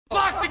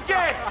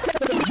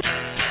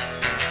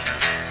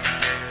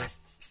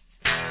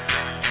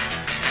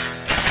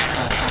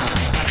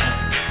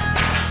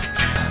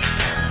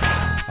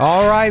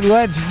All right,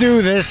 let's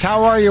do this.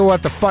 How are you,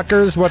 what the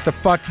fuckers? What the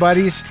fuck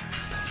buddies?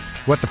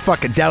 What the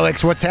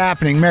fuckadelics? What's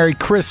happening? Merry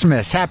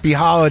Christmas. Happy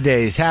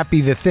holidays.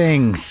 Happy the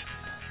things.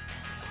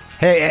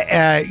 Hey,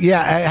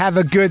 have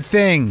a good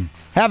thing.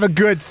 Have a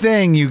good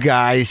thing, you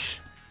guys.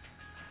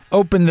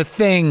 Open the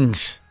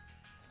things.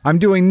 I'm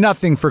doing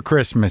nothing for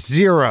Christmas.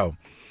 Zero.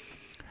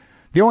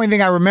 The only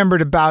thing I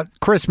remembered about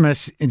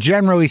Christmas,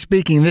 generally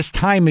speaking, this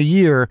time of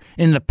year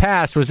in the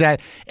past was that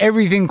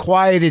everything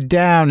quieted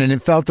down and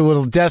it felt a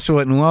little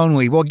desolate and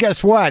lonely. Well,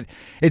 guess what?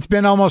 It's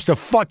been almost a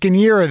fucking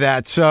year of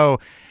that, so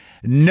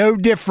no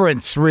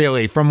difference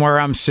really from where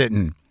I'm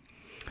sitting.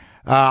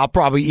 I'll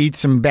probably eat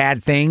some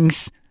bad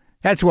things.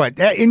 That's what.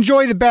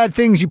 Enjoy the bad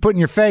things you put in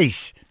your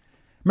face.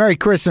 Merry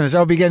Christmas. I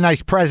hope you get a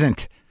nice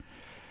present.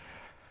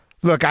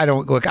 Look, I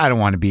don't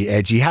want to be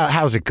edgy.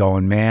 How's it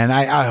going, man?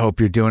 I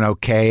hope you're doing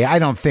okay. I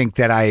don't think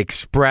that I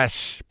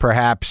express,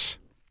 perhaps,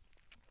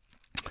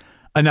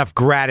 enough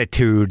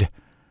gratitude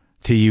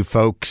to you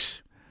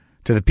folks,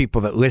 to the people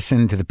that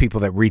listen, to the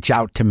people that reach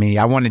out to me.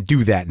 I want to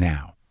do that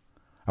now.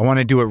 I want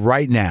to do it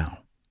right now.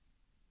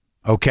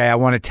 Okay, I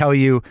want to tell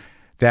you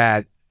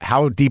that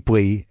how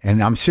deeply,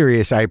 and I'm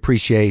serious, I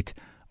appreciate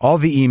all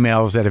the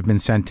emails that have been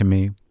sent to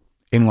me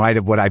in light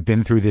of what I've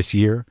been through this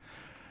year.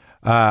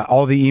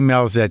 All the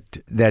emails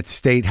that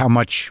state how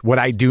much what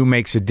I do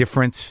makes a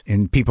difference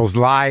in people's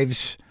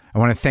lives. I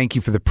want to thank you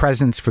for the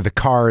presents, for the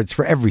cards,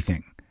 for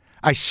everything.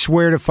 I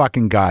swear to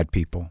fucking God,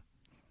 people.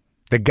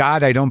 The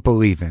God I don't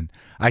believe in.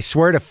 I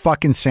swear to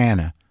fucking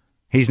Santa.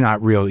 He's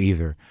not real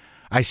either.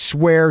 I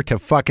swear to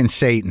fucking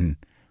Satan.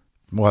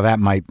 Well,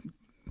 that might...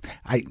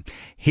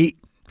 He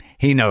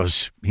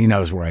knows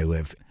where I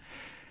live.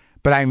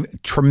 But I'm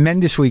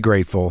tremendously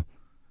grateful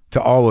to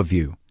all of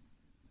you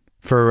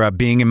for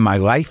being in my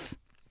life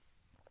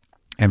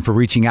and for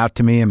reaching out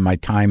to me in my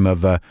time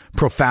of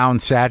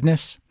profound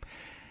sadness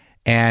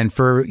and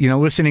for,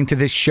 listening to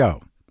this show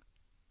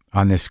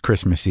on this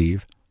Christmas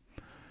Eve.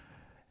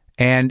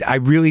 And I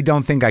really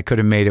don't think I could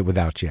have made it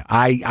without you.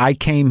 I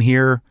came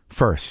here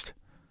first.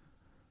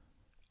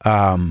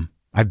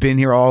 I've been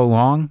here all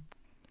along.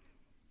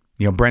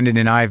 Brendan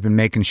and I have been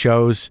making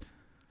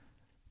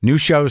new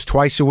shows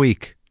twice a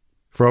week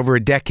for over a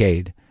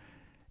decade.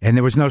 And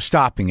there was no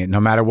stopping it, no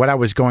matter what I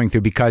was going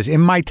through, because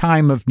in my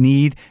time of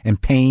need and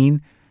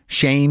pain,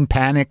 shame,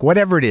 panic,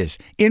 whatever it is,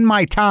 in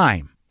my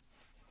time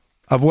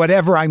of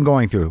whatever I'm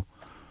going through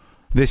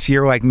this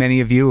year, like many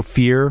of you,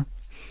 fear,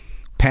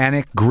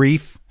 panic,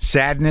 grief,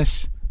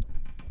 sadness,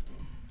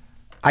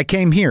 I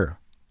came here.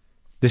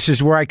 This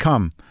is where I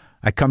come.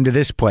 I come to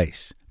this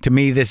place. To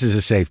me, this is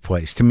a safe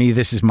place. To me,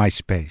 this is my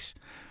space.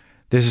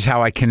 This is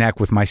how I connect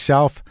with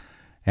myself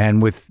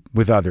and with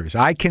others.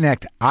 I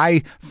connect.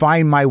 I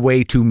find my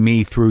way to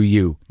me through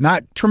you.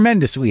 Not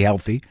tremendously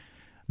healthy,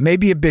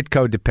 maybe a bit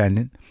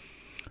codependent,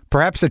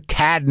 perhaps a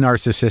tad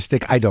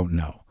narcissistic, I don't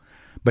know.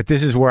 But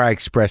this is where I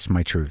express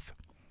my truth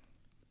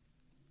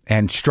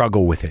and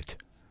struggle with it.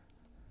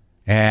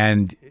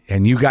 And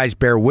you guys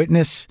bear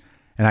witness,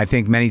 and I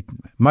think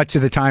much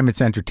of the time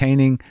it's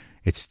entertaining.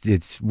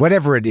 It's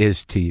whatever it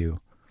is to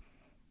you.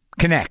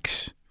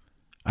 Connects.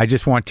 I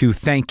just want to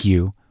thank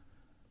you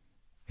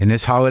in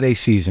this holiday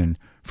season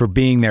for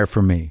being there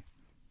for me,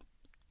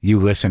 you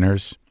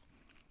listeners.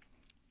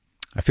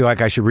 I feel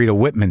like I should read a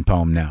Whitman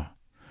poem now.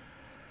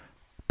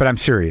 But I'm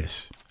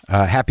serious.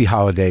 Happy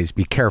holidays.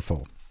 Be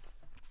careful.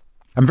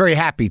 I'm very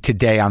happy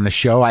today on the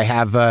show. I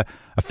have a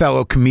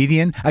fellow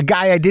comedian, a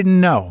guy I didn't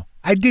know.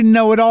 I didn't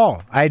know at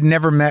all. I had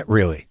never met,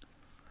 really.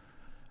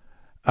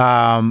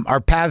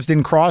 Our paths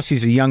didn't cross.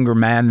 He's a younger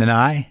man than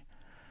I.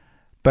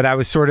 But I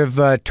was sort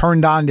of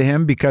turned on to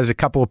him because a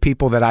couple of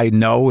people that I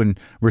know and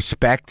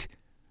respect,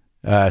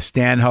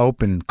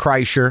 Stanhope and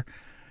Kreischer,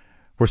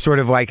 were sort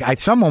of like,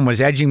 someone was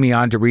edging me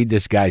on to read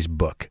this guy's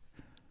book.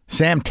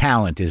 Sam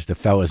Tallent is the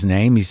fella's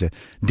name. He's a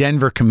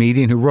Denver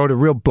comedian who wrote a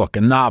real book,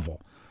 a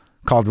novel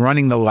called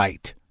Running the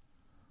Light,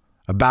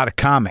 about a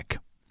comic.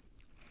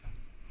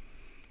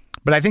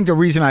 But I think the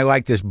reason I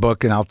like this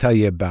book, and I'll tell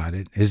you about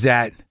it, is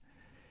that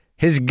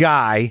his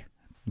guy,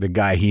 the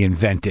guy he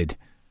invented,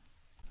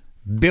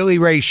 Billy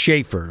Ray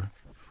Shafer,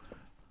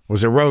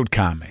 was a road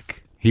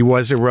comic. He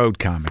was a road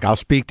comic. I'll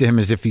speak to him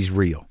as if he's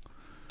real.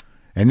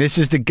 And this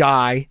is the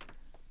guy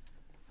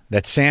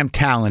that Sam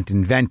Tallent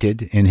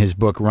invented in his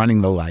book,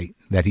 Running the Light,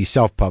 that he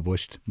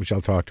self-published, which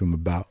I'll talk to him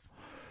about.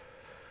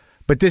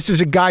 But this is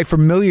a guy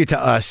familiar to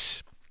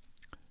us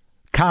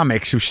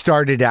comics who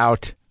started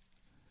out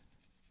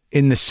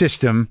in the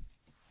system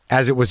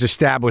as it was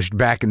established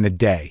back in the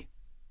day.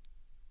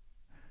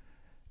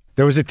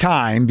 There was a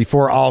time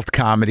before alt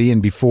comedy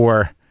and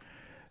before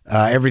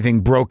everything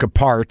broke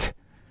apart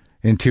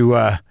into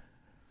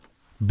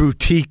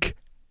boutique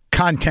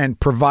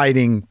content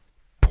providing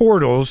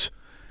portals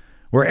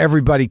where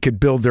everybody could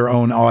build their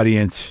own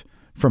audience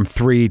from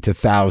 3 to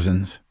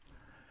thousands.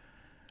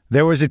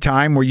 There was a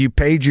time where you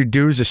paid your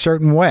dues a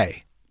certain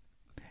way.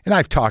 And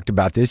I've talked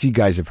about this. You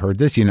guys have heard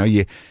this.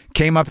 You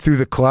came up through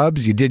the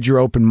clubs. You did your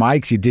open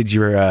mics. You did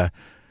your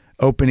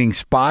opening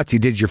spots. You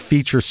did your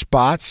feature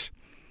spots.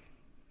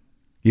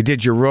 You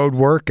did your road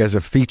work as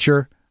a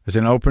feature, as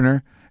an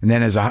opener, and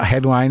then as a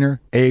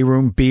headliner, A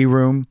room, B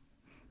room,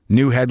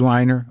 new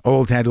headliner,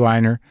 old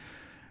headliner.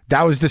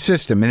 That was the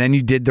system. And then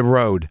you did the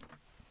road.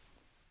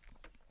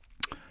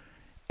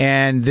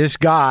 And this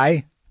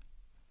guy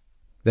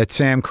that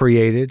Sam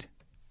created,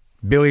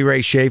 Billy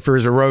Ray Shafer,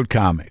 is a road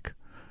comic.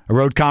 A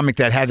road comic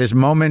that had his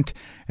moment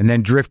and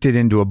then drifted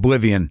into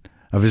oblivion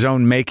of his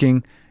own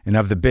making and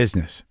of the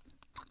business.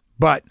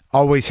 But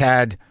always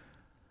had,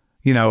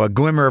 a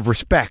glimmer of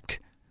respect.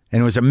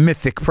 And it was a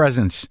mythic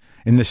presence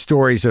in the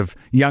stories of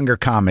younger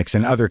comics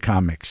and other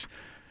comics.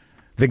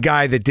 The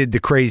guy that did the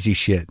crazy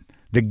shit.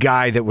 The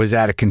guy that was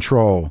out of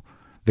control.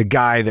 The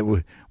guy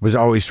that was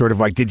always sort of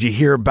like, did you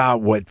hear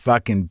about what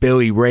fucking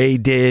Billy Ray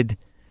did?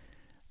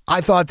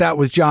 I thought that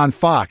was John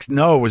Fox.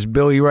 No, it was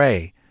Billy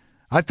Ray.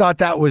 I thought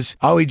that was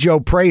Ollie Joe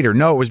Prater.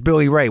 No, it was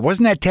Billy Ray.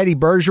 Wasn't that Teddy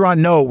Bergeron?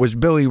 No, it was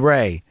Billy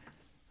Ray.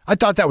 I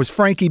thought that was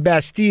Frankie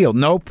Bastille.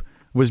 Nope,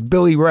 it was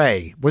Billy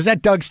Ray. Was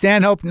that Doug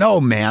Stanhope? No,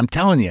 man, I'm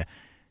telling you.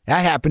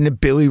 That happened to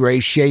Billy Ray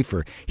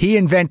Shafer. He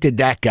invented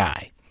that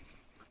guy.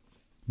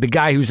 The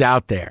guy who's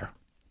out there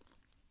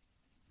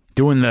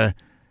doing the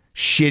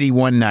shitty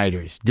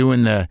one-nighters,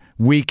 doing the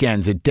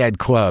weekends at dead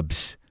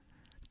clubs,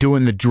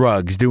 doing the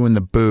drugs, doing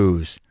the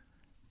booze,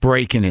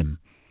 breaking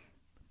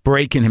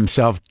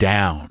himself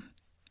down.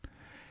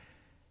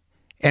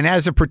 And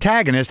as a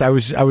protagonist, I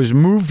was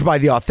moved by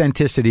the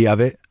authenticity of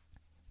it,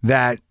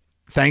 that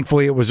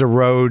thankfully it was a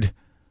road,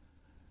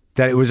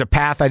 that it was a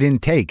path I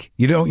didn't take.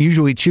 You don't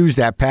usually choose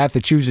that path,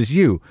 it chooses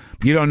you.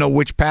 You don't know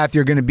which path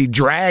you're going to be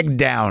dragged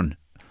down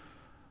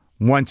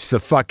once the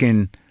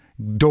fucking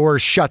door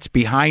shuts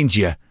behind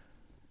you,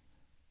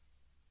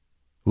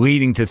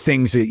 leading to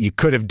things that you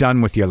could have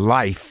done with your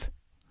life.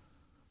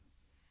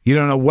 You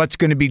don't know what's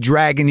going to be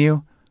dragging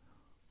you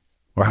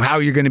or how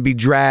you're going to be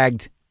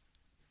dragged.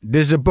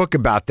 This is a book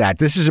about that.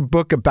 This is a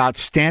book about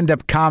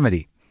stand-up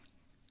comedy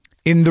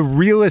in the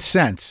realest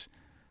sense.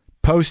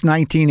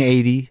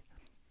 Post-1980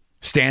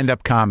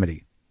 stand-up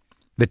comedy,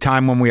 the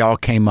time when we all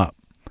came up.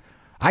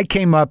 I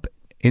came up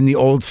in the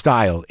old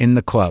style, in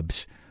the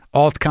clubs.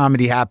 Alt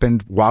comedy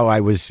happened while I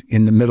was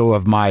in the middle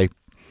of my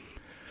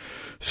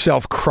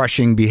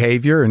self-crushing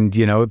behavior, and,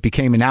 it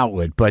became an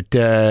outlet. But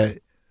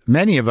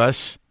many of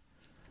us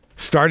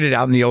started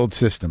out in the old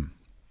system.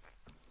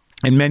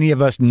 And many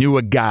of us knew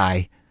a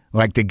guy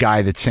like the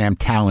guy that Sam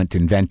Tallent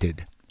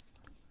invented.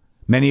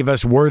 Many of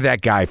us were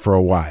that guy for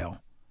a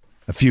while.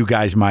 A few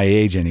guys my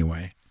age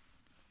anyway.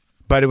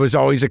 But it was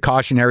always a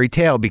cautionary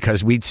tale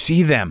because we'd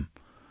see them.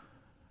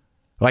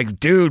 Like,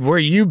 dude, where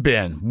you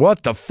been?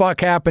 What the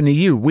fuck happened to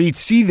you? We'd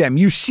see them.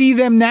 You see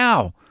them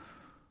now.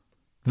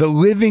 The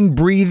living,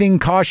 breathing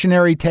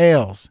cautionary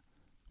tales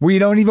where you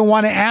don't even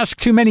want to ask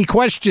too many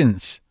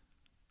questions.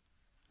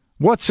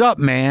 What's up,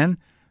 man?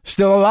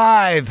 Still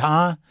alive,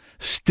 huh?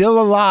 Still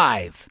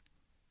alive.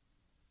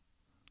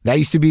 That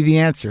used to be the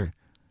answer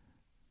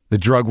the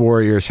drug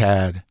warriors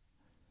had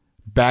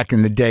back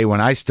in the day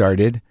when I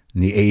started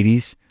in the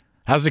 80s.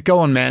 How's it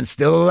going, man?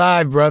 Still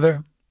alive,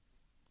 brother.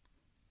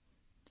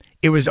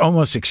 It was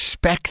almost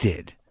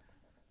expected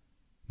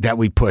that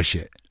we push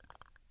it.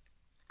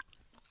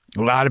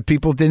 A lot of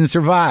people didn't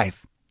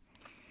survive.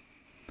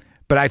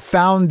 But I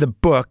found the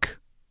book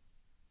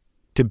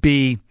to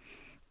be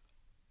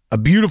a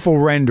beautiful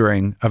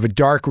rendering of a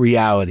dark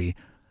reality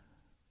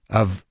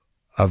of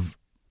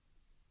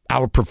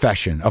our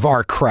profession, of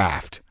our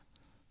craft.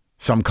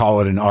 Some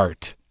call it an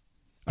art.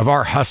 Of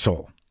our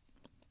hustle.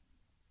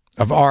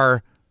 Of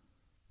our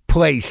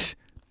place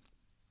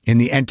in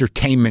the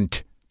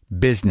entertainment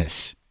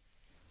business.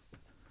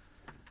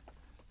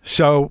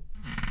 So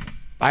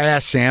I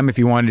asked Sam if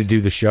he wanted to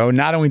do the show.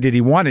 Not only did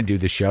he want to do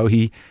the show,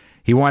 he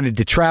wanted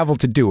to travel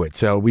to do it.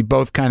 So we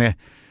both kind of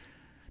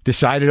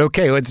decided,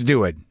 okay, let's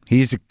do it.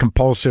 He's a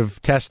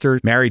compulsive tester,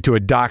 married to a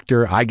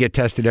doctor. I get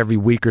tested every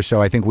week or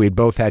so. I think we had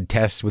both had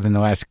tests within the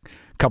last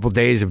couple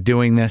days of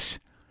doing this.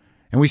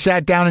 And we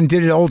sat down and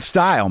did it old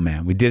style,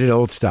 man. We did it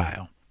old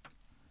style.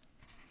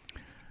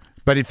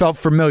 But it felt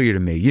familiar to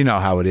me. You know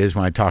how it is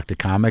when I talk to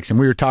comics. And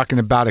we were talking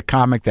about a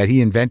comic that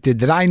he invented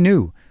that I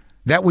knew,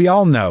 that we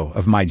all know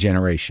of my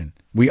generation.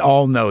 We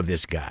all know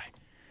this guy.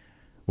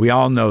 We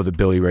all know the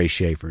Billy Ray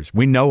Shafers.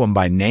 We know him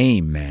by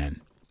name,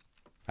 man.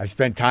 I've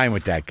spent time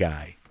with that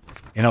guy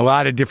in a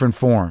lot of different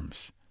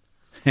forms.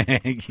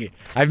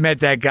 I've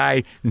met that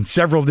guy in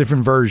several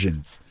different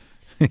versions,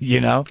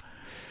 The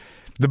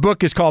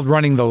book is called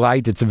Running the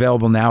Light. It's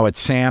available now at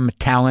Sam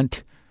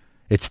Tallent.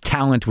 It's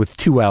Tallent with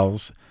 2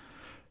 L's.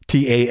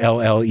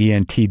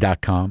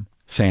 Tallent.com.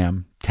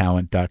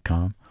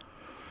 SamTallent.com.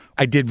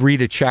 I did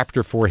read a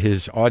chapter for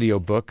his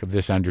audiobook of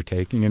this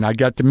undertaking, and I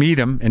got to meet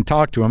him and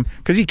talk to him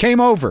because he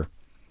came over.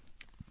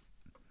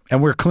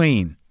 And we're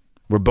clean.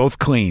 We're both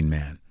clean,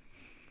 man.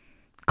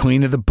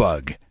 Clean of the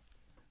bug.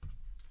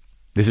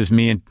 This is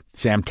me and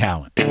Sam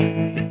Tallent.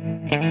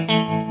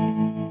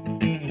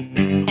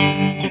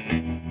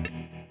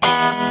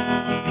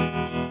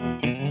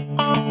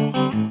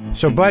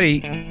 So,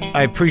 buddy,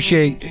 I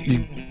appreciate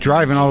you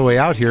driving all the way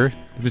out here.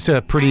 It was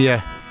a pretty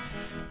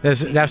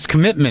That's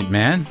commitment,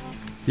 man.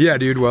 Yeah,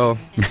 dude. Well,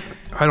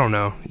 I don't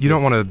know. You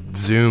don't want to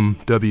Zoom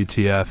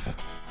WTF.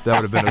 That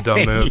would have been a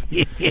dumb move.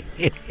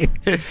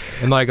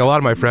 And like a lot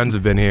of my friends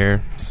have been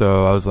here,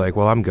 so I was like,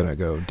 well, I'm gonna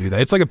go do that.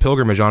 It's like a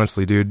pilgrimage,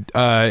 honestly, dude.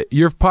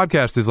 Your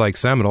podcast is like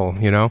seminal,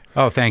 you know?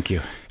 Oh, thank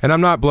you. And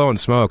I'm not blowing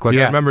smoke. Like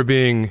I remember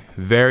being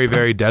very,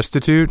 very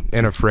destitute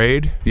and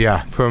afraid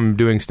from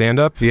doing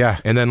stand-up. Yeah.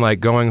 And then like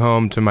going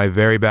home to my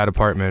very bad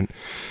apartment.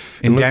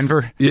 In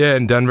Denver? Yeah,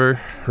 in Denver,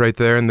 right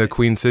there in the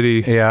Queen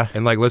City. Yeah.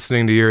 And like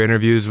listening to your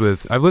interviews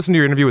I've listened to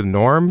your interview with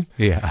Norm.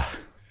 Yeah.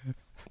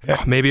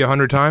 Maybe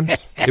 100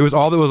 times. It was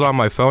all that was on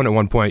my phone at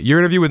one point. Your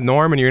interview with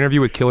Norm and your interview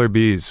with Killer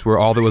Bees were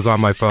all that was on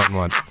my phone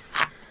once.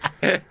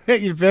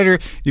 You better,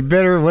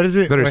 what is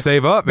it? Better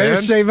save up, man.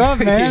 Better save up,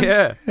 man.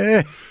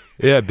 Yeah.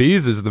 Yeah,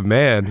 Bees is the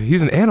man.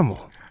 He's an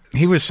animal.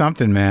 He was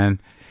something, man.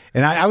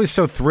 And I was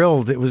so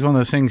thrilled. It was one of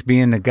those things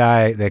being the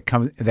guy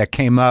that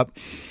came up,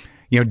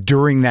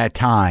 during that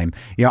time.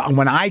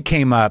 When I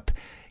came up,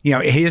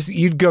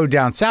 you'd go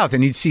down south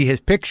and you'd see his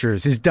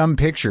pictures, his dumb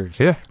pictures.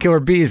 Yeah. Killer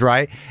Bees,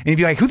 right? And you'd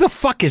be like, who the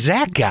fuck is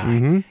that guy?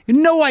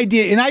 Mm-hmm. No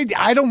idea. And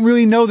I don't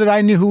really know that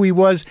I knew who he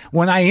was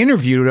when I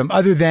interviewed him,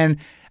 other than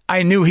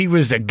I knew he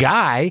was a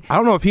guy. I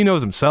don't know if he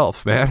knows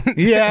himself, man.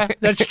 Yeah,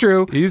 that's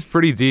true. He's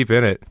pretty deep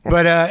in it.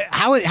 But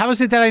how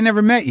is it that I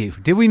never met you?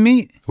 Did we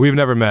meet? We've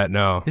never met,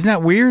 no. Isn't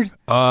that weird?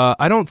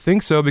 I don't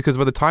think so, because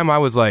by the time I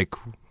was like,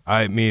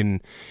 in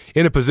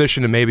a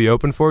position to maybe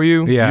open for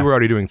you, you were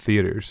already doing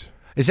theaters.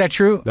 Is that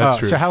true? That's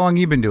true. So how long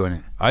you been doing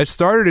it? I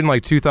started in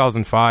like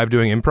 2005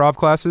 doing improv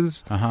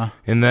classes,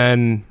 and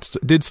then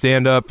did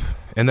stand-up,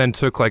 and then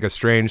took like a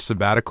strange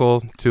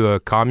sabbatical to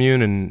a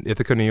commune in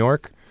Ithaca, New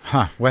York.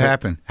 Huh? What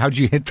happened? How'd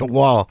you hit the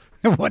wall?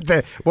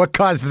 What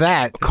caused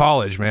that?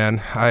 College,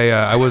 man.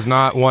 I was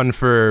not one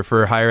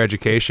for higher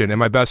education, and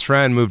my best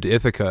friend moved to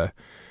Ithaca.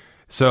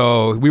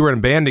 So we were in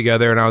a band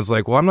together, and I was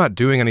like, well, I'm not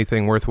doing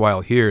anything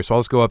worthwhile here, so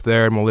I'll just go up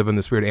there and we'll live in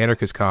this weird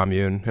anarchist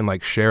commune and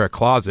like share a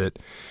closet.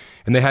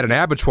 And they had an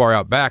abattoir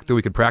out back that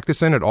we could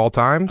practice in at all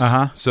times.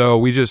 So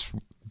we just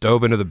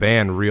dove into the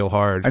band real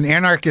hard. An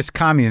anarchist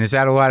commune, is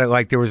that a lot of,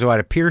 like, there was a lot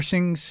of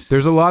piercings?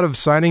 There's a lot of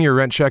signing your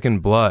rent check in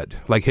blood,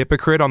 like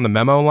hypocrite on the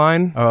memo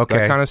line. Oh, okay.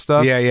 That kind of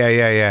stuff. Yeah.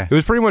 It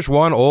was pretty much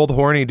one old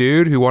horny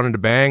dude who wanted to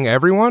bang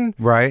everyone.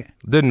 Right.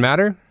 Didn't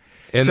matter.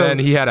 And then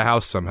he had a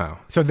house somehow.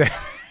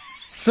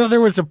 So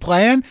there was a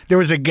plan? There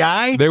was a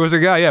guy? There was a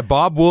guy, yeah.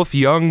 Bob Wolf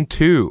Young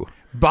 2.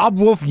 Bob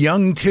Wolf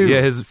Young 2.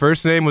 Yeah, his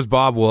first name was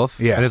Bob Wolf.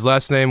 Yeah. And his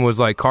last name was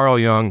like Carl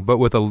Young, but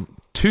with a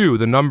 2,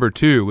 the number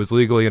 2 was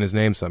legally in his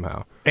name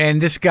somehow.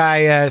 And this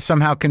guy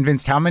somehow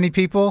convinced how many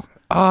people?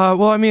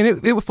 Well, I mean,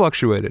 it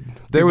fluctuated.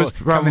 There was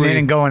probably coming in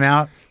and going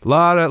out. A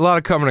lot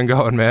of coming and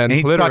going, man. And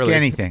he'd literally. fuck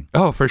anything.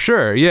 Oh, for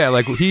sure. Yeah,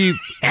 like me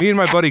and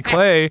my buddy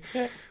Clay,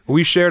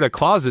 we shared a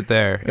closet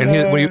there, and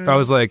he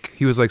was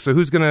like, so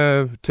who's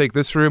gonna take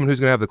this room and who's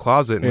gonna have the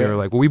closet? And we were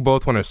like, well, we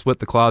both want to split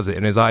the closet,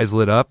 and his eyes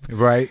lit up.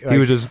 Right. He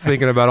was just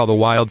thinking about all the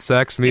wild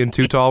sex me and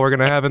Too Tall were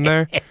gonna have in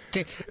there.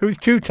 Who's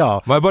Too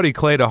Tall? My buddy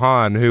Clay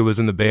DeHaan, who was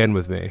in the band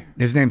with me.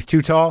 His name's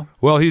Too Tall?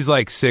 Well, he's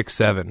like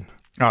 6'7".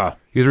 Oh.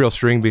 He's a real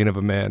string bean of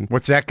a man.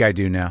 What's that guy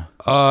do now?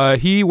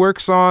 He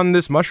works on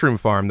this mushroom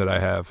farm that I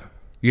have.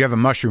 You have a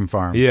mushroom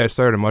farm? Yeah, I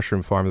started a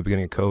mushroom farm at the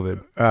beginning of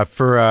COVID.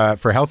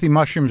 For healthy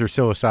mushrooms or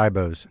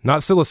psilocybos?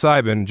 Not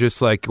psilocybin,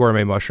 just like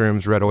gourmet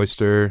mushrooms, red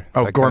oyster.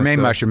 Oh, gourmet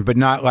mushroom, but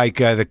not like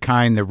the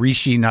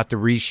reishi, not the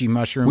reishi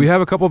mushroom? We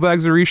have a couple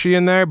bags of reishi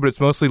in there, but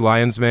it's mostly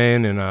lion's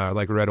mane and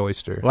like red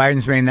oyster.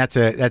 Lion's mane, that's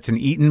an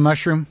eaten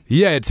mushroom?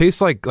 Yeah, it tastes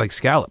like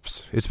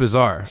scallops. It's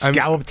bizarre.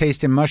 Scallop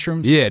taste in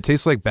mushrooms? Yeah, it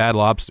tastes like bad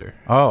lobster.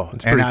 Oh.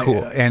 It's pretty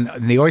cool. And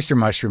the oyster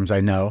mushrooms,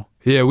 I know.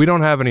 Yeah, we don't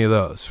have any of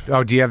those.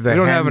 Oh, do you have the We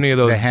don't have any of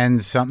those. The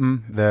hens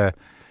something? The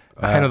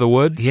hen of the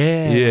woods?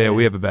 Yeah. Yeah,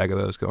 we have a bag of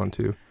those going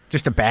too.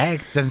 Just a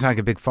bag? Doesn't sound like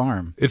a big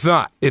farm. It's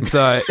not. It's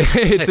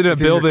it's in a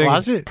building.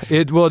 In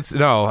your closet?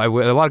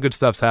 A lot of good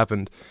stuff's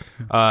happened.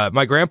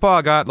 My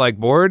grandpa got like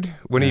bored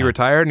when he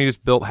retired, and he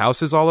just built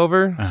houses all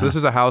over. So this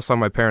is a house on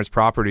my parents'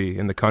 property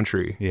in the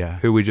country. Yeah.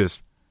 Who we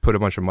just put a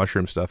bunch of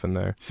mushroom stuff in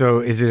there. So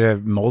is it a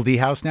moldy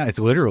house now? It's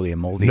literally a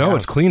moldy house. No,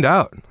 it's cleaned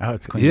out. Oh,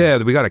 it's cleaned out. out.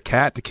 Yeah, we got a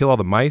cat to kill all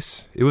the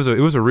mice. It was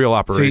a real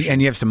operation.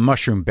 And you have some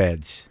mushroom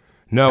beds.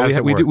 No,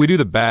 we do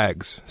the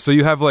bags. So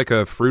you have like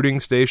a fruiting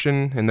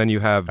station, and then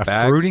you have bags.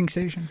 A fruiting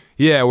station?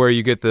 Yeah, where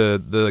you get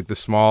the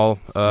small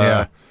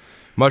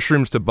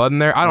mushrooms to bud in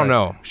there. I don't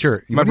know.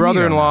 Sure. My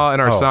brother-in-law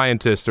and our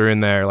scientist are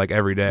in there like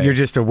every day. You're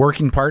just a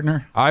working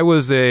partner? I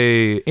was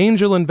a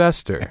angel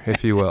investor,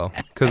 if you will,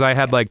 because I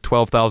had like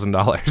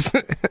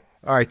 $12,000.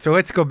 All right, so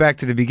let's go back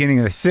to the beginning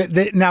of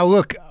this. Now,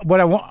 look, what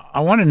I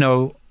want to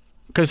know,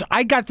 because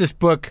I got this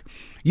book.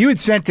 You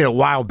had sent it a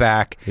while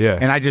back,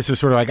 and I just was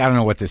sort of like, I don't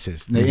know what this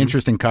is. The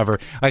interesting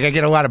cover. Like, I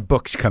get a lot of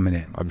books coming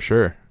in. I'm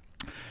sure.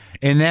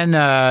 And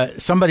then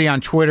somebody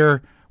on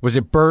Twitter, was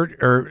it Bert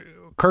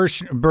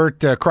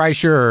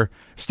Kreischer or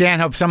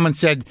Stanhope, someone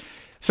said,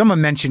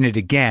 someone mentioned it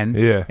again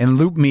Yeah. and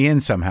looped me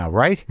in somehow,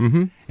 right?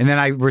 Mm-hmm. And then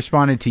I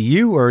responded to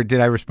you, or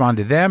did I respond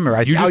to them? Or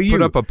You just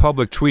put up a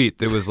public tweet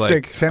that was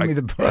like, send me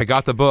the book. I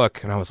got the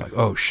book, and I was like,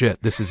 oh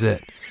shit, this is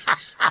it.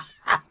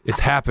 It's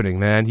happening,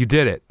 man. You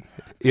did it.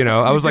 You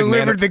know, I was like,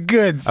 delivered the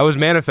goods. I was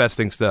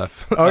manifesting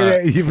stuff. Oh,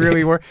 yeah, you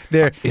really were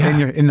there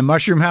in the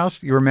mushroom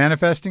house. You were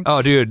manifesting.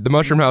 Oh, dude, the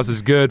mushroom house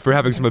is good for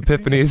having some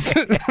epiphanies.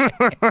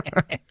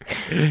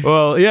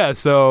 Well, yeah.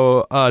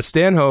 So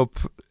Stanhope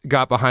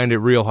got behind it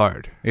real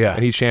hard. Yeah,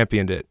 and he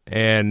championed it,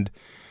 and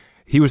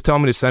he was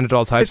telling me to send it to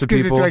all types of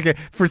people. It's like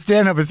for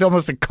stand-up, it's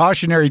almost a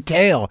cautionary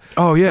tale.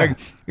 Oh yeah, like,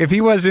 if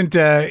he wasn't,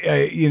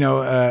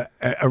 a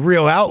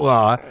real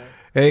outlaw.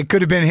 It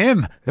could have been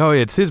him. Oh,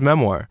 it's his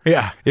memoir.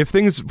 Yeah. If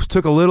things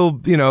took a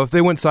little, if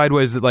they went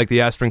sideways at like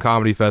the Aspen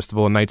Comedy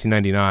Festival in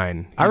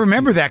 1999. I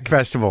remember that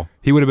festival.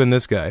 He would have been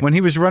this guy. When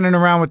he was running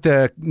around with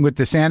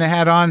the Santa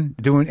hat on,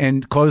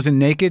 and closing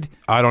naked.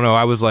 I don't know.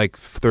 I was like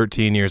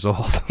 13 years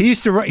old. He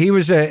used to. He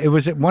was. It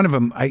was one of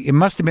them. It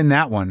must have been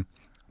that one.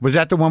 Was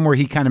that the one where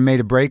he kind of made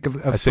a break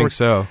of I think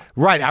so.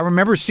 Right. I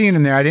remember seeing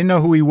him there. I didn't know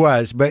who he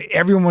was, but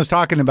everyone was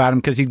talking about him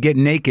because he'd get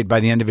naked by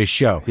the end of his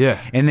show. Yeah.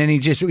 And then he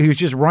was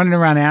just running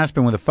around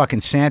Aspen with a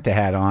fucking Santa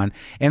hat on.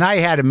 And I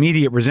had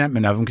immediate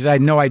resentment of him because I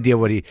had no idea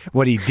what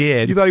he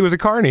did. You thought he was a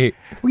carny.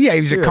 Well, yeah,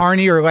 he was a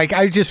carny, or like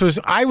I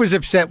was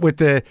upset with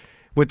the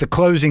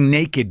closing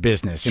naked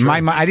business. In my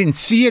mind, I didn't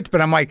see it,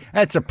 but I'm like,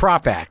 that's a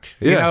prop act.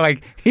 Yeah. You know,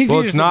 like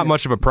it's not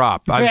much of a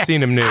prop. I've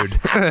seen him nude.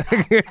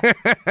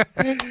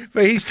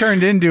 But he's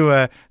turned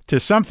into to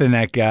something,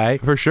 that guy.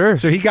 For sure.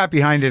 So he got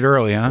behind it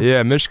early, huh?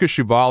 Yeah, Mishka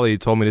Shubali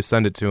told me to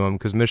send it to him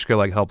because Mishka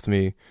like helped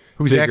me.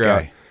 Who's that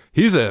guy? Out.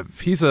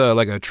 He's a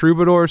like a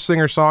troubadour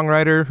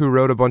singer-songwriter who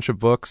wrote a bunch of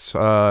books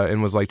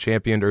and was like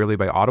championed early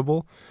by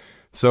Audible.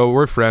 So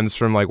we're friends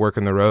from like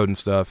working the road and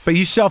stuff. But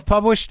you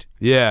self-published?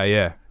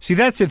 Yeah. See,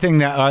 that's the thing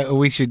that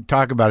we should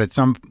talk about at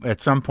some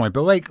point.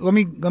 But like, let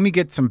me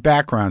get some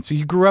background. So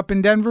you grew up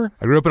in Denver?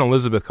 I grew up in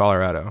Elizabeth,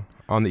 Colorado,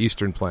 on the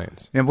Eastern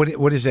Plains. And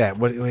what is that?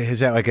 What is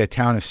that, like a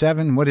town of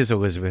 7? What is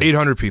Elizabeth?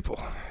 800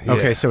 people. Yeah.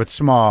 Okay, so it's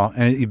small.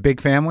 And a big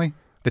family?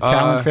 The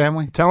Tallent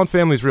family? Tallent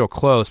family's real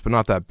close, but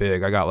not that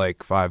big. I got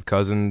like 5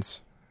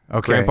 cousins.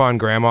 Okay. Grandpa and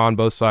grandma on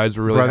both sides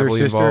were really Brother, heavily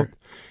sister? involved.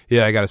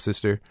 Yeah, I got a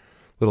sister.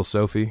 Little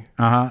Sophie.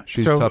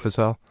 She's tough as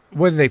hell.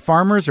 What, are they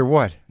farmers or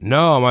what?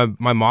 No,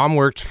 my mom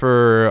worked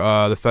for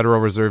the Federal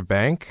Reserve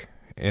Bank,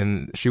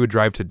 and she would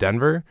drive to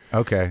Denver.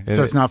 Okay,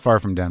 so it's not far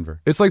from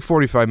Denver. It's like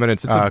 45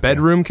 minutes. It's a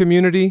bedroom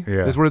community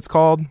is what it's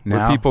called, now?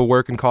 where people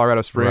work in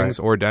Colorado Springs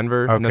or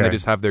Denver, and then Okay. they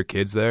just have their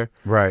kids there.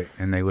 Right,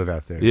 and they live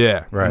out there.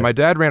 Yeah. Right. And my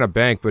dad ran a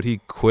bank, but he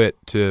quit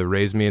to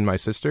raise me and my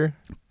sister.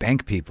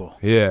 Bank people.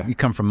 Yeah. You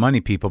come from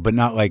money people, but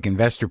not like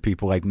investor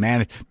people, like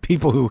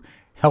people who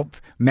help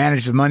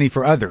manage the money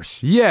for others.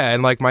 Yeah,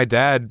 and like my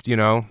dad,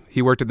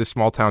 he worked at this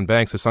small town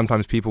bank, so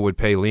sometimes people would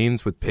pay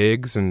liens with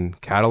pigs and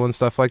cattle and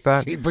stuff like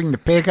that. So you'd bring the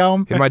pig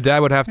home? And my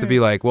dad would have to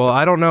be like, well,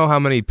 I don't know how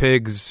many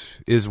pigs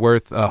is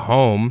worth a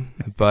home,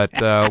 but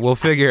we'll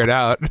figure it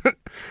out.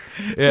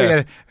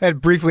 Yeah. So he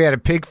briefly had a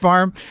pig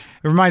farm.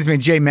 It reminds me of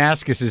Jay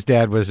Mascis's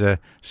dad was a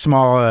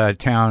small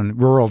town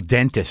rural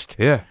dentist.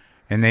 Yeah.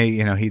 And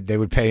they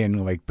would pay in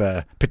like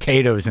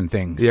potatoes and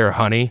things. Yeah, or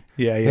honey.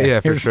 Yeah.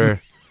 Yeah, for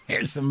sure.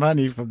 Here's some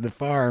money from the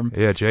farm.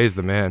 Yeah, Jay's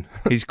the man.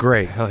 He's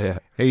great. Hell yeah.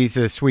 He's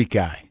a sweet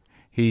guy.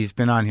 He's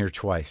been on here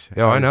twice.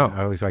 Oh, I know.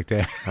 I always like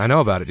to. I know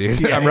about it,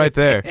 dude. I'm right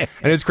there.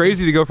 And it's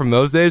crazy to go from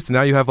those days to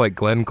now you have like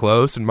Glenn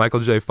Close and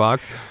Michael J.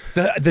 Fox.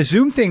 The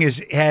Zoom thing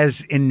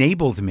has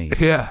enabled me.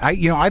 Yeah.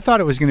 I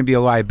thought it was going to be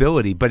a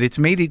liability, but it's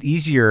made it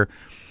easier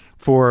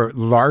for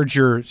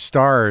larger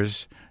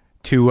stars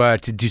to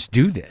just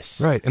do this.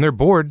 Right. And they're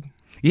bored.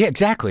 Yeah,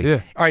 exactly.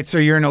 Yeah. All right, so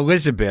you're in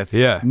Elizabeth,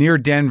 near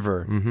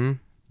Denver. Mm-hmm.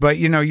 But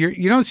you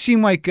don't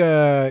seem like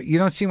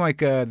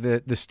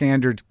the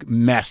standard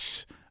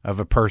mess of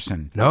a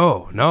person.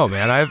 No,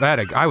 man.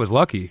 I was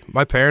lucky.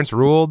 My parents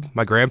ruled.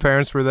 My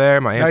grandparents were there.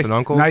 My aunts and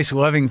uncles. Nice,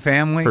 loving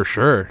family. For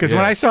sure. Because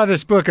when I saw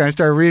this book and I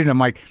started reading, I'm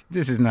like,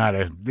 this is not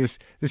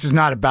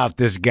about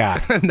this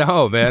guy.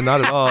 No, man,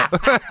 not at all.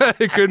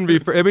 It couldn't be.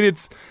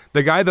 It's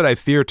the guy that I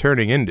fear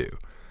turning into.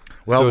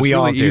 Well, so it's we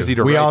really all do. easy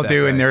to we write all that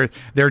do, guy. and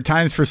there are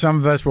times for some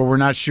of us where we're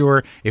not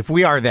sure if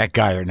we are that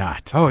guy or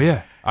not. Oh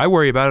yeah, I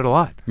worry about it a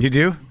lot. You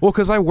do? Well,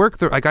 because I work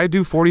there. Like I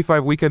do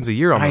 45 weekends a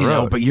year on the road.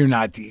 I know, but you're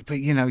not. But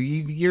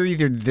you're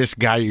either this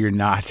guy or you're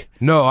not.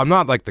 No, I'm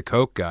not like the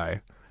Coke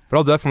guy. But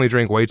I'll definitely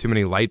drink way too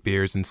many light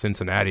beers in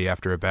Cincinnati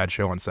after a bad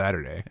show on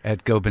Saturday.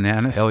 At Go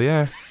Bananas? Hell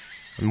yeah.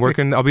 I'm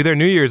working. I'll be there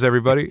New Year's,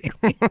 everybody.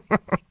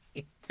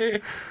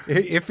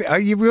 Are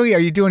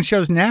you doing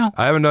shows now?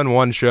 I haven't done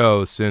one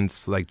show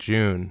since like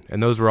June,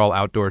 and those were all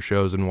outdoor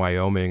shows in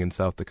Wyoming and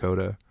South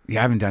Dakota.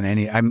 Yeah, I haven't done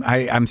any.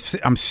 I'm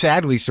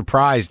sadly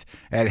surprised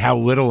at how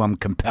little I'm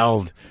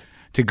compelled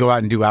to go out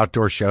and do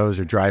outdoor shows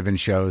or drive-in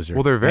shows.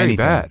 Well, they're very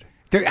bad.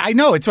 I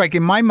know. It's like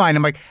in my mind,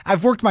 I'm like,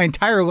 I've worked my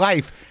entire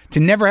life to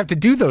never have to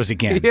do those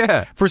again.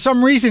 Yeah. For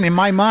some reason, in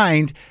my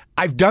mind,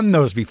 I've done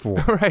those before.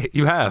 Right,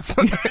 you have.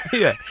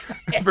 Yeah,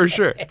 for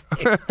sure.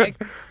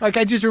 Like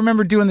I just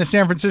remember doing the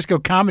San Francisco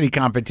comedy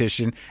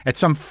competition at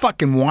some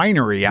fucking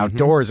winery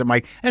outdoors. I'm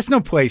like, that's no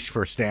place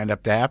for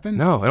stand-up to happen.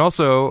 No, and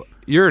also,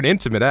 you're an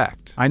intimate act.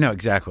 I know,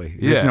 exactly.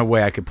 There's no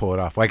way I could pull it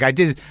off. Like I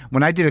did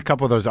when I did a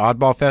couple of those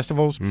oddball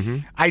festivals,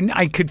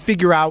 I could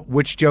figure out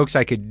which jokes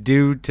I could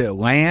do to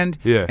land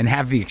and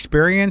have the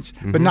experience,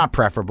 but not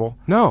preferable.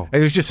 No. It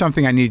was just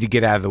something I needed to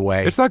get out of the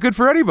way. It's not good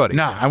for anybody.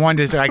 No, I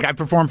wanted to, like, I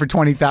performed for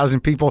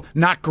 20,000 people.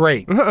 Not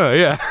great.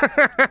 Yeah.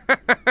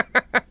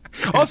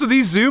 Also,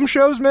 these Zoom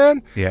shows,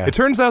 man, it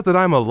turns out that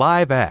I'm a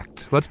live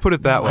act. Let's put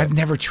it that way. I've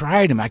never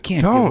tried them. I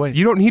can't do it.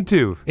 You don't need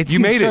to. You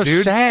made it,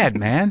 dude. Sad,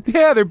 man.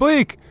 Yeah, they're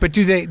bleak. But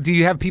do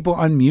you have people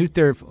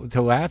unmute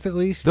to laugh at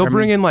least? They'll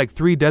bring in like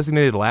 3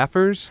 designated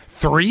laughers.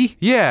 3?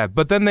 Yeah,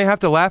 but then they have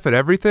to laugh at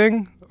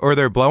everything or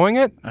they're blowing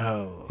it.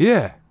 Oh.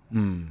 Yeah.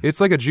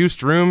 It's like a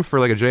juiced room for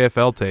like a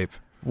JFL tape.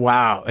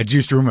 Wow. A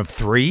juiced room of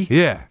 3?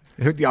 Yeah.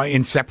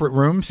 In separate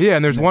rooms? Yeah,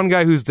 and there's one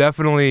guy who's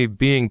definitely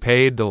being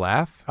paid to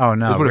laugh. Oh,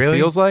 no, That's what really? it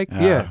feels like.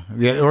 Yeah.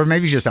 Or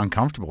maybe he's just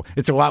uncomfortable.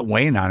 It's a lot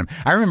weighing on him.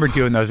 I remember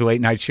doing those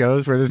late night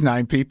shows where there's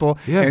 9 people,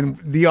 and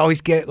you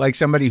always get like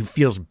somebody who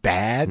feels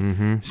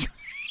bad.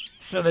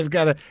 So they've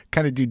got to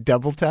kind of do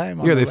double time.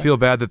 Yeah, they feel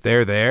bad that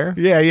they're there.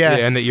 Yeah.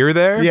 And that you're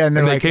there. Yeah, and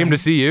they like, came to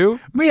see you.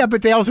 Yeah,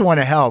 but they also want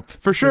to help.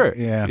 For sure.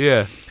 Yeah.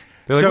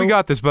 They're like, we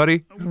got this,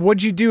 buddy.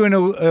 What'd you do in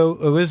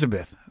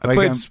Elizabeth? I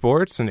played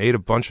sports and ate a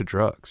bunch of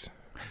drugs.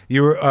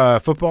 You were a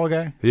football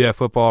guy? Yeah,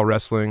 football,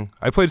 wrestling.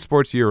 I played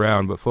sports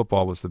year-round, but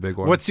football was the big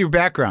one. What's your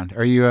background?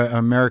 Are you an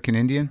American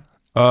Indian?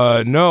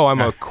 No, I'm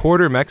a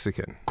quarter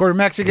Mexican. Quarter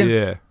Mexican?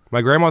 Yeah.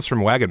 My grandma's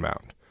from Wagon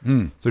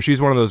Mound. So she's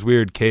one of those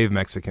weird cave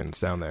Mexicans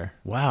down there.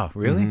 Wow,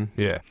 really?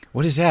 Yeah.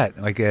 What is that?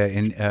 Like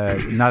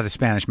not a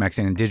Spanish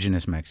Mexican,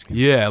 indigenous Mexican?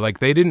 Yeah, like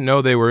they didn't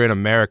know they were in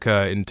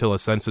America until a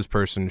census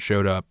person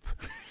showed up.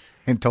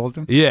 And told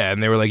them? Yeah,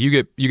 and they were like,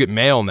 you get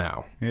mail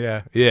now.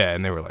 Yeah. Yeah,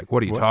 and they were like,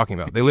 what are you talking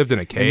about? They lived in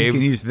a cave. And you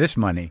can use this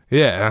money.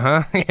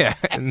 Yeah, yeah.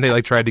 And they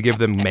like tried to give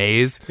them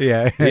maize.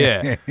 Yeah.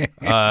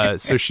 Yeah.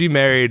 So she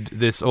married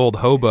this old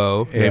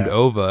hobo named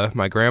Ova,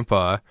 my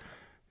grandpa,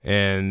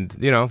 and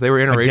they were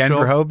interracial. A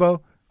Denver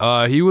hobo?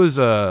 He was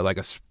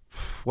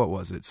what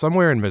was it?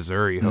 Somewhere in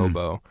Missouri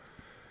hobo.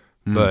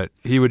 But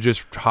he would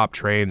just hop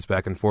trains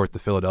back and forth to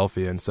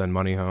Philadelphia and send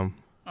money home.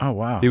 Oh,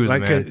 wow. He was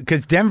like, the man.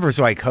 Because Denver's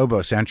like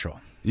hobo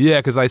central. Yeah,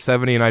 because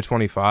I-70 and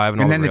I-25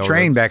 and all then the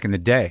train back in the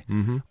day.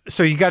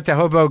 So you got the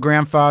hobo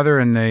grandfather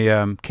and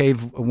the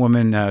cave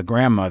woman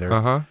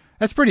grandmother.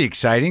 That's pretty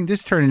exciting.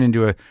 This turned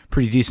into a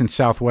pretty decent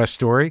Southwest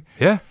story.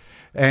 Yeah.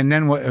 And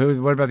then what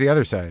about the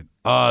other side?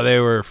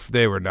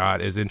 They were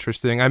not as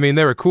interesting. I mean,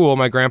 they were cool.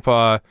 My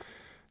grandpa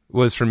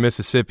was from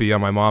Mississippi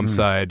on my mom's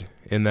side,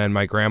 and then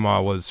my grandma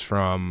was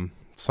from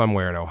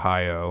somewhere in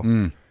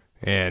Ohio.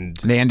 And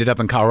they ended up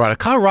in Colorado.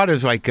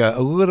 Colorado's like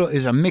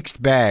is a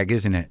mixed bag,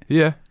 isn't it?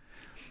 Yeah.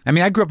 I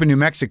mean, I grew up in New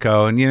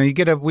Mexico, and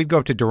we'd go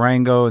up to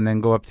Durango and then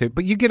go up to,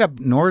 but you get up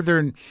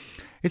northern,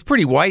 it's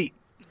pretty white.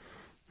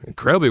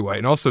 Incredibly white.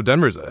 And also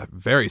Denver's a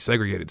very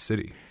segregated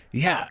city.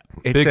 Yeah.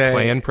 It's big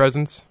Klan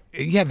presence.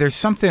 Yeah, there's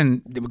something,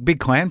 big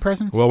Klan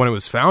presence? Well, when it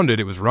was founded,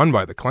 it was run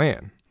by the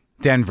Klan.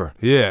 Denver.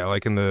 Yeah,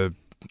 like in the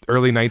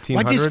early 1900s.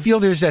 I just feel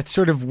there's that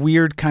sort of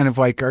weird kind of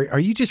like, are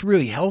you just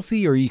really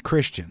healthy or are you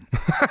Christian?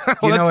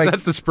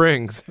 That's the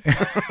Springs.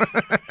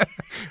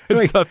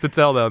 It's tough to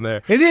tell down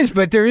there. It is,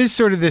 but there is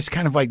sort of this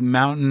kind of like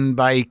mountain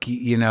bike,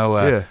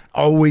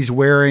 always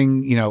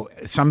wearing,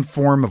 some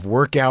form of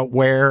workout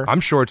wear. I'm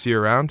shorts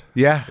year round.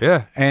 Yeah.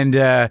 Yeah. And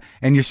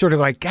you're sort of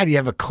like, God, you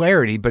have a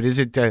clarity, but is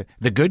it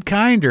the good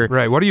kind or?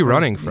 Right. What are you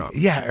running from?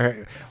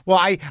 Yeah. Well,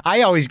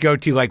 I always go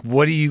to like,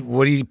 what are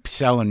you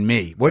selling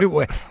me?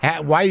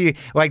 Why you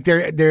like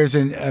there's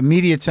an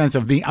immediate sense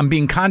of I'm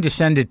being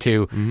condescended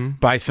to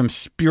by some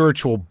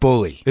spiritual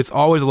bully. It's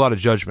always a lot of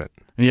judgment.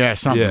 Yeah,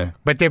 something. Yeah.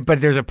 But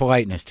there's a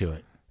politeness to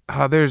it.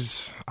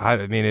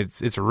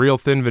 It's a real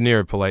thin veneer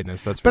of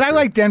politeness. That's. But sure. I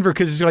like Denver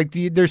because it's like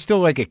there's still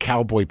like a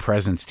cowboy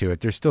presence to it.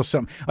 There's still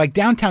some like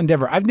downtown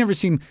Denver. I've never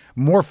seen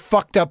more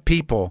fucked up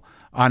people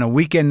on a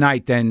weekend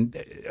night than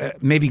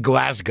maybe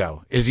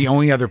Glasgow is the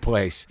only other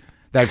place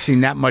that I've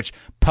seen that much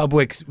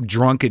public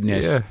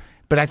drunkenness. Yeah.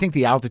 But I think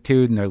the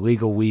altitude and the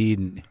legal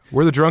weed.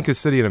 We're the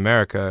drunkest city in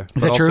America,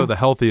 but also true? the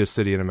healthiest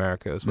city in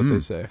America is what they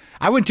say.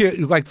 I went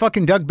to, like,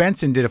 fucking Doug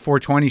Benson did a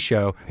 420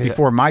 show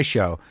before my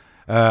show.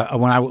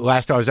 When I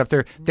was up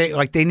there,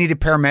 they needed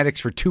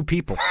paramedics for 2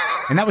 people.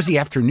 And that was the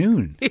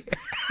afternoon.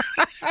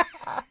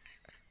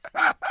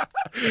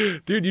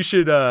 Dude, you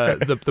should,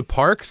 the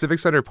park, Civic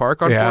Center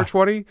Park on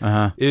 420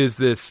 is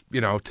this,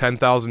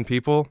 10,000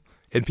 people.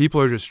 And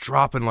people are just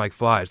dropping like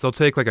flies. They'll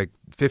take like a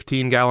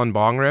 15-gallon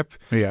bong rip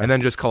and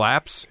then just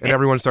collapse, and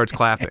everyone starts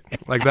clapping.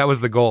 Like that was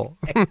the goal.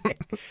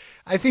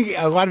 I think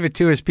a lot of it,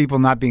 too, is people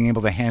not being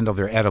able to handle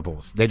their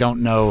edibles. They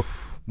don't know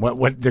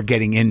what they're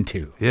getting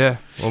into. Yeah.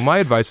 Well, my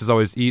advice is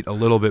always eat a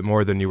little bit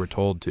more than you were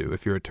told to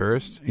if you're a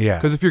tourist. Yeah.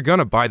 Because if you're going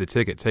to buy the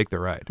ticket, take the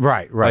ride.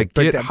 Right. Like,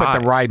 but get the high.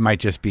 ride might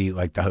just be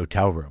like the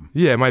hotel room.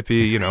 Yeah, it might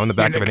be, in the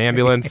back of an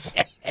ambulance.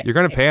 You're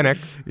going to panic.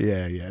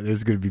 Yeah.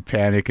 There's going to be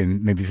panic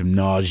and maybe some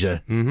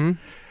nausea. Mm-hmm.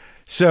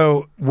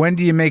 So when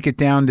do you make it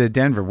down to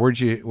Denver?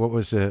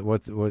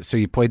 So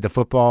you played the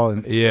football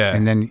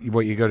and then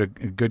you go to a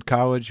good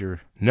college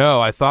or?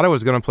 No, I thought I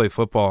was going to play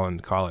football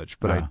in college,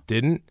 but I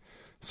didn't.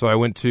 So I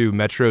went to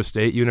Metro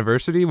State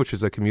University, which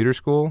is a commuter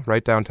school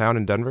right downtown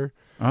in Denver.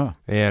 Oh.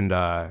 And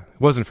it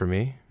wasn't for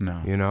me.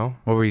 No. You know?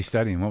 What were you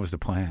studying? What was the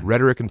plan?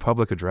 Rhetoric and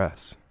public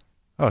address.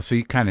 Oh, so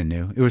you kind of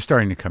knew. It was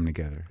starting to come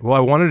together. Well,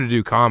 I wanted to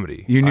do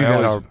comedy. You knew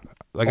that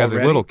as a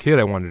little kid,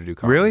 I wanted to do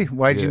comedy. Really?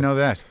 Why did you know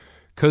that?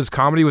 Because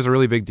comedy was a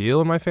really big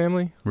deal in my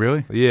family.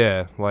 Really?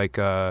 Yeah, like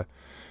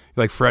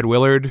Fred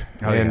Willard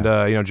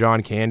and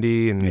John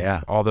Candy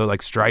and all the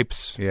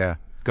Stripes. Yeah.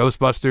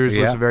 Ghostbusters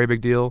was a very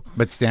big deal.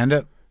 But stand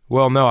up?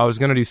 Well, no, I was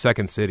going to do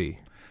Second City.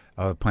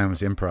 Oh, the plan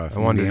was improv. I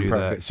wanted to do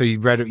that. So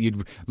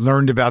you'd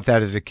learned about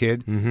that as a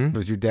kid? Mm-hmm.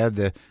 Was your dad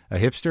a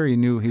hipster? You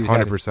knew he was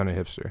 100% a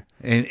hipster.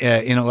 An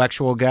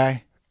intellectual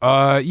guy?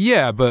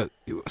 Yeah, but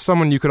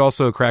someone you could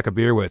also crack a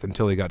beer with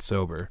until he got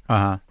sober.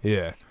 Uh-huh.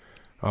 Yeah.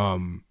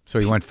 So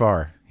he went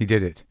far. He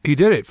did it. He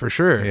did it for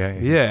sure.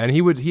 Yeah. And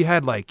he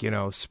had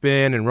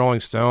Spin and Rolling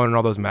Stone and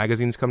all those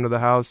magazines come to the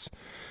house.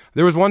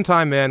 There was one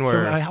time, man, where...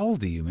 So how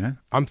old are you, man?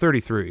 I'm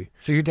 33.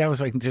 So your dad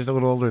was just a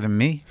little older than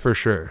me? For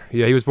sure.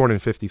 Yeah, he was born in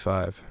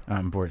 55.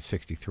 I'm born at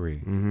 63.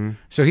 Mm-hmm.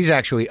 So he's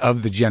actually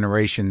of the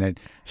generation that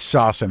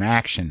saw some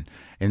action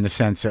in the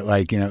sense that,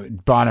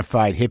 bona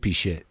fide hippie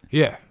shit.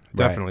 Yeah,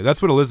 definitely. Right.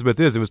 That's what Elizabeth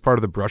is. It was part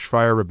of the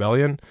Brushfire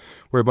Rebellion,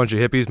 where a bunch of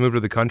hippies moved to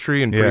the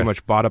country and pretty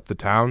much bought up the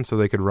town so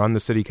they could run the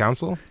city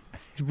council.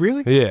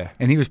 Really? Yeah.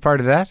 And he was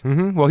part of that?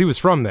 Mm-hmm. Well, he was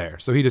from there,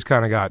 so he just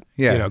kind of got,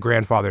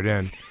 grandfathered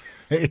in.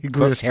 He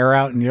grew his hair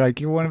out, and you're like,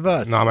 you're one of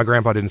us. No, my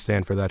grandpa didn't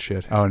stand for that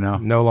shit. Oh, no?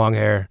 No long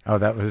hair. Oh,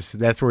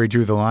 that's where he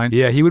drew the line?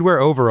 Yeah, he would wear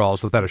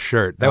overalls without a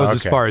shirt. That was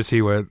as far as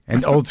he went.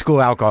 And old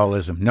school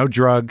alcoholism. No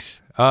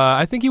drugs?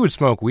 I think he would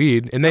smoke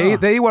weed. And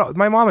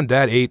my mom and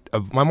dad ate,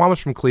 my mom was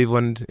from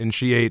Cleveland, and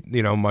she ate,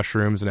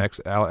 mushrooms and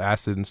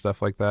acid and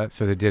stuff like that.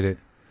 So they did it?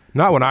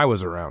 Not when I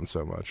was around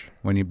so much.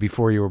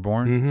 Before you were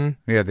born?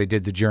 Mm-hmm. Yeah, they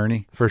did the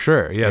journey? For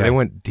sure. Yeah, they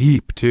went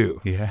deep, too.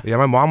 Yeah. Yeah,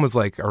 my mom was,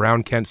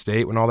 around Kent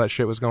State when all that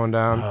shit was going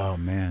down. Oh,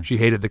 man. She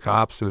hated the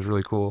cops. It was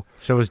really cool.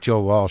 So was Joe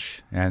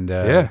Walsh and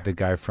the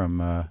guy from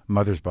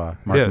Mothersbaugh,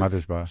 Mark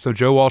Mothersbaugh. So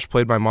Joe Walsh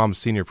played my mom's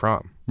senior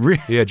prom.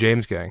 Really? Yeah,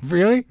 James Gang.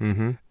 Really?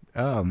 Mm-hmm.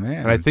 Oh,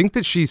 man. And I think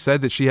that she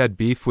said that she had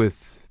beef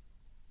with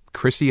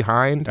Chrissy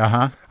Hind.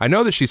 Uh-huh. I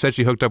know that she said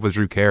she hooked up with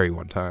Drew Carey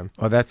one time.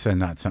 Well, that's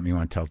not something you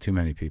want to tell too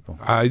many people.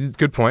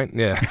 Good point,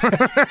 yeah.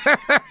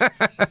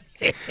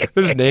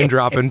 There's name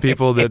dropping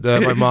people that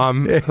my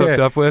mom hooked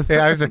up with.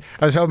 Yeah,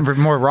 I was hoping for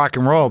more rock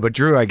and roll, but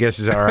Drew, I guess,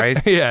 is all right.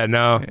 Yeah,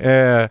 no.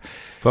 Yeah.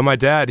 But my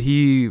dad,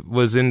 he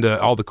was into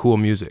all the cool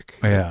music.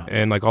 Yeah.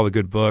 And all the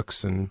good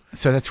books. And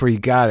so that's where you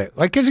got it.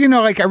 Because,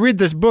 I read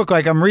this book,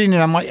 I'm reading it,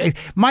 I'm like,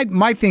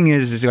 my thing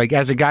is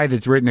as a guy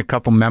that's written a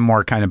couple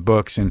memoir kind of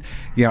books and,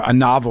 a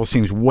novel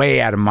seems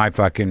way out of my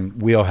fucking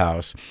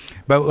wheelhouse.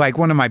 But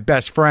one of my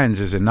best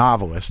friends is a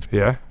novelist.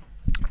 Yeah?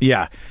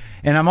 Yeah.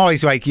 And I'm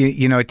always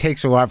it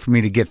takes a lot for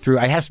me to get through.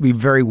 It has to be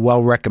very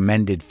well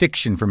recommended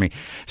fiction for me.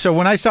 So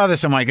when I saw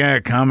this, I'm like,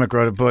 comic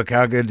wrote a book.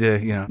 How good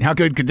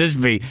could this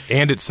be?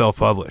 And it's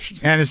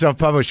self-published.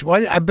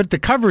 Well, but the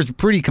cover is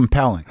pretty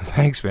compelling.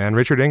 Thanks, man.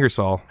 Richard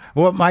Ingersoll.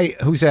 Well,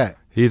 who's that?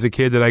 He's a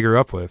kid that I grew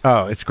up with.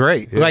 Oh, it's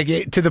great.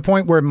 Yeah. To the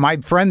point where my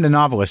friend, the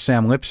novelist,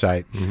 Sam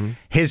Lipsyte,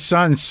 his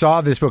son saw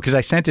this book because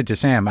I sent it to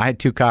Sam. I had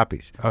 2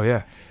 copies. Oh,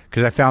 yeah.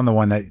 Because I found the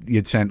one that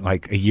you'd sent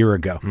a year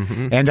ago.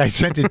 Mm-hmm. And I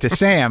sent it to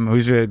Sam,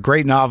 who's a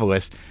great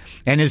novelist.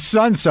 And his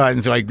son saw it and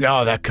was like,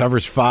 oh, that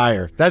cover's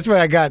fire. That's what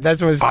I got.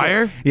 That's what it's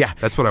fire? Yeah.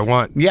 That's what I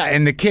want. Yeah,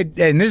 and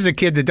this is a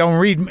kid that don't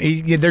read.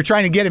 They're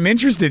trying to get him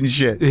interested in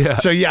shit. Yeah.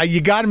 So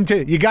you got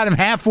him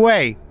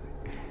halfway.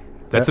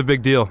 That's a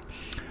big deal.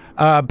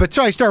 But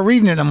so I start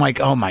reading it and I'm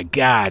like, oh my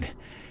God,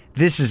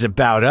 this is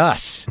about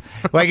us.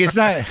 It's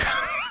not...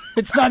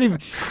 It's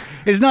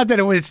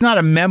not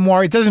a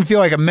memoir. It doesn't feel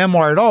like a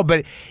memoir at all,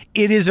 but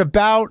it is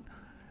about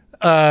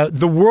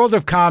the world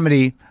of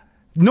comedy.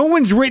 No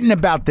one's written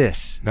about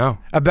this. No.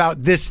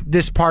 About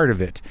this part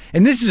of it.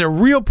 And this is a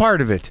real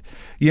part of it.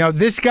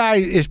 This guy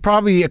is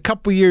probably a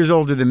couple years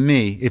older than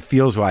me, it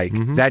feels like,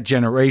 that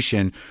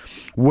generation,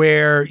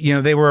 where,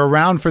 they were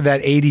around for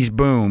that 80s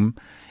boom.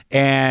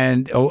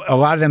 And a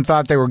lot of them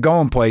thought they were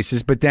going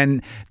places, but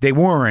then they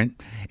weren't.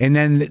 And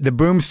then the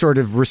boom sort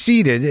of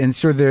receded, and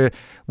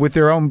with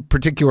their own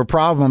particular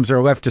problems,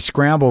 are left to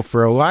scramble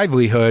for a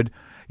livelihood,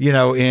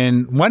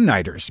 in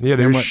one-nighters. Yeah,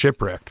 they were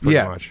shipwrecked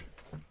pretty much.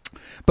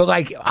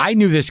 But I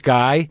knew this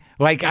guy,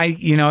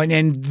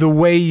 and the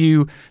way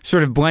you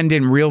sort of blend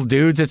in real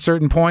dudes at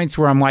certain points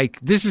where I'm like,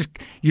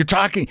 you're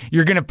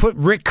going to put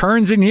Rick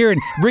Kearns in here,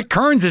 and Rick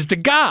Kearns is the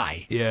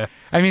guy. Yeah.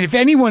 I mean, if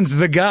anyone's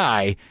the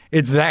guy,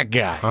 it's that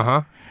guy.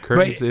 Uh-huh.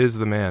 Kearns is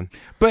the man.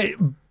 But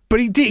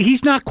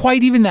he's not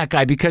quite even that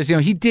guy because,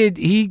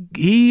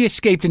 he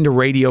escaped into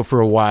radio for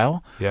a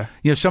while. Yeah.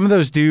 Some of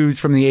those dudes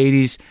from the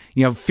 80s,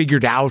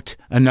 figured out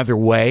another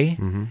way.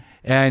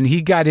 and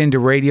he got into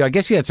radio. I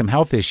guess he had some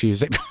health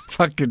issues.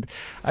 I did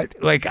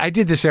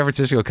the San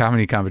Francisco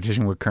comedy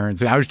competition with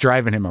Kearns, and I was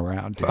driving him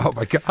around. Dude. Oh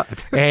my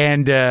God.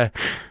 And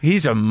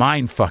he's a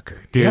mind fucker,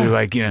 dude. Yeah.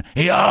 Like,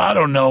 hey, I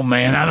don't know,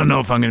 man. I don't know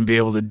if I'm going to be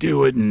able to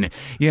do it. And,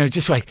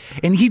 just like,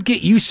 and he'd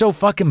get you so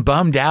fucking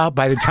bummed out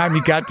by the time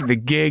he got to the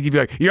gig. He'd be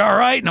like, you all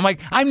right? And I'm like,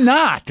 I'm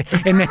not.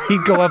 And then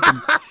he'd go up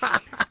and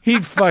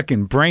he'd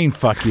fucking brain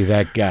fuck you,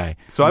 that guy.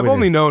 So I've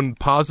only known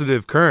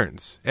positive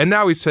Kearns. And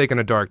now he's taken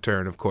a dark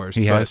turn, of course.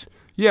 He has?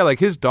 Yeah, like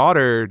his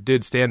daughter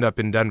did stand up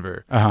in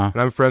Denver. And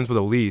I'm friends with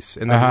Elise.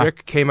 And then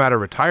Rick came out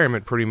of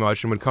retirement pretty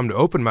much and would come to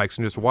open mics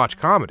and just watch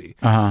comedy.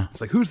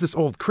 It's like, who's this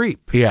old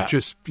creep? Yeah.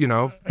 Just,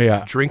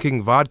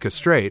 drinking vodka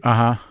straight.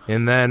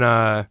 And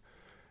then,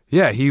 he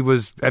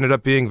ended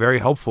up being very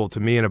helpful to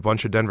me and a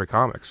bunch of Denver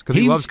comics because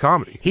he loves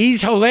comedy.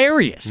 He's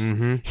hilarious.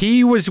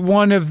 He was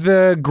one of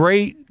the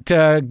great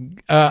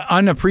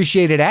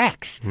unappreciated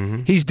acts.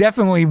 He's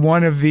definitely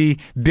one of the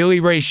Billy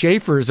Ray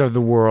Shafers of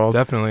the world.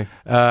 Definitely.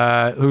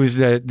 Who's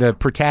the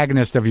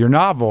protagonist of your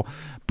novel.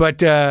 But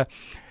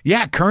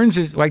Kearns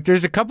is like,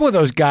 there's a couple of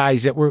those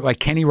guys that were like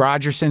Kenny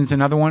Rogerson's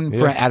another one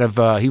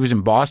he was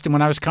in Boston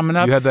when I was coming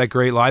up. You had that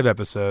great live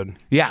episode.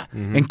 Yeah.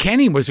 And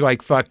Kenny was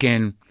like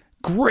fucking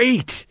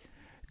great.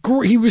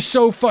 He was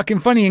so fucking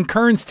funny. And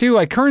Kearns, too.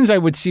 Like, Kearns I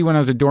would see when I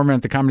was a doorman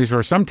at the Comedy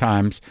Store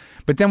sometimes.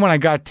 But then when I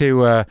got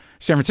to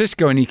San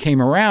Francisco and he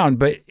came around,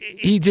 but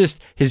he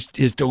just, his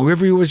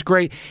delivery was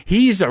great.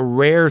 He's a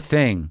rare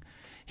thing.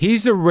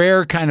 He's the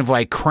rare kind of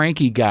like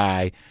cranky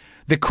guy.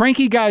 The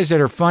cranky guys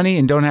that are funny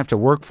and don't have to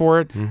work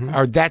for it,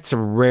 that's a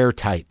rare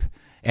type.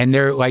 And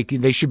they're like,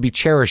 they should be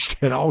cherished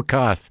at all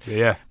costs.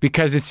 Yeah.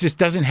 Because it just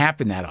doesn't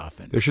happen that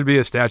often. There should be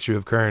a statue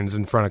of Kearns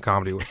in front of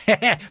Comedy World.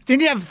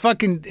 Didn't he have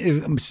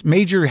fucking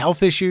major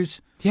health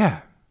issues? Yeah.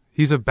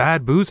 He's a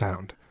bad booze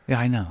hound. Yeah,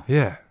 I know.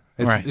 Yeah.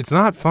 It's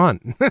not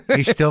fun.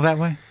 He's still that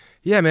way?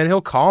 Yeah, man.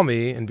 He'll call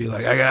me and be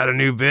like, I got a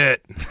new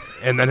bit.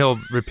 And then he'll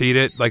repeat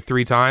it like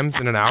 3 times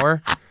in an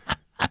hour.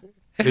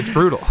 It's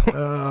brutal.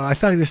 I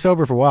thought he was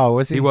sober for a while,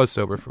 was he? He was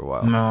sober for a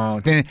while.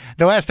 No. Then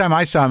the last time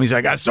I saw him, he's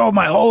like, I sold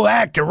my whole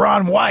act to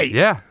Ron White.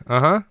 Yeah.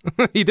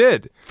 He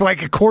did. For like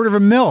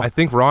 $250,000. I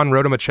think Ron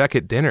wrote him a check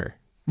at dinner.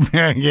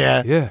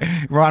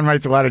 Yeah. Ron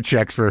writes a lot of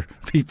checks for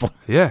people.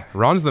 Yeah.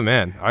 Ron's the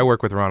man. I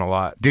work with Ron a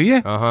lot. Do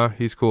you?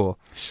 He's cool.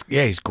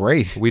 Yeah, he's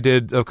great. We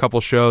did a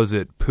couple shows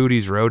at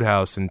Pootie's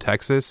Roadhouse in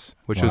Texas,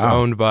 which was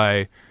owned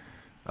by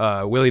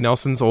Willie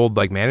Nelson's old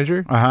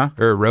manager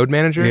or road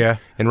manager. Yeah.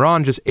 And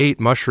Ron just ate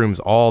mushrooms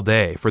all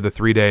day for the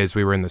 3 days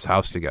we were in this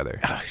house together.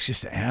 Oh, he's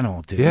just an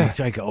animal, dude. Yeah. He's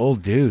like an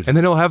old dude. And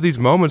then he'll have these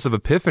moments of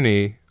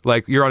epiphany,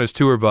 like you're on his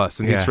tour bus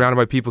and he's surrounded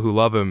by people who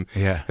love him.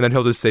 Yeah. And then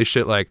he'll just say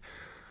shit like,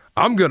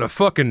 I'm gonna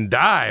fucking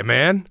die,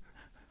 man.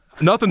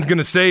 Nothing's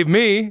gonna save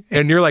me.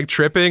 And you're like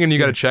tripping and you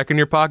got a check in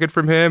your pocket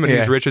from him and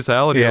he's rich as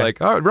hell and you're like,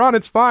 oh, Ron,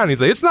 it's fine. He's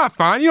like, it's not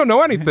fine. You don't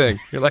know anything.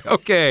 You're like,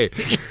 okay,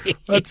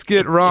 let's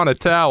get Ron a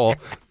towel.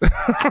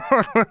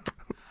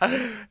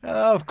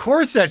 Of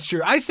course that's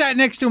true. I sat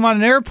next to him on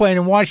an airplane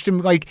and watched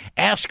him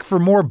ask for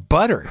more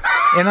butter.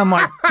 And I'm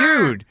like,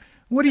 dude,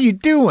 what are you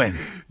doing?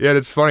 Yeah,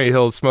 it's funny.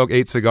 He'll smoke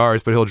 8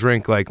 cigars, but he'll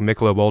drink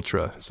Michelob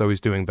Ultra, so he's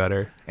doing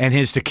better. And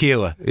his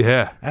tequila.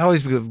 Yeah. I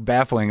always be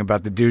baffling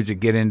about the dudes that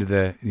get into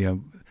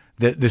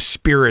the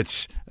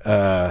spirits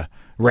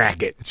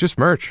racket. It's just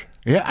merch.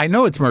 Yeah, I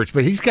know it's merch,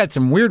 but he's got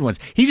some weird ones.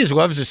 He just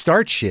loves to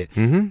start shit.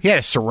 He had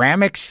a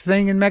ceramics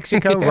thing in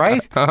Mexico,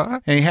 right?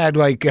 And he had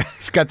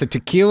he's got the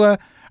tequila.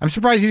 I'm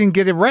surprised he didn't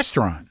get a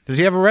restaurant. Does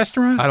he have a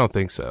restaurant? I don't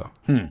think so.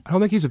 I don't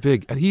think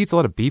he eats a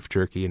lot of beef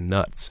jerky and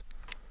nuts.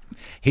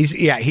 He's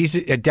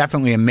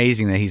definitely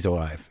amazing that he's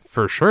alive.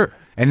 For sure.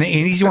 And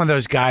he's one of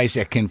those guys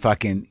that can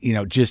fucking,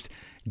 just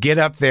get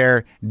up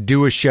there,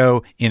 do a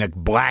show in a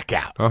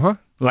blackout.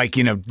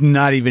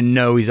 Not even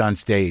know he's on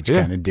stage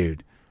kind of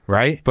dude.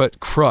 Right? But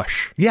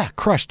crush. Yeah,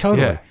 crush,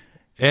 totally. Yeah.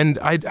 And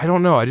I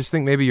don't know. I just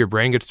think maybe your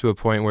brain gets to a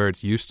point where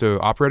it's used to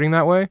operating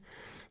that way.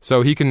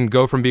 So he can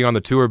go from being on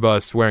the tour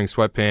bus wearing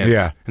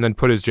sweatpants and then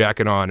put his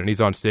jacket on and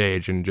he's on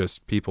stage and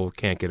just people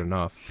can't get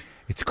enough.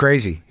 It's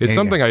crazy. It's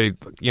something I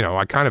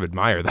kind of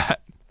admire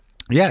that.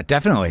 Yeah,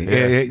 definitely.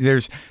 Yeah.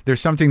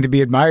 There's something to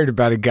be admired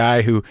about a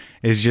guy who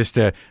is just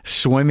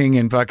swimming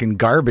in fucking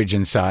garbage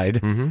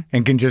inside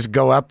and can just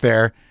go up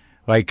there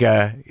like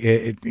a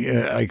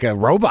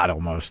robot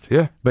almost.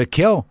 Yeah. But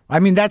kill. I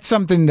mean, that's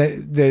something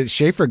that the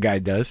Shafer guy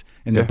does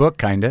in the book,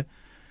 kind of.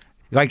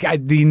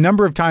 The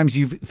number of times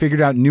you've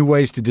figured out new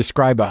ways to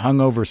describe a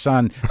hungover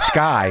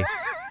sky.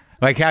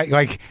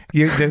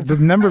 The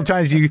number of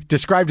times you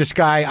described a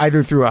sky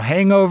either through a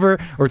hangover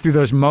or through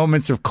those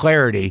moments of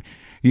clarity.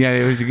 Yeah,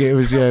 it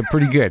was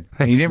pretty good.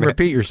 Thanks, you didn't man.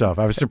 repeat yourself.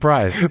 I was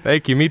surprised.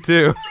 Thank you. Me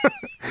too.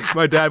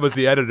 My dad was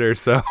the editor,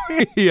 so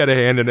he had a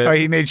hand in it. Oh,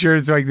 he made sure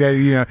it's like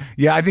that.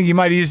 Yeah, I think you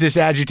might use this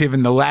adjective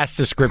in the last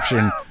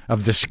description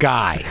of the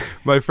sky.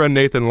 My friend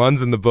Nathan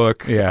Lund's in the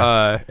book.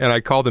 Yeah, and I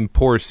called him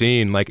Poor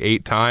Scene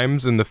 8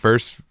 times in the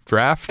first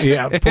draft.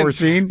 Yeah, Poor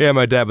Scene. Yeah,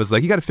 my dad was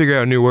like, you got to figure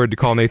out a new word to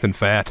call Nathan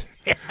fat.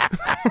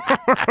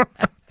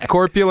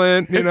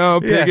 Corpulent,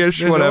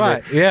 piggish, yeah,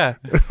 whatever. Yeah.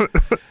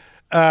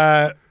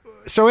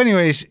 So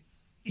anyways,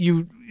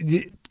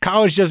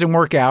 college doesn't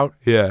work out.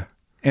 Yeah.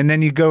 And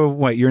then you go,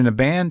 what, you're in a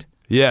band?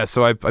 Yeah,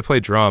 so I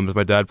played drums.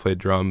 My dad played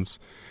drums.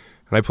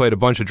 And I played a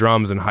bunch of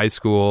drums in high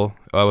school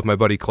with my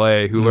buddy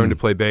Clay, who learned to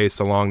play bass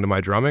along to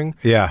my drumming.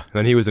 Yeah. And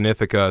then he was in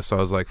Ithaca, so I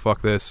was like,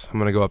 fuck this. I'm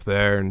going to go up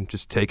there and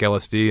just take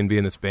LSD and be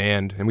in this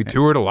band. And we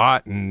toured a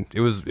lot, and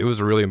it was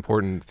a really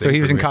important thing. So he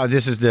was for in me. college.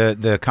 This is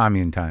the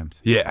commune times.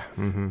 Yeah.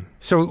 Mm-hmm.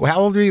 So how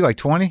old were you, like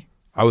 20?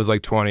 I was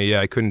like 20. Yeah,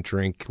 I couldn't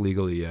drink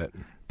legally yet.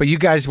 But you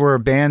guys were a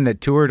band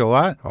that toured a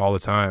lot? All the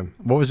time.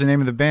 What was the name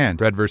of the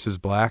band? Red versus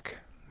Black.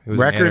 It was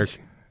Records?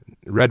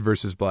 Red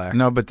versus Black.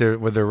 No, but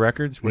were there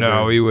records?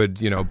 We would,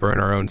 burn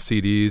our own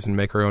CDs and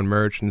make our own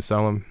merch and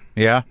sell them.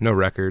 Yeah? No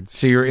records.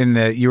 So you were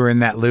in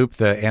that loop,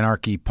 the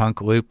anarchy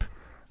punk loop?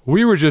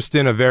 We were just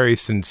in a very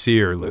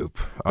sincere loop.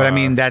 But I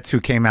mean, that's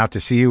who came out to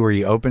see you. Were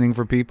you opening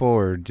for people,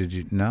 or did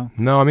you? No?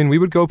 No, I mean, we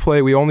would go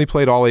play. We only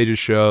played all ages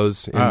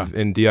shows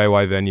in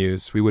DIY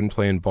venues. We wouldn't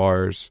play in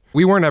bars.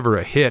 We weren't ever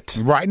a hit.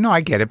 Right. No,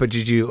 I get it. But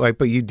did you,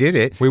 but you did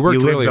it. We worked you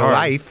lived really the hard.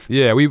 life.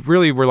 Yeah, we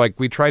really were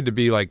we tried to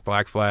be like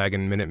Black Flag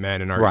and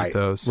Minutemen in our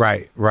ethos.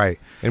 Right.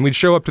 And we'd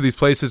show up to these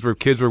places where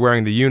kids were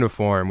wearing the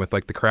uniform with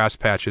like the crass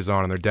patches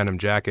on and their denim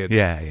jackets.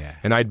 Yeah.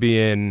 And I'd be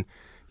in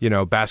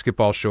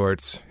basketball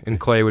shorts, and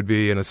Clay would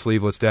be in a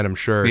sleeveless denim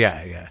shirt.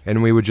 Yeah.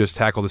 And we would just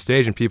tackle the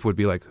stage, and people would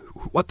be like,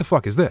 what the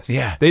fuck is this?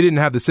 Yeah. They didn't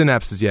have the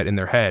synapses yet in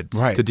their heads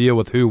to deal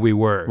with who we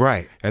were.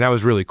 Right. And that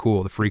was really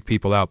cool to freak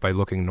people out by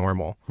looking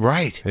normal.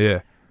 Right.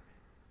 Yeah.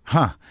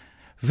 Huh.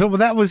 So, well,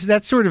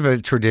 that's sort of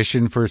a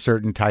tradition for a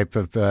certain type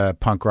of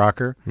punk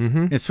rocker.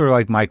 Mm-hmm. It's sort of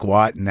like Mike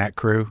Watt and that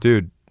crew.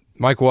 Dude,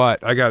 Mike Watt,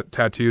 I got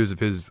tattoos of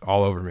his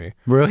all over me.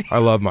 Really? I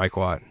love Mike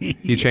Watt.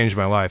 He changed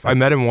my life. I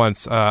met him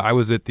once. I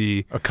was at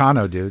the...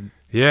 Econo, dude.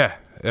 Yeah.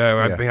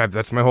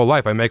 That's my whole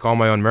life. I make all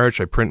my own merch.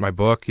 I print my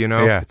book,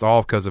 Yeah. It's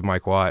all because of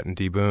Mike Watt and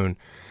D. Boone.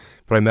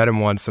 But I met him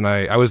once, and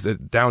I was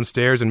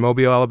downstairs in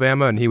Mobile,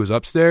 Alabama, and he was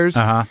upstairs.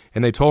 Uh-huh.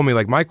 And they told me,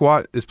 Mike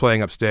Watt is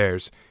playing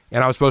upstairs.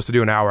 And I was supposed to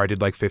do an hour. I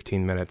did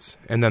 15 minutes.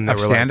 And then they were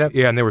stand-up?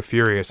 Yeah, and they were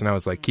furious. And I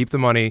was like, keep the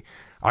money.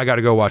 I got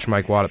to go watch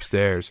Mike Watt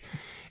upstairs.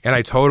 And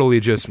I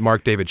totally just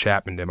Mark David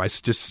Chapman'd him. I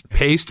just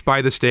paced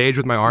by the stage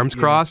with my arms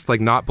crossed,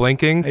 not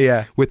blinking,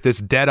 with this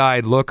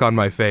dead-eyed look on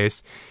my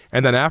face.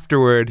 And then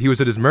afterward, he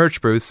was at his merch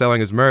booth selling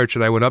his merch,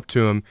 and I went up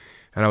to him,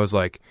 and I was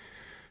like,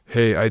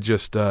 hey,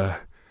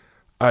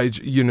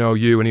 you know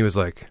you. And he was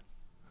like,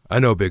 I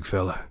know, big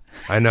fella.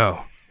 I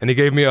know. And he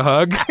gave me a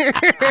hug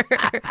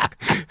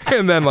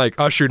and then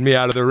ushered me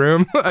out of the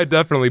room. I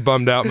definitely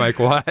bummed out Mike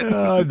Watt.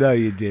 Oh, no,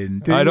 you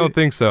didn't. I don't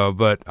think so,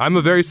 but I'm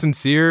a very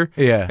sincere,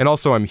 and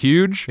also I'm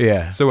huge.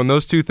 Yeah. So when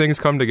those two things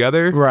come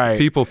together,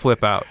 people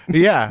flip out.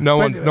 Yeah. No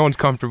one's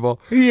comfortable.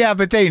 Yeah,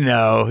 but they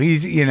know.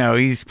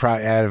 He's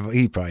probably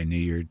he probably knew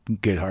you're a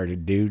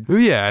good-hearted dude.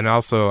 Yeah, and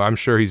also I'm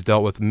sure he's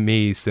dealt with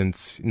me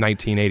since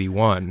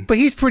 1981. But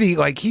he's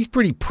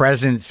pretty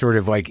present, sort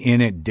of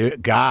in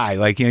it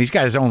guy. He's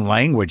got his own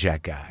language,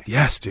 that guy.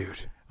 Yes, dude.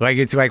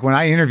 It's when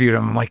I interviewed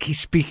him, I'm like, he's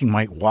speaking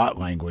Mike Watt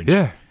language.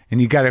 Yeah.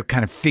 And you got to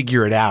kind of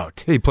figure it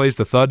out. He plays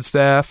the thud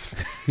staff.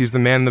 He's the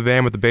man in the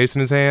van with the bass in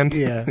his hand.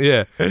 Yeah.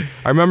 Yeah.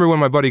 I remember when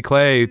my buddy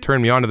Clay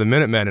turned me on to the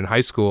Minutemen in high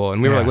school,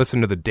 and we were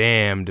listening to The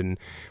Damned and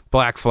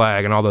Black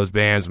Flag and all those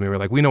bands, and we were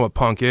like, we know what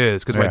punk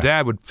is. Because my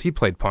dad he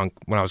played punk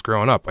when I was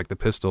growing up, the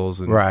Pistols.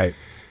 And, right.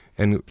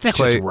 And that's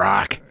Clay, just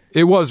rock.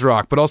 It was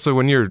rock, but also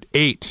when you're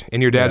 8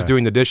 and your dad's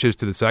doing the dishes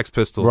to the Sex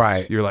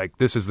Pistols, you're like,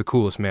 this is the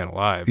coolest man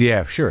alive.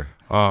 Yeah, sure.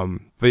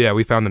 But yeah,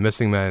 we found the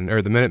Minutemen,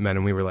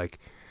 and we were like,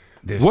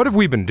 what have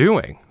we been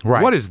doing?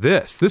 Right. What is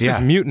this? This is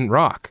mutant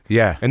rock.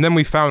 Yeah. And then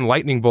we found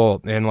Lightning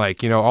Bolt and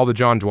all the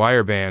John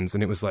Dwyer bands,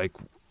 and it was like,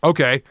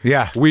 okay,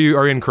 we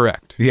are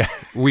incorrect. Yeah.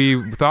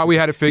 We thought we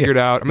had it figured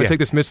out. I'm going to take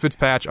this Misfits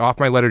patch off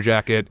my leather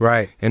jacket.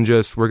 Right. And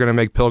we're going to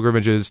make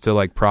pilgrimages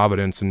to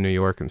Providence and New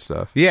York and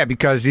stuff. Yeah,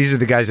 because these are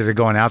the guys that are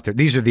going out there.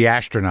 These are the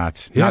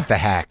astronauts, not the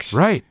hacks.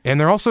 Right. And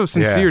they're also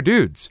sincere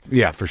dudes.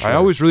 Yeah, for sure. I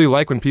always really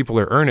like when people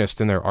are earnest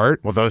in their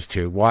art. Well, those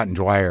two, Watt and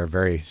Dwyer, are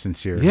very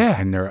sincere. Yeah.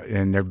 And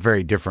they're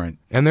very different.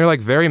 And they're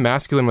very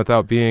masculine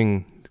without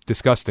being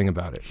disgusting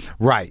about it.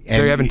 Right.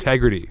 And they have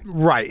integrity.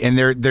 Right. And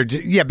they're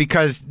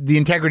because the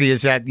integrity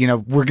is that,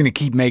 we're going to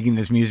keep making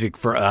this music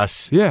for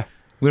us. Yeah.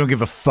 We don't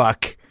give a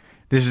fuck.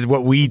 This is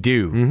what we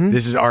do. Mm-hmm.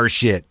 This is our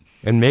shit.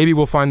 And maybe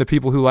we'll find the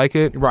people who like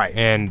it. Right.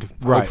 And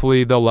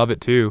hopefully they'll love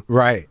it too.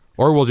 Right.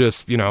 Or we'll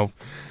just, Well,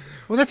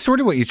 that's sort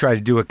of what you try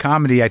to do with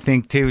comedy, I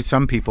think, too.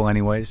 Some people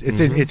anyways. It's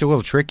a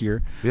little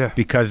trickier. Yeah.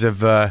 Because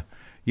of,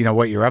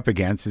 what you're up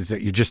against is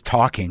that you're just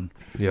talking.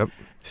 Yep.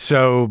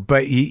 So,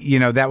 but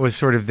that was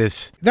sort of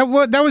this. That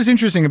was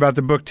interesting about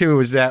the book too.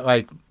 Was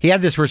that he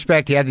had this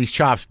respect, he had these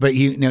chops, but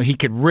he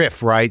could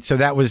riff, right? So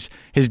that was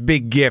his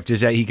big gift,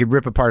 is that he could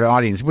rip apart an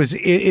audience.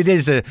 It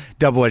is a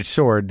double-edged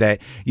sword that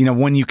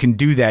when you can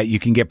do that, you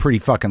can get pretty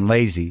fucking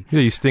lazy.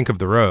 Yeah, you stink of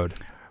the road.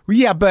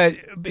 Yeah, but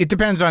it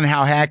depends on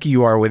how hacky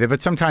you are with it.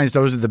 But sometimes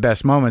those are the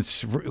best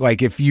moments.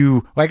 If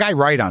you, I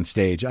write on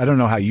stage. I don't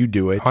know how you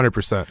do it.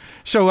 100%.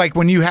 So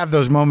when you have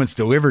those moments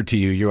delivered to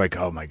you, you're like,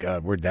 oh my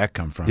God, where'd that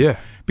come from? Yeah.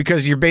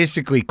 Because you're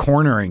basically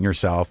cornering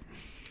yourself.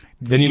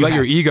 then you let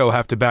your ego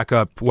have to back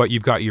up what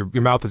you've got your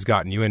mouth has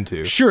gotten you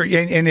into. Sure,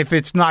 and if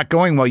it's not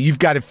going well, you've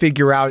got to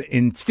figure out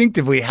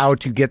instinctively how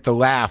to get the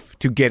laugh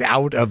to get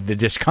out of the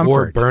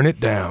discomfort. Or burn it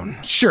down.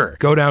 Sure.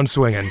 Go down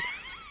swinging.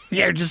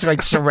 Yeah, just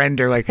like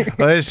surrender, like,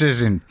 well, this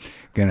isn't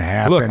going to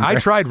happen. Look, I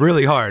tried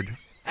really hard.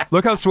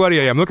 Look how sweaty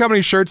I am. Look how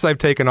many shirts I've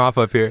taken off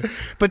up here.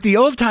 But the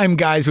old time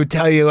guys would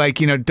tell you, like,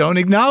 don't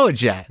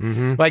acknowledge that.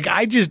 Mm-hmm. Like,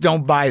 I just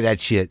don't buy that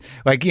shit.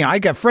 Like, I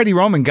got Freddie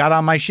Roman got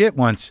on my shit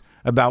once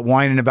about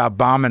whining about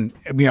bombing,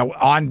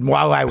 on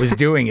while I was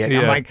doing it.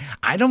 Yeah. I'm like,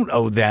 I don't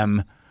owe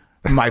them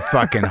my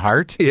fucking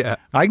heart. Yeah.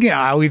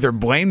 I'll either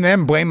blame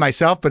them, blame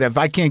myself, but if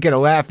I can't get a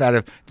laugh out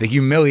of the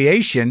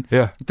humiliation,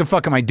 what the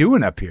fuck am I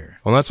doing up here?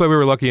 Well, that's why we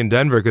were lucky in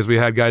Denver, because we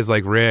had guys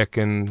like Rick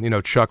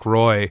and, Chuck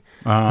Roy,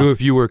 who,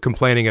 if you were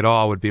complaining at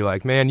all, would be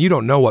like, man, you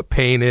don't know what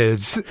pain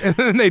is. And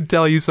then they'd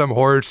tell you some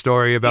horror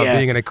story about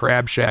being in a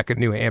crab shack in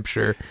New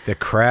Hampshire. The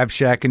crab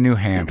shack in New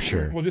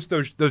Hampshire. Well, just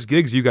those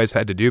gigs you guys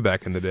had to do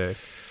back in the day.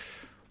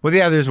 Well,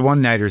 yeah, there's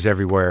one-nighters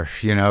everywhere,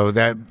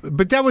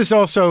 but that was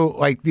also,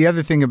 like, the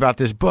other thing about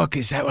this book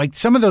is that, like,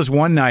 some of those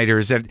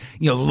one-nighters that,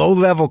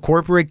 low-level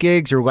corporate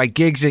gigs or, like,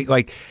 gigs that,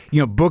 like,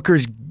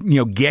 bookers,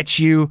 get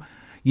you,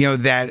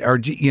 that are,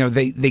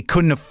 they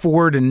couldn't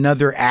afford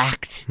another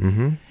act,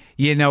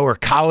 or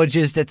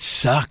colleges that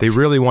sucked. They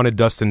really wanted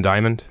Dustin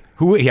Diamond.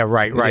 Yeah,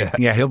 right.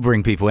 Yeah, he'll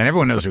bring people in.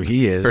 Everyone knows who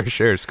he is. For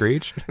sure,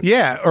 Screech.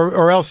 Yeah,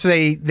 or else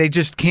they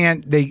just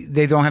can't,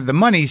 they don't have the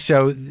money,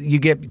 so you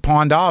get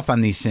pawned off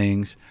on these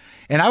things.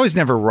 And I was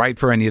never right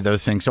for any of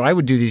those things, so I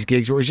would do these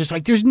gigs where it was just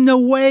like, there's no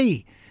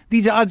way.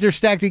 These odds are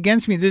stacked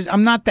against me.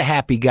 I'm not the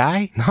happy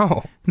guy.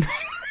 No.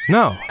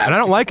 No, and I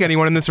don't like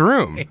anyone in this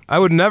room. I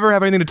would never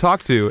have anything to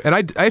talk to.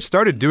 And I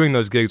started doing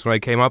those gigs when I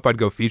came up. I'd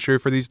go feature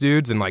for these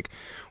dudes in, like,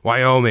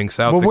 Wyoming,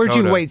 South Dakota. Well, where'd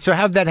you wait? So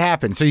how'd that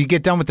happen? So you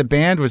get done with the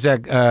band? Was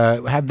that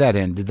how'd that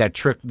end? Did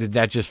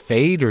that just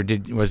fade, or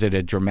was it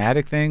a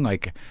dramatic thing?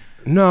 Like,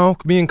 no,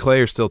 me and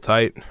Clay are still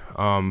tight.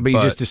 But you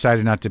just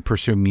decided not to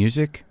pursue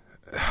music?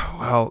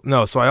 Well,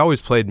 no. So I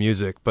always played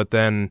music, but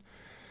then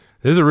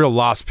there's a real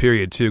lost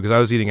period too, because I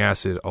was eating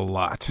acid a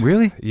lot.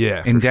 Really?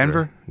 Yeah. In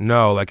Denver? Sure.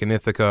 No, like in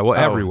Ithaca. Well,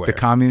 everywhere. The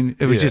commune?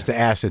 It was just the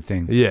acid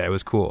thing. Yeah, it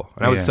was cool.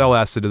 And I would sell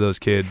acid to those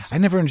kids. I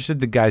never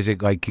understood the guys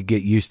that, like, could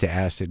get used to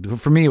acid.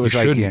 For me, it was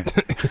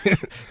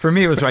for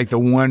me, it was like the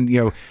one,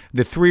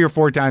 the 3 or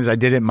 4 times I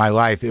did it in my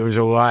life, it was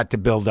a lot to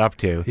build up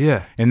to.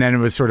 Yeah. And then it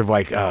was sort of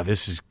like, oh,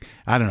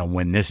 I don't know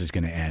when this is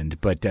going to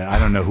end, but I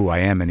don't know who I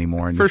am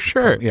anymore. And For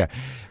sure. Yeah.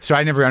 So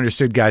I never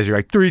understood guys who are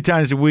like 3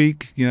 times a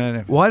week,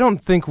 Well, I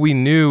don't think we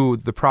knew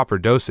the proper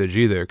dosage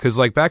either, because,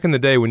 like, back in the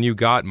day when you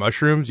got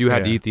mushrooms, you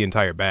had to eat the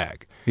entire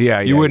bag.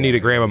 Yeah, you wouldn't eat a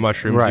gram of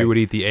mushrooms. Right. You would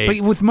eat the 8.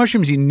 But with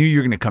mushrooms, you knew you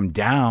were going to come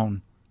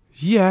down.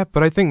 Yeah,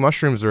 but I think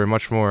mushrooms are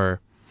much more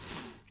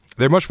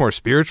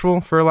spiritual,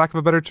 for lack of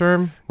a better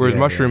term. Whereas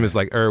mushroom is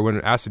like, or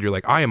when acid, you're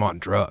like, I am on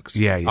drugs.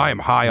 Yeah. I am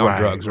high on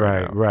drugs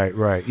right now.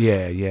 Right.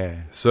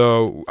 Yeah.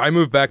 So I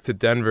moved back to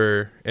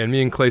Denver, and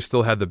me and Clay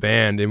still had the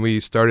band, and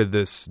we started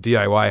this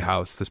DIY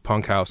house, this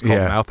punk house called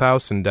Mouth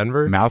House in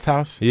Denver. Mouth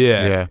House?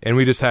 Yeah. And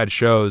we just had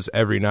shows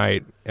every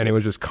night, and it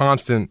was just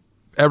constant.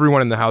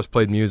 Everyone in the house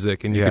played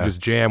music, and you could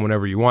just jam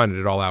whenever you wanted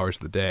at all hours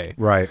of the day.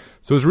 Right.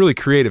 So it was really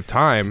creative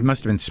time. It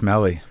must have been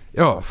smelly.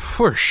 Oh,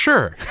 for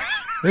sure.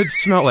 It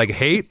smelled like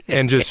hate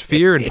and just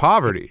fear and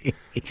poverty.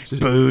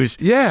 Just, booze,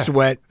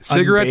 sweat,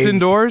 cigarettes unbathed.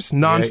 indoors,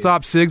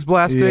 nonstop cigs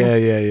blasting.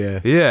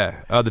 Yeah.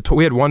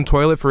 We had one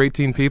toilet for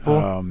 18 people.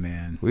 Oh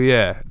man. We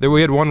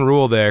had one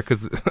rule there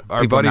because our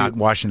people buddy not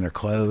washing their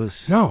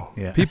clothes. No.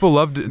 Yeah.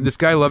 People this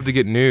guy loved to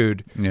get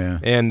nude. Yeah.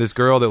 And this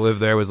girl that lived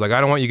there was like, I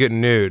don't want you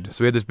getting nude.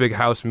 So we had this big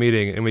house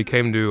meeting, and we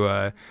came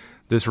to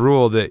this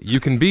rule that you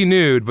can be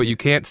nude, but you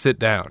can't sit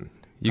down.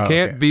 You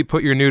can't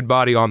put your nude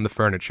body on the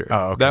furniture.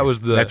 Oh, okay.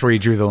 That's where you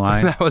drew the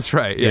line? That was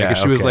right. Yeah,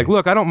 because she was like,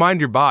 look, I don't mind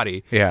your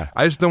body. Yeah.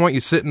 I just don't want you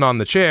sitting on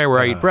the chair where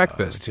I eat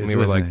breakfast. And we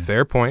were like,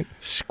 fair point.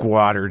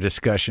 Squatter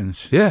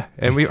discussions. Yeah.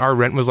 And our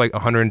rent was like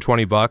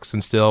 $120,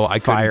 and still I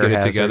couldn't get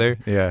it together.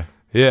 Yeah.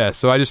 Yeah.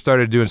 So I just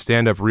started doing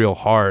stand-up real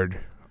hard.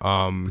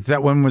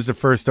 That one was the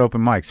first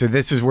open mic. So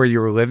this is where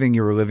you were living?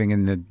 You were living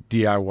in the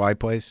DIY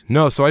place?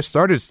 No, so I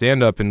started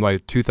stand-up in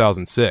like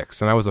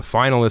 2006, and I was a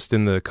finalist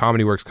in the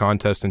Comedy Works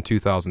contest in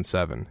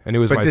 2007, and it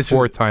was my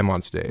 4th time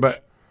on stage.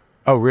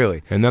 Oh,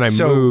 really? And then I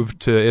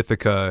moved to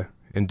Ithaca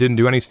and didn't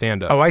do any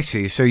stand-up. Oh, I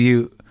see. So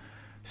you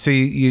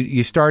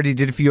started,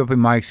 did a few open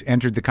mics,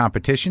 entered the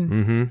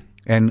competition,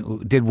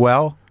 and did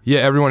well? Yeah,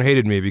 everyone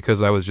hated me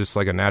because I was just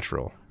like a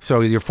natural.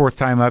 So your 4th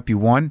time up, you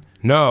won?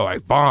 No, I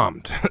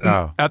bombed.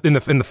 Oh. in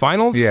the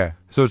finals? Yeah.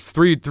 So it's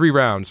three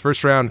rounds.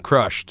 First round,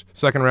 crushed.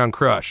 Second round,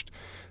 crushed.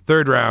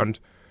 Third round,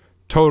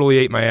 totally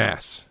ate my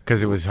ass.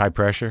 Because it was high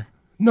pressure?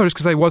 No, just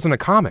because I wasn't a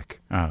comic.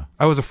 Oh.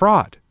 I was a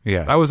fraud.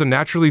 Yeah. I was a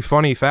naturally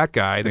funny fat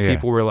guy that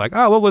people were like,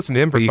 oh, we'll listen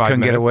to him for 5 minutes.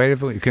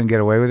 You couldn't get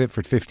away with it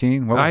for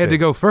 15? I had to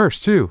go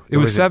first, too. It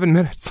was 7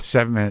 minutes.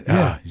 7 minutes?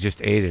 Yeah. You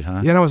just ate it,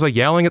 huh? Yeah, and I was like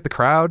yelling at the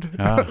crowd.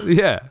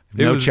 Yeah.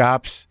 No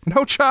chops?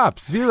 No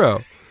chops.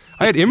 Zero.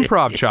 I had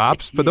improv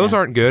chops, but those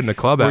aren't good in a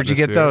club Where'd you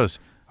get those?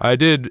 I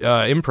did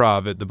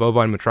improv at the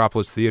Bovine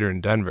Metropolis Theater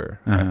in Denver.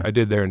 I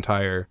did their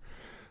entire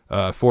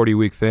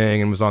 40-week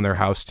thing and was on their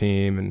house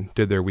team and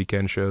did their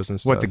weekend shows and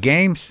stuff. What, the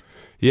games?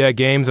 Yeah,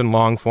 games and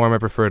long form. I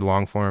preferred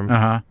long form.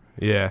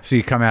 Yeah. So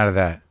you come out of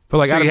that. But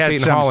like So Adam you had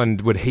Clayton some-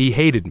 Holland, he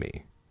hated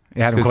me.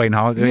 Adam Clayton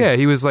Holland? Yeah,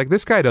 he was like,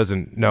 this guy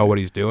doesn't know what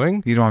he's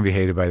doing. You don't want to be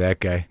hated by that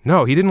guy.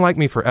 No, he didn't like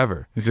me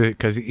forever.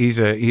 Because he's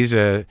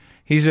a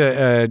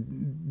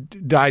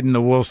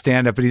dyed-in-the-wool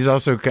stand-up, but he's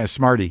also kind of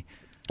smarty.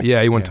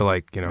 Yeah, he went to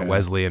like,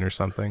 Wesleyan or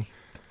something.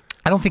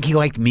 I don't think he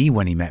liked me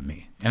when he met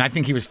me. And I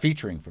think he was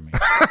featuring for me.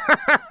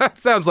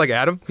 Sounds like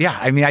Adam. Yeah,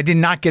 I mean, I did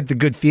not get the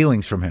good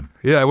feelings from him.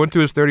 Yeah, I went to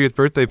his 30th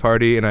birthday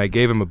party and I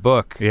gave him a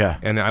book. Yeah.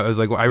 And I was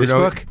like, This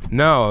book?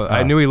 No,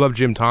 I knew he loved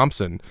Jim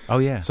Thompson. Oh,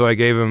 yeah. So I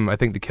gave him, I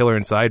think, The Killer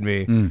Inside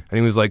Me. And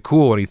he was like,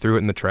 cool. And he threw it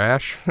in the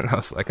trash. And I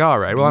was like, all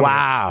right. Well,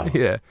 Wow.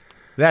 Yeah.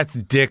 That's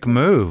dick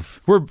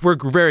move. We're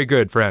very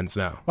good friends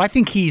now. Well, I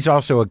think he's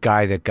also a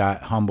guy that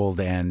got humbled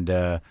and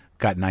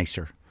got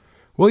nicer.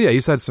 Well, yeah,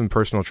 he's had some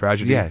personal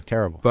tragedy. Yeah,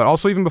 terrible. But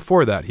also even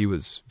before that, he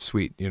was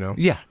sweet,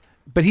 Yeah.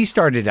 But he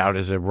started out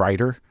as a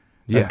writer,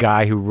 Yeah. a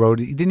guy who wrote,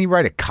 didn't he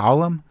write a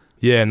column?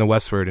 Yeah, in the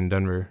Westward in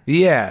Denver.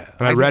 Yeah.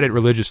 And I read it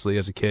religiously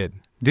as a kid.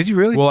 Did you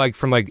really? Well, like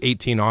from like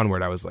 18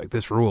 onward, I was like,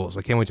 this rules.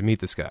 I can't wait to meet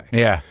this guy.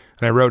 Yeah.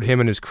 And I wrote him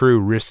and his crew,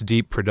 Wrist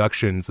Deep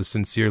Productions, a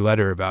sincere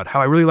letter about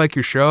how I really like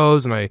your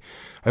shows and I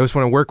just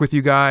want to work with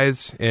you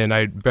guys. And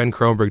Ben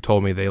Kronberg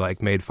told me they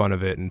like made fun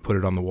of it and put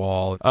it on the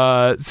wall.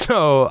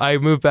 So I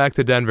moved back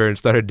to Denver and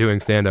started doing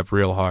stand-up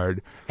real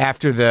hard.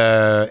 After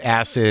the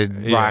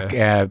acid rock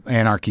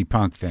anarchy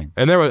punk thing.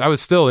 And I was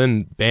still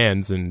in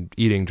bands and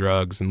eating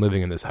drugs and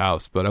living in this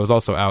house, but I was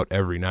also out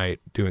every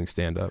night doing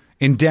stand-up.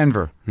 In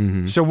Denver.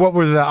 Mm-hmm. So what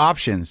were the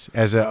options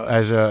as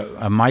a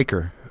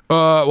micer?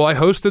 Well, I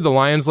hosted the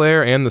Lion's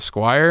Lair and the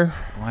Squire.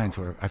 Lions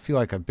were. I feel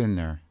like I've been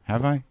there.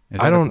 Have I?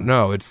 I don't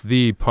know. It's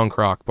the punk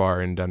rock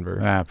bar in Denver.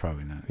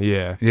 Probably not.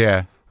 Yeah.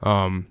 Yeah.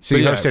 So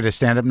you yeah. hosted a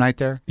stand-up night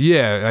there?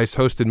 Yeah, I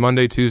hosted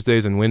Monday,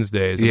 Tuesdays, and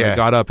Wednesdays, and I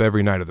got up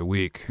every night of the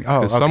week. Oh,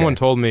 okay. Someone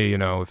told me,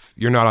 if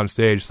you're not on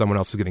stage, someone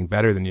else is getting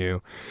better than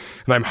you,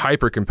 and I'm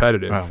hyper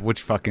competitive. Oh,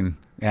 which fucking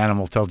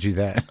animal told you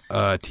that?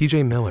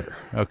 TJ Miller.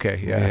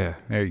 Okay, yeah.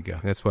 There you go.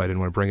 That's why I didn't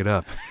want to bring it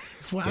up.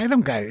 Well, I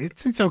don't got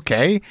it. It's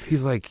okay.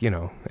 He's like,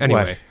 anyway.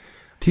 What?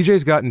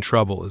 TJ's got in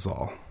trouble is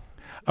all.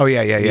 Oh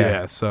yeah.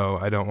 Yeah, so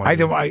I don't want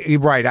to...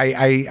 Right.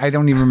 I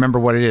don't even remember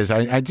what it is.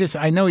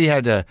 I know he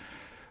had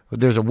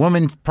there's a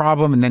woman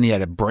problem, and then he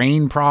had a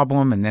brain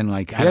problem, and then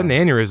like... He had an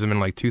aneurysm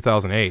in like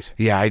 2008.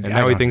 Yeah, and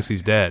now he thinks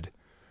he's dead.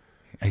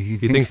 He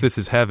thinks this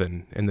is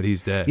heaven and that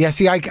he's dead. Yeah,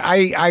 see,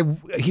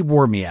 he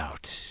wore me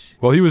out.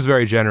 Well, he was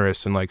very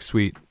generous and like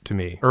sweet to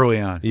me. Early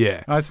on.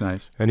 Yeah. Oh, that's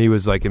nice. And he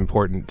was like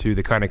important to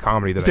the kind of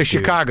comedy that He's a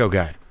Chicago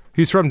guy.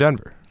 He's from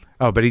Denver.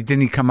 Oh, but didn't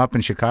he come up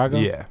in Chicago?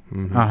 Yeah.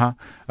 Mm-hmm. Uh-huh.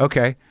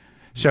 Okay.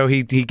 So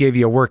he gave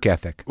you a work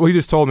ethic. Well, he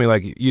just told me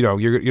like,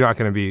 you're not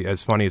going to be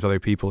as funny as other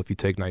people if you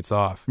take nights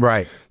off.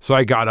 Right. So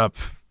I got up,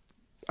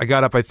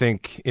 I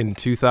think in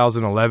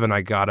 2011,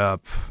 I got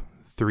up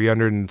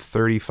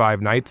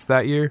 335 nights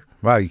that year.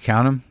 Wow, you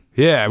count them?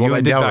 Yeah, well,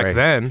 I did back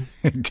then.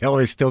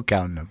 Delray's still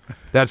counting them.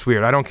 That's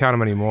weird. I don't count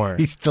them anymore.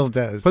 He still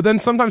does. But then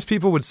sometimes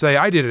people would say,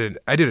 I did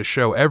a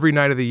show every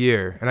night of the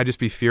year, and I'd just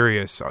be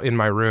furious in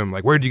my room.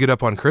 Like, where'd you get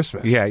up on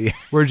Christmas? Yeah.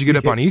 Where'd you get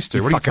up on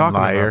Easter? What are you talking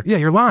about? Yeah,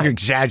 you're lying. You're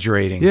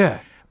exaggerating.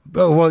 Yeah.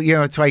 Well,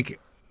 it's like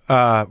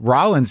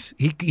Rollins,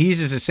 he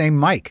uses the same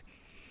mic.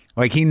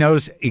 Like, he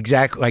knows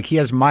exactly, like, he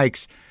has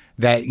mics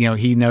that,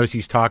 he knows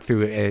he's talked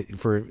through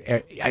for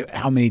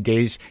how many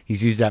days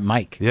he's used that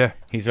mic. Yeah.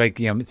 He's like,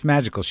 it's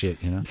magical shit,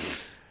 All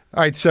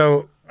right,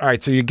 so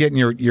you're getting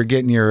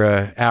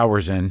your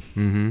hours in,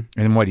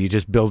 and what do you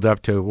just build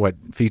up to what,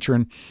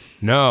 featuring?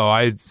 No,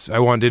 I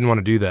didn't want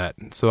to do that.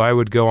 So I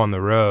would go on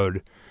the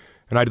road,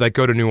 and I'd like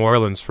go to New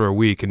Orleans for a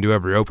week and do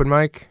every open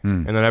mic,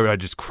 and then I'd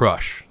just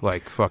crush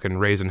like fucking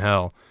raising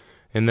hell.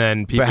 And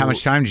then people. But how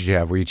much time did you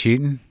have? Were you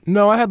cheating?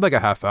 No, I had like a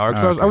half hour.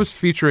 So okay. I was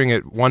featuring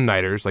at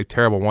one-nighters, like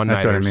terrible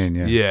one-nighters. That's what I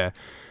mean. Yeah.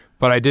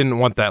 But I didn't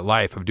want that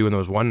life of doing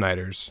those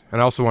one-nighters,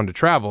 and I also wanted to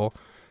travel.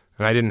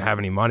 And I didn't have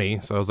any money,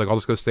 so I was like, I'll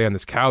just go stay on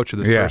this couch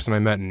with this person I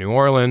met in New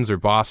Orleans or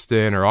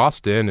Boston or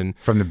Austin. And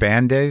from the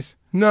band days?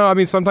 No, I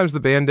mean, sometimes the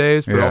band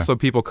days, but also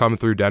people come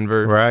through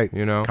Denver. Right.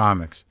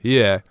 Comics.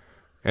 Yeah.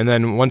 And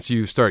then once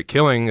you start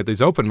killing at these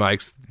open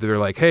mics, they're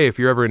like, hey, if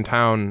you're ever in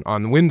town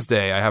on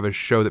Wednesday, I have a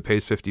show that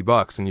pays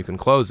 $50 and you can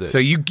close it. So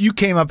you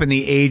came up in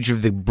the age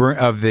of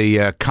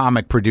the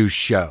comic produced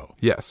show.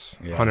 Yes,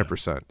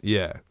 100%.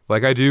 Yeah.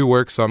 Like I do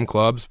work some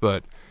clubs,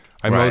 but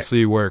I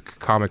mostly work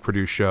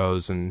comic-produced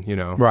shows and,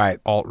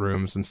 alt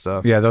rooms and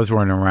stuff. Yeah, those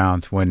weren't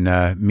around when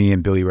me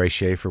and Billy Ray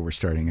Shafer were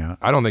starting out.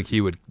 I don't think he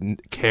would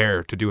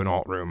care to do an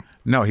alt room.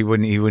 No, he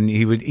wouldn't.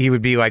 He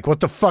would be like, what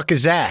the fuck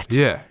is that?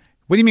 Yeah.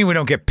 What do you mean we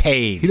don't get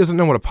paid? He doesn't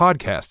know what a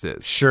podcast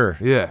is. Sure.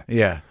 Yeah.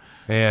 Yeah.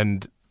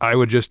 And I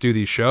would just do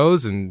these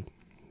shows and,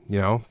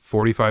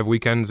 45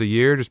 weekends a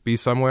year, just be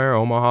somewhere,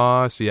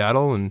 Omaha,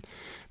 Seattle, and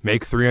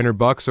make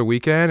 $300 a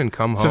weekend and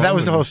come home. So that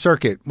was the whole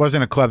circuit.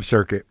 Wasn't a club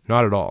circuit.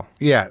 Not at all.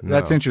 Yeah,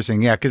 that's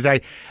interesting. Yeah, because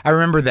I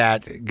remember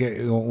that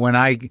when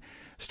I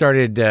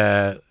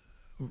started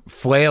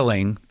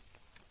flailing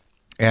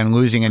and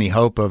losing any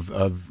hope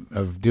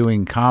of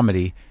doing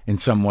comedy in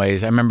some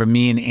ways. I remember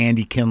me and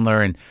Andy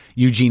Kindler and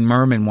Eugene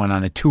Merman went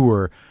on a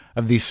tour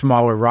of these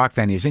smaller rock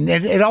venues, and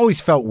it always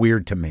felt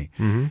weird to me.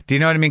 Mm-hmm. Do you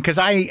know what I mean? Because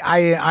I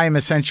am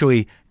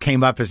essentially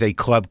came up as a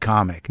club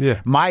comic. Yeah.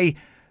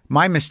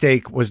 My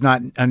mistake was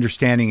not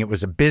understanding it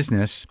was a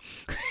business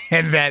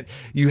and that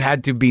you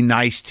had to be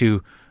nice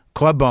to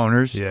club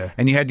owners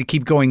and you had to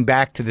keep going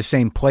back to the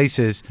same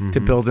places to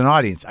build an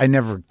audience. I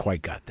never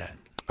quite got that.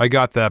 I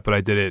got that, but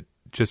I did it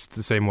just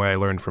the same way I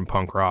learned from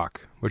punk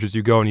rock, which is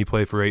you go and you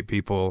play for 8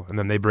 people, and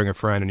then they bring a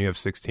friend and you have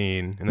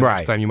 16, and the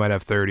next time you might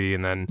have 30,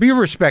 and then... But you're a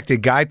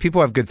respected guy.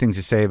 People have good things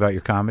to say about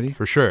your comedy.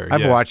 For sure,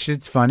 I've watched it.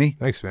 It's funny.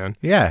 Thanks, man.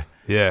 Yeah.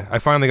 Yeah, I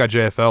finally got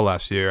JFL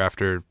last year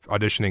after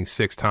auditioning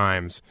 6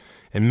 times,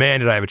 and man,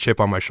 did I have a chip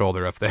on my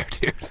shoulder up there,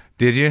 dude.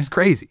 Did you? It's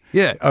crazy.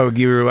 Yeah. Oh,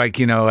 you were like,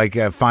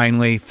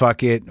 finally,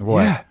 fuck it, or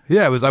what? Yeah.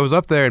 Yeah, I was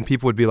up there, and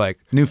people would be like...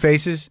 New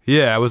faces?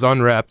 Yeah, I was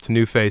unrepped,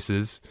 new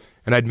faces.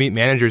 And I'd meet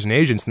managers and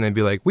agents, and they'd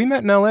be like, "We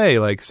met in L.A.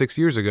 like 6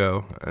 years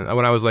ago." And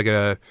when I was like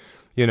like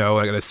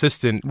an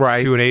assistant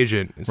to an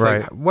agent. It's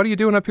like, "What are you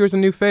doing up here as a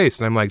new face?"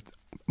 And I'm like,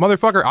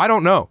 "Motherfucker, I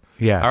don't know.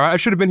 Yeah, all right, I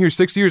should have been here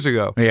 6 years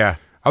ago." Yeah,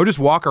 I would just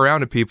walk around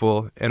to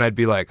people, and I'd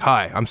be like,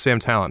 "Hi, I'm Sam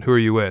Tallent. Who are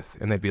you with?"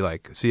 And they'd be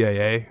like,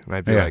 "CAA," and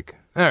I'd be like,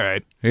 "All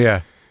right."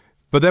 Yeah.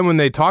 But then when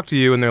they talk to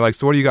you and they're like,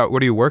 "So what do you got?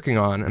 What are you working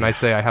on?" And I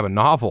say, "I have a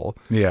novel."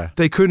 Yeah,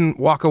 they couldn't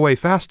walk away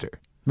faster.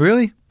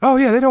 Really? Oh,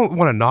 yeah, they don't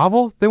want a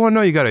novel. They want to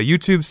know you got a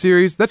YouTube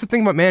series. That's the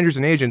thing about managers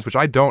and agents, which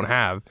I don't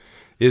have,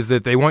 is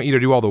that they want you to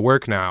do all the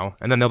work now,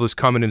 and then they'll just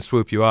come in and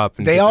swoop you up.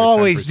 And they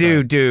always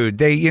do, dude.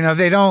 They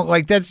don't,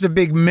 like, that's the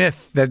big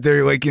myth that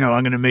they're like,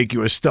 I'm going to make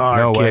you a star,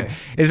 no kid. Way.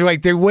 It's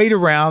like they wait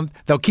around.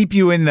 They'll keep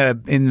you in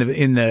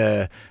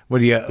the what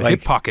do you, the like?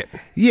 hip pocket.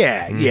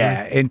 Yeah,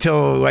 yeah,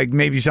 until, like,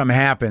 maybe something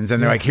happens,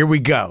 and they're like, here we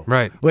go.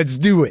 Right. Let's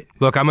do it.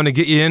 Look, I'm going to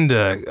get you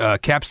into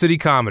Cap City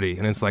comedy.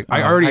 And it's like,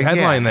 I already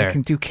headline there. I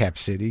can do Cap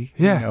City.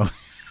 Yeah.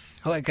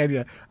 Like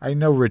I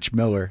know Rich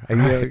Miller. I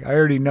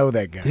already know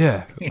that guy.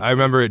 Yeah. I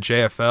remember at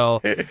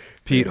JFL,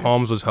 Pete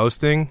Holmes was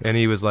hosting, and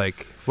he was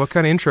like, "What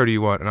kind of intro do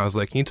you want?" And I was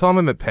like, "Can you tell him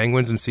I'm at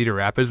Penguins in Cedar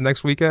Rapids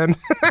next weekend?"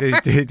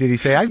 Did he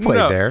say I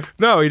played there?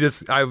 No,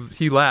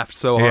 he laughed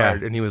so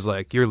hard, and he was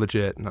like, "You're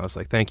legit." And I was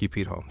like, "Thank you,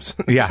 Pete Holmes."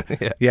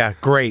 Yeah,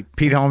 great.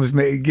 Pete Holmes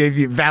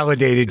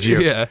validated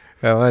you. Yeah.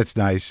 Oh, that's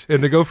nice.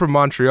 And to go from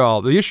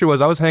Montreal, the issue was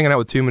I was hanging out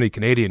with too many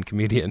Canadian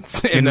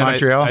comedians. In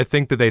Montreal? I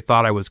think that they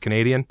thought I was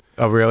Canadian.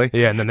 Oh, really?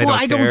 Yeah, and then they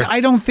don't care. I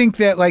don't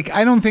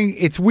think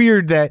it's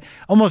weird that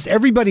almost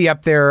everybody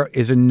up there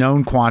is a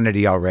known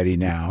quantity already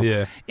now.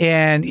 Yeah.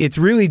 And it's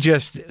really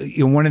just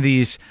one of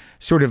these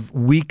sort of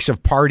weeks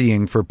of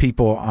partying for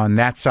people on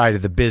that side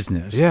of the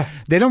business. Yeah.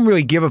 They don't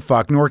really give a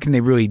fuck, nor can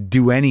they really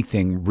do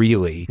anything,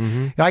 really.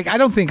 Mm-hmm. Like, I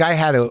don't think I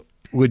had a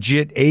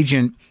legit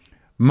agent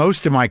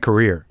most of my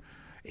career.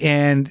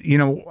 And,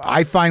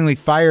 I finally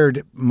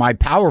fired my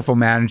powerful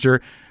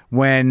manager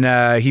when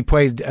he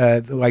played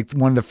like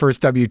one of the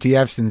first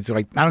WTFs, and it's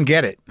like, I don't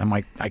get it. I'm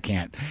like, I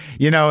can't.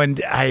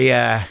 And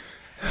I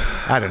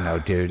don't know,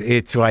 dude.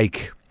 It's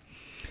like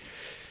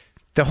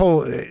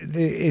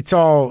it's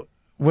all,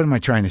 what am I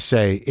trying to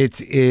say?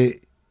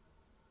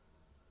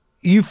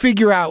 You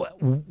figure out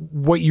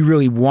what you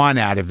really want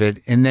out of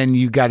it, and then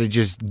you got to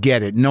just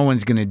get it. No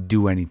one's going to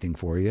do anything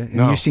for you.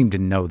 And you seem to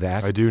know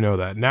that. I do know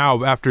that.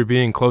 Now, after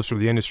being closer to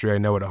the industry, I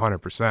know it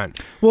 100%.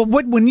 Well,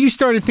 when you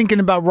started thinking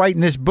about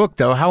writing this book,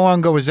 though, how long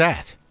ago was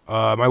that?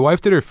 My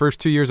wife did her first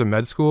 2 years of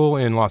med school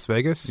in Las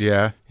Vegas.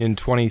 Yeah. In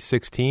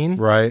 2016.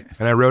 Right.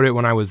 And I wrote it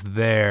when I was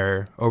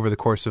there over the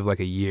course of like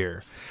a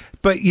year.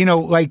 But,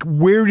 like,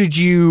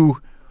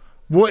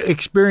 what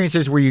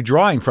experiences were you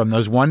drawing from?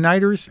 Those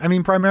one-nighters? I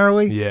mean,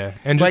 primarily? Yeah.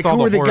 And like, just all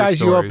who were the guys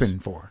stories. you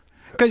opened for?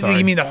 Because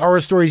you mean the horror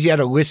stories you had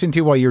to listen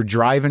to while you're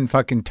driving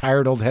fucking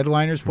tired old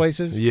headliners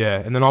places? Yeah.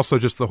 And then also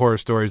just the horror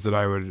stories that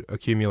I would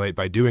accumulate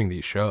by doing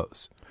these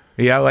shows.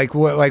 Yeah, like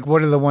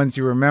what are the ones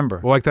you remember?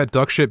 Well, like that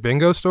duck shit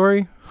bingo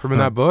story from in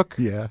that book.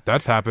 Yeah.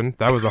 That's happened.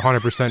 That was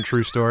 100%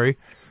 true story.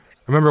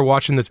 I remember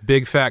watching this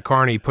big fat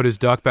carny put his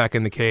duck back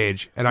in the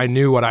cage, and I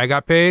knew what I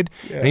got paid,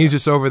 and he's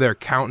just over there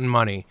counting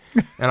money,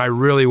 and I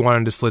really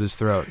wanted to slit his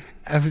throat.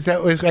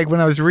 That was like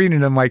when I was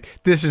reading, I'm like,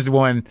 this is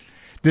one.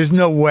 There's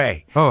no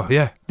way. Oh,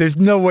 yeah. There's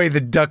no way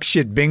the duck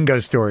shit bingo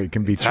story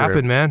can be true.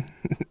 Happened, man.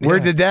 Where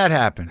did that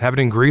happen?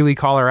 Happened in Greeley,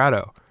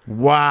 Colorado.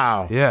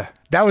 Wow. Yeah.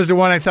 That was the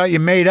one I thought you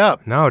made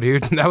up. No,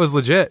 dude. That was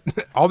legit.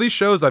 All these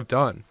shows I've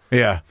done.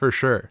 Yeah. For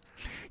sure.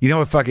 You know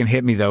what fucking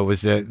hit me, though,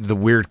 was the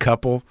weird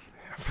couple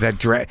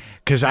that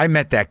because I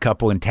met that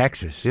couple in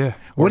Texas. Yeah.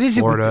 What is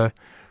Florida.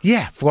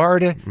 Yeah,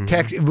 Florida,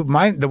 Texas.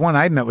 The one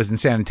I met was in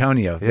San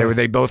Antonio. Yeah.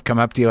 They both come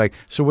up to you like,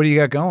 so what do you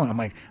got going? I'm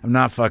like, I'm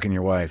not fucking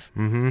your wife.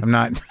 Mm-hmm. I'm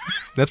not.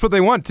 That's what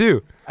they want,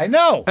 too. I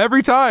know.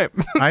 Every time.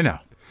 I know.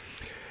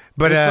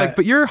 But it's like,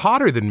 but you're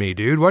hotter than me,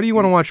 dude. Why do you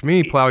want to watch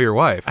me plow your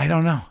wife? I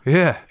don't know.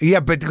 Yeah. Yeah,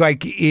 but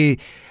like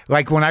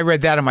Like when I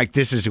read that, I'm like,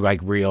 this is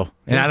like real.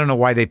 And I don't know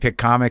why they pick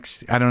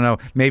comics. I don't know.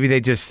 Maybe they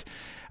just,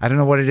 I don't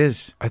know what it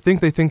is. I think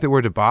they think that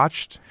we're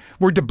debauched.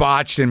 We're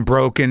debauched and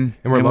broken.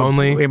 And we're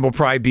lonely. And we'll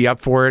probably be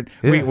up for it.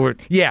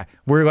 Yeah.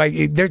 We're like,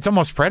 it's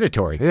almost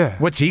predatory. Yeah.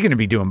 What's he going to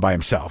be doing by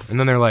himself? And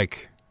then they're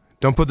like,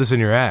 don't put this in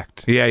your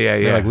act. Yeah.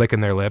 They're like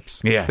licking their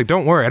lips. Yeah. It's like,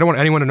 don't worry. I don't want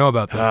anyone to know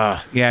about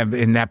this. Yeah,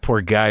 and that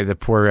poor guy, the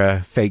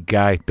poor fake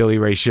guy, Billy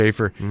Ray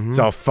Shafer, he's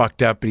all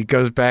fucked up, but he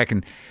goes back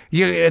and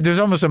there's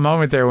almost a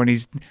moment there when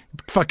he's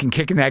fucking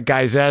kicking that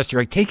guy's ass.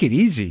 You're like, take it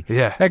easy.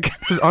 Yeah.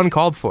 This is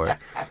uncalled for.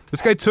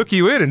 This guy took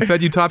you in and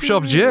fed you top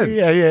shelf gin.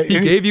 Yeah.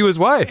 He gave you his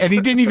wife. And he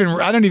didn't even,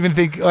 I don't even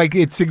think, like,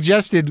 it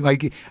suggested,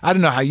 like, I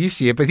don't know how you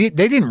see it, but they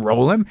didn't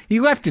roll him.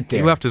 He left it there.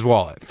 He left his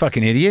wallet.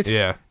 Fucking idiot.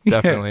 Yeah,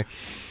 definitely.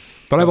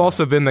 But I've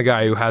also been the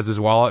guy who has his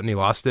wallet and he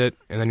lost it,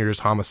 and then you're just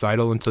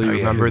homicidal until you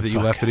remember that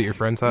you left it at your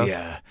friend's house.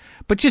 Yeah.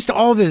 But just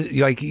all the,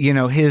 like,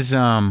 his,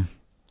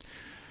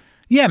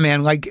 yeah,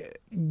 man, like,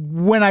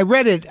 when I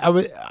read it,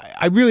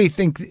 I really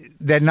think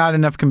that not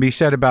enough can be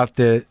said about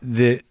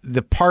the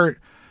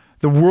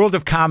world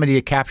of comedy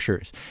it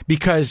captures.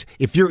 Because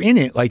if you're in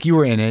it, like you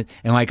were in it,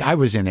 and like I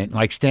was in it, and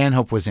like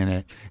Stanhope was in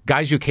it,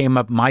 guys who came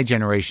up my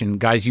generation,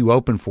 guys you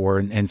opened for,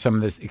 and some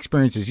of the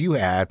experiences you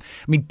had,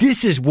 I mean,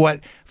 this is what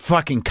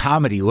fucking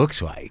comedy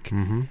looks like.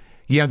 Mm-hmm.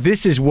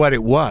 This is what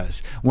it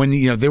was.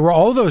 When, there were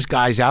all those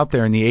guys out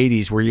there in the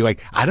 80s where you're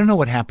like, I don't know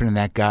what happened to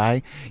that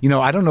guy.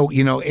 I don't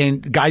know,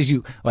 and guys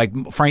like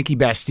Frankie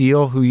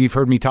Bastille, who you've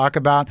heard me talk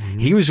about,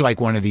 he was like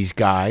one of these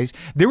guys.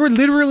 There were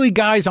literally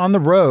guys on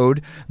the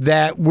road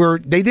that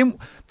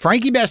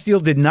Frankie Bastille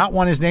did not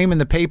want his name in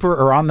the paper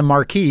or on the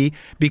marquee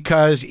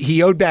because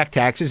he owed back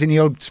taxes and he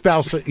owed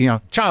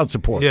child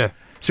support. Yeah.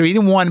 So he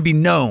didn't want to be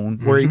known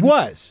where he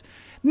was.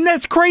 And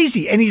that's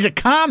crazy. And he's a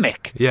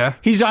comic. Yeah.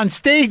 He's on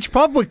stage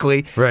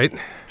publicly. Right.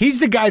 He's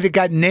the guy that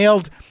got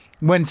nailed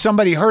when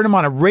somebody heard him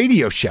on a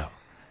radio show.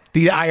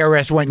 The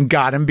IRS went and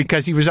got him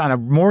because he was on a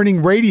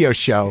morning radio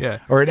show. Yeah.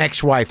 Or an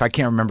ex-wife. I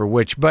can't remember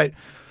which. But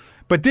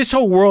this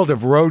whole world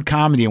of road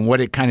comedy and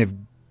what it kind of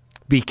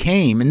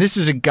became. And this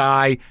is a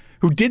guy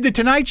who did The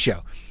Tonight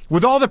Show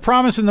with all the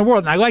promise in the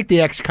world. And I like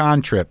the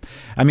ex-con trip.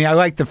 I mean, I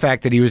like the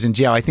fact that he was in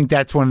jail. I think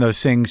that's one of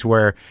those things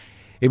where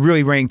it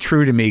really rang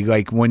true to me,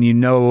 like when you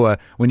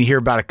hear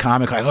about a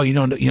comic, like, oh, you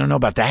don't know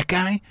about that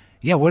guy?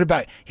 Yeah, what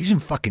about, he's in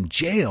fucking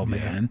jail,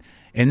 man.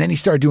 And then he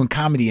started doing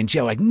comedy in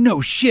jail, like, no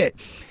shit.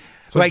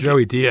 It's like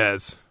Joey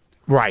Diaz.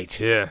 Right.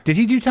 Yeah. Did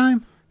he do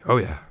time? Oh,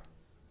 yeah.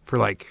 For,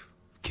 like,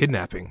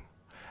 kidnapping.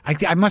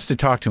 I must have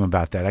talked to him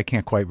about that. I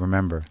can't quite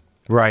remember.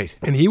 Right.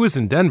 And he was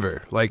in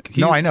Denver.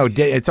 No, I know.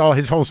 It's all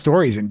his whole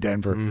story's in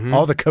Denver. Mm-hmm.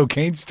 All the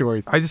cocaine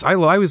stories. I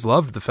always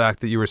loved the fact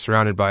that you were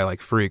surrounded by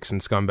like freaks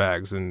and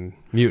scumbags and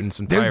mutants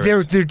and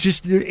pirates. They're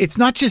just. It's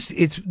not just.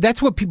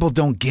 That's what people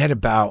don't get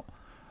about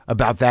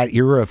that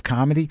era of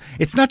comedy.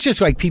 It's not just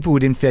like people who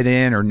didn't fit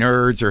in or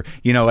nerds or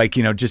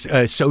just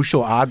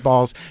social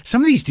oddballs.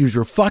 Some of these dudes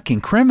were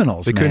fucking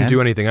criminals. They couldn't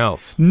do anything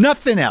else.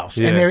 Nothing else.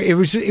 Yeah. And it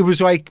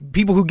was like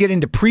people who get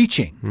into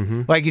preaching.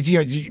 Mm-hmm. Like it's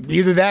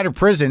either that or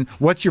prison.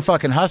 What's your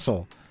fucking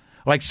hustle?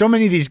 Like so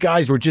many of these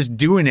guys were just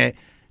doing it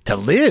to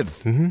live.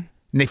 Mm-hmm. And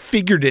they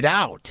figured it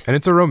out. And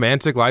it's a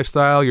romantic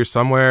lifestyle. You're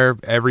somewhere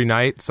every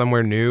night,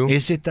 somewhere new.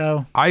 Is it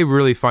though? I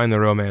really find the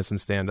romance in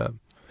stand-up.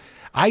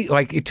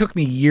 It took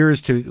me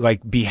years to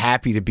be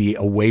happy to be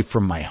away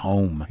from my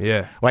home.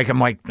 Yeah. I'm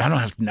like, I don't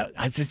have to know.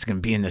 I'm just going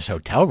to be in this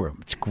hotel room.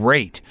 It's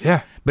great.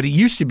 Yeah. But it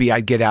used to be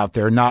I'd get out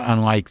there, not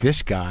unlike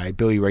this guy,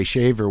 Billy Ray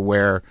Shafer,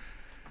 where,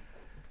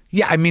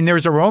 yeah, I mean,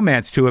 there's a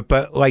romance to it,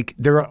 but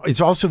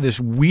it's also this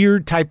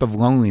weird type of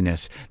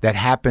loneliness that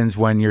happens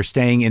when you're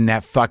staying in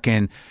that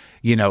fucking,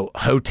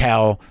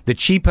 hotel, the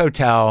cheap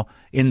hotel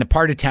in the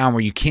part of town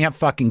where you can't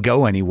fucking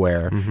go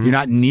anywhere. Mm-hmm. You're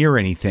not near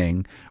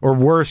anything. Or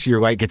worse,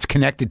 you're it's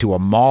connected to a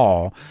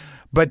mall.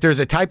 But there's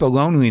a type of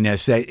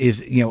loneliness that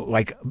is,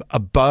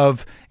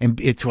 above, and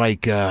it's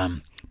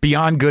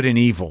beyond good and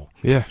evil.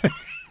 Yeah.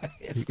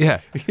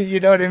 Yeah. You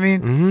know what I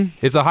mean? Mm-hmm.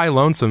 It's a high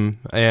lonesome,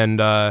 and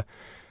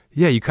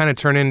you kind of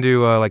turn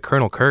into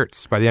Colonel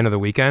Kurtz by the end of the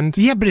weekend.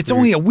 Yeah, but it's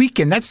only a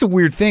weekend. That's the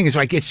weird thing. Is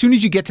as soon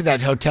as you get to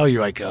that hotel,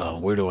 you're like, oh,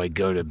 where do I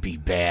go to be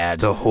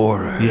bad? The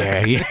horror.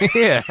 Yeah.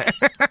 Yeah.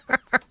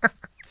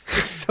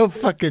 It's so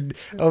fucking.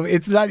 Oh,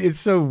 it's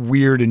so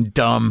weird and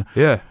dumb.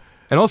 Yeah,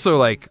 and also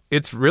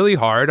it's really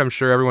hard. I'm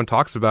sure everyone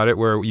talks about it,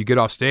 where you get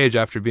off stage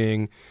after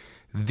being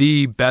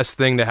the best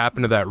thing to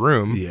happen to that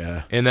room.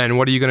 Yeah, and then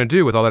what are you going to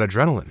do with all that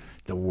adrenaline?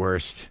 The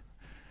worst.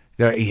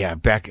 Yeah,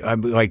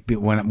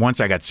 once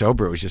I got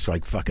sober, it was just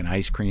fucking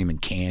ice cream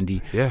and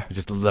candy. Yeah,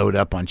 just load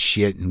up on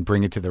shit and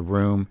bring it to the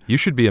room. You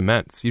should be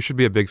immense. You should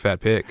be a big fat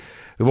pig.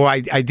 Well, I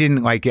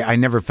didn't like it. I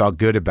never felt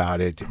good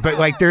about it.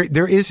 But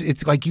there is,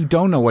 it's you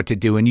don't know what to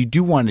do, and you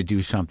do want to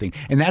do something,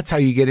 and that's how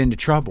you get into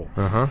trouble.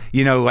 Uh-huh.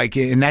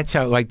 And that's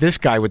how this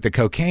guy with the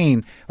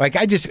cocaine.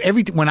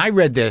 When I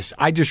read this,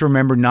 I just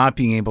remember not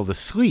being able to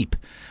sleep.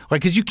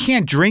 Because you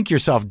can't drink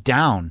yourself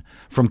down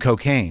from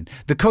cocaine.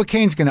 The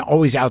cocaine's going to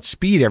always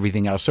outspeed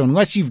everything else. So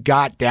unless you've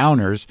got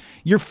downers,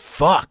 you're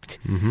fucked.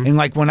 And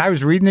like when I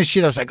was reading this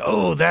shit, I was like,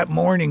 oh, that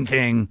morning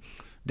thing,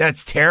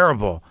 that's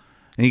terrible.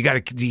 And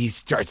he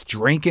starts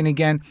drinking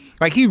again.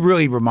 Like he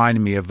really reminded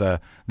me of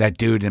that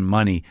dude in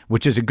Money,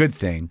 which is a good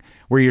thing,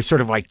 where you're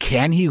sort of like,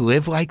 can he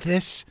live like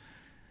this?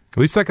 At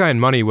least that guy in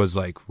Money was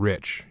like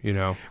rich, you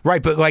know?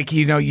 Right, but like,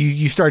 you know,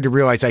 you started to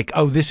realize like,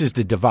 oh, this is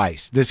the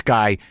device. This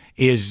guy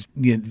is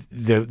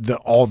the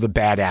all the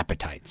bad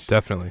appetites.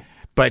 Definitely.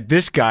 But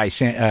this guy,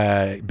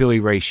 Billy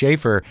Ray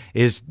Shafer,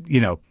 is, you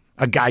know,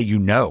 a guy you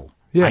know.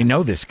 Yeah. I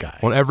know this guy.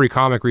 Well, every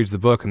comic reads the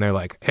book and they're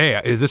like, hey,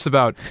 is this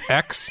about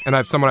X? And I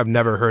have someone I've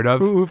never heard of.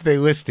 Who have they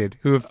listed?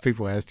 Who have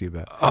people asked you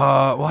about?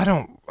 Well, I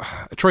don't.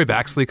 Troy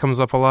Baxley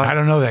comes up a lot. I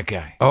don't know that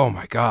guy. Oh,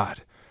 my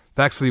God.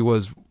 Baxley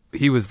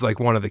was like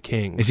one of the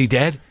kings. Is he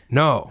dead?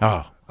 No.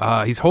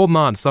 Oh. He's holding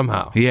on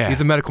somehow. Yeah.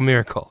 He's a medical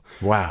miracle.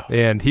 Wow.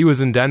 And he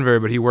was in Denver,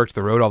 but he worked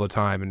the road all the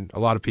time. And a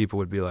lot of people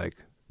would be like,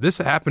 this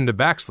happened to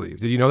Baxley.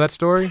 Did you know that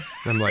story?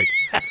 And I'm like,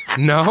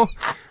 no.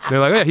 And they're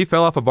like, yeah, he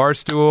fell off a bar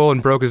stool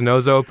and broke his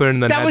nose open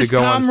and then had to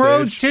go on stage. That was Tom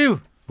Rhodes,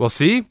 too. Well,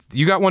 see?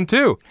 You got one,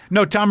 too.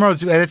 No, Tom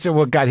Rhodes, that's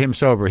what got him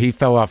sober. He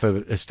fell off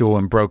a stool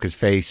and broke his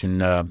face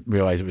and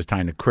realized it was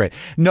time to quit.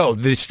 No,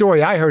 the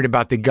story I heard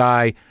about the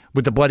guy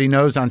with the bloody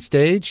nose on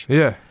stage.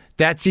 Yeah.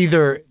 That's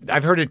either,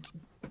 I've heard it,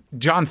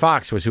 John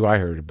Fox was who I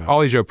heard about.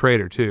 Ollie Joe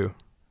Prater, too.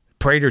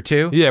 Prater,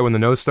 too? Yeah, when the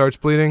nose starts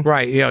bleeding.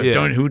 Right, yeah.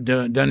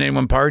 Doesn't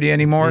anyone party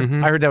anymore?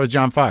 I heard that was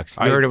John Fox.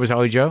 You heard it was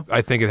Ollie Joe?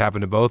 I think it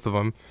happened to both of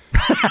them.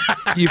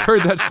 You've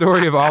heard that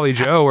story of Ollie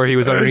Joe where he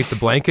was underneath the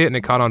blanket and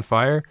it caught on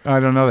fire? I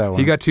don't know that one.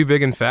 He got too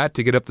big and fat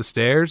to get up the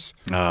stairs,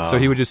 so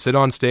he would just sit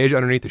on stage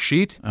underneath the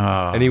sheet,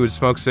 and he would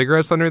smoke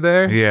cigarettes under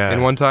there. Yeah.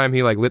 And one time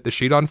he like lit the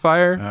sheet on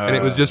fire, and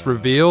it was just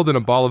revealed in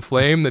a ball of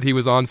flame that he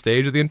was on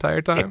stage the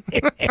entire time.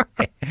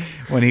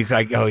 When he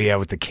like, oh yeah,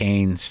 with the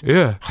canes.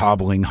 Yeah.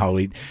 Hobbling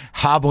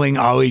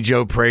Ollie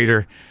Joe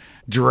Prater,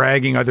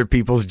 dragging other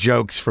people's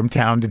jokes from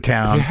town to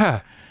town.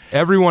 Yeah.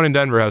 Everyone in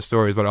Denver has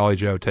stories about Ollie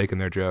Joe taking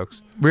their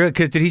jokes. Really?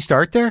 'Cause did he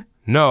start there?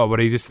 No, but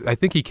I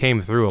think he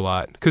came through a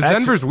lot. Because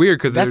Denver's weird.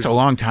 Because that's a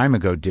long time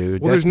ago,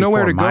 dude. Well, there's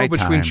nowhere to go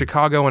between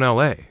Chicago and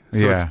L.A.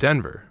 So it's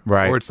Denver.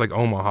 Right. Or it's like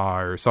Omaha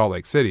or Salt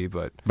Lake City.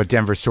 But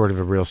Denver's sort of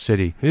a real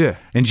city. Yeah.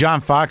 And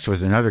John Fox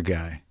was another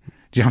guy.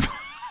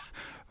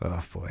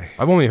 Oh, boy.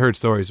 I've only heard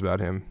stories about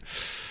him.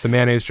 The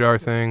mayonnaise jar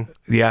thing.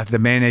 Yeah, the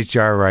mayonnaise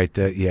jar, right.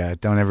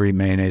 Don't ever eat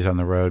mayonnaise on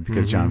the road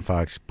because John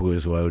Fox blew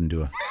his load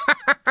into a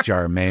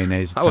jar of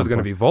mayonnaise. I was going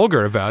to be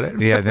vulgar about it.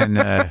 Yeah, then...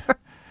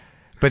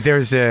 but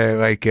there's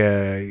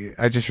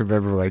I just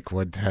remember like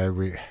one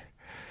time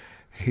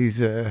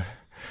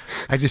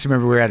I just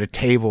remember we were at a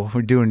table,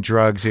 we're doing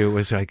drugs. It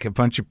was like a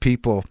bunch of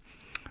people,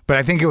 but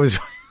I think it was a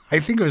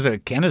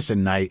Kennison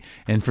night,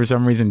 and for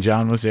some reason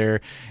John was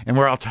there, and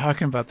we're all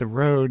talking about the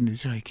road, and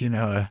he's like,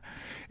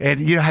 and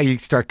you know how you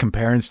start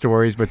comparing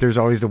stories, but there's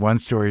always the one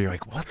story you're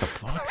like, what the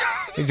fuck?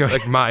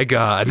 Like, my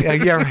God.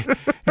 Yeah, right.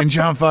 And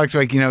John Fox,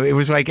 like, it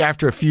was like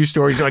after a few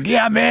stories, like,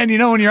 yeah, man,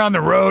 when you're on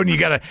the road and you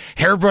got a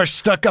hairbrush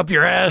stuck up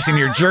your ass and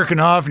you're jerking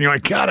off and you're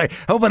like, God, I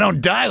hope I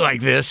don't die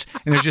like this.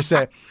 And there's just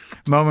that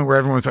moment where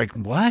everyone's like,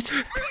 what?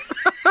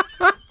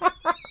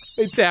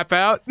 They tap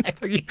out.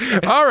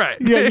 All right.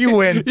 Yeah, you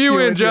win. You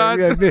win, John.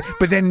 Yeah.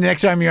 But then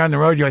next time you're on the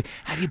road, you're like,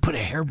 how do you put a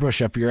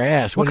hairbrush up your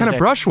ass? What kind of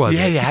brush was it?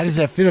 Yeah. How does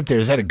that fit up there?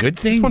 Is that a good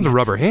thing? This one's a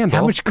rubber handle.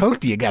 How much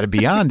coke do you got to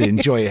be on to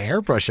enjoy a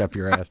hairbrush up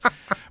your ass?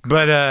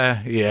 But,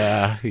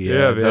 yeah,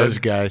 those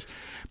guys.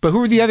 But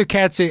who are the other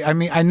cats? I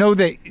mean, I know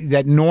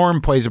that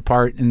Norm plays a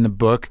part in the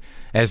book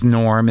as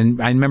Norm,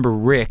 and I remember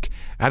Rick.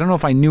 I don't know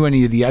if I knew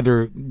any of the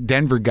other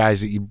Denver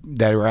guys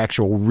that are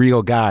actual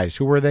real guys.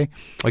 Who were they?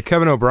 Like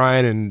Kevin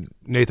O'Brien and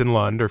Nathan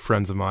Lund are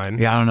friends of mine.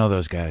 Yeah, I don't know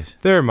those guys.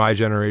 They're my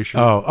generation.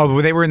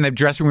 Oh, they were in the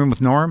dressing room with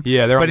Norm?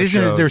 Yeah, they're on the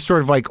isn't shows. there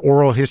sort of like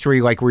oral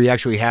history, like where you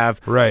actually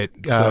have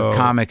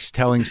comics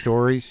telling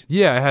stories?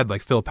 Yeah, I had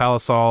like Phil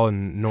Palisol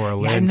and Nora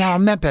Lynch. Yeah, no, I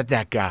met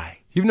that guy.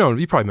 You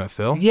probably met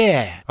Phil.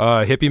 Yeah.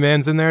 Hippie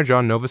Man's in there,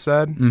 John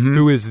Novosad,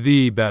 who is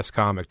the best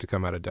comic to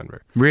come out of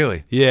Denver.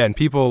 Really? Yeah, and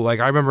people, like,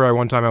 I remember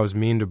one time I was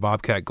mean to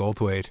Bobcat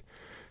Goldthwait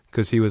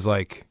because he was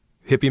like,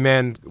 Hippie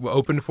Man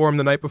opened for him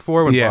the night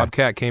before when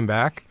Bobcat came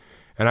back,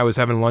 and I was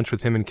having lunch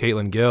with him and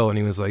Caitlin Gill, and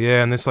he was like,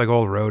 yeah, and this like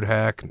old road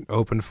hack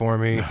opened for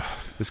me,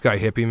 this guy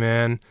Hippie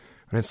Man,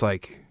 and it's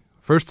like,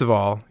 first of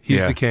all,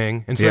 he's the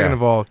king, and second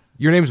of all,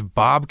 your name's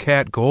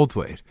Bobcat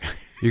Goldthwait.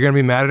 You're going to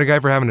be mad at a guy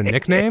for having a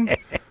nickname?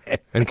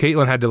 And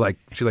Caitlin had to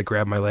she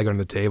grabbed my leg under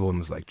the table and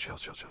was like, chill.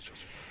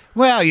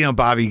 Well,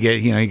 Bobby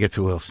he gets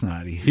a little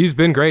snotty. He's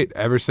been great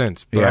ever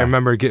since. But I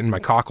remember getting my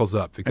cockles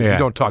up because you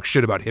don't talk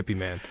shit about Hippie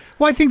Man.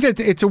 Well, I think that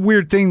it's a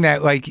weird thing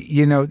that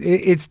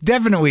it's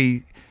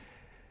definitely,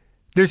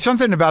 there's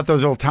something about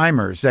those old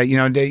timers that,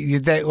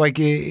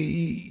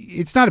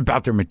 it's not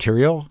about their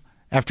material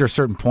after a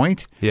certain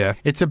point. Yeah.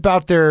 It's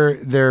about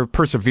their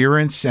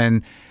perseverance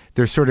and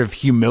their sort of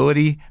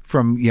humility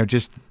from,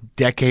 just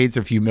decades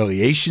of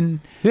humiliation.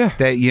 Yeah.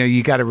 That,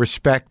 you got to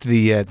respect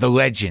the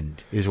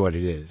legend is what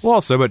it is. Well,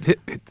 also, but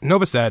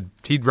Novosad,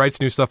 he writes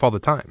new stuff all the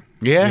time.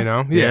 Yeah. You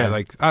know? Yeah.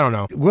 Like, I don't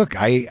know. Look,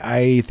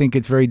 I think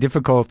it's very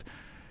difficult.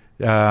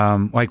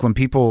 Like when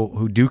people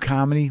who do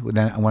comedy, when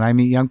I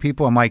meet young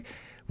people, I'm like,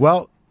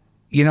 well,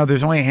 you know,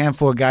 there's only a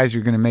handful of guys who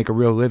are going to make a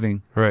real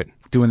living Right.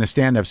 doing the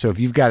stand-up. So if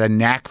you've got a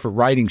knack for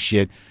writing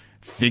shit,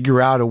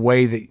 figure out a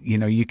way that, you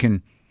know, you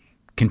can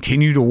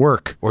continue to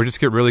work. Or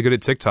just get really good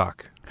at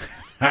TikTok.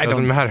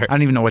 Doesn't matter. I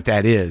don't even know what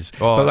that is.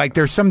 Well, but like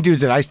there's some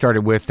dudes that I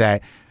started with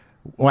that,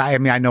 well, I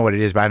mean, I know what it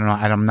is, but I don't know.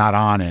 I'm not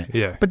on it.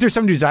 Yeah. But there's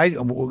some dudes I,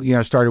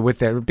 started with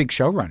that are big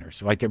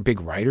showrunners. Like they're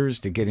big writers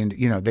to get into,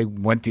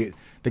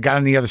 they got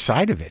on the other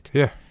side of it.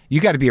 Yeah.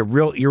 You got to be a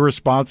real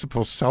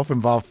irresponsible,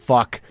 self-involved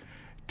fuck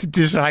to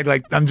decide,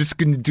 like, I'm just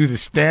going to do the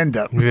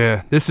stand-up.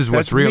 Yeah. This is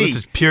what's That's real. me. This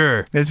is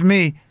pure. That's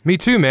me. Me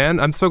too, man.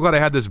 I'm so glad I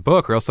had this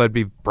book, or else I'd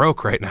be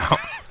broke right now.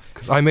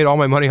 Because I made all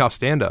my money off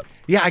stand-up.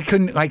 Yeah, I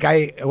couldn't,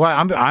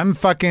 I'm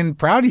fucking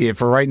proud of you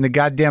for writing the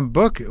goddamn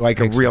book, like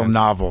Thanks, a real man.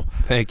 novel.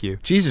 Thank you.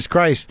 Jesus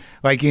Christ.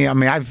 Like, I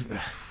mean,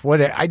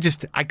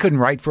 I couldn't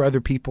write for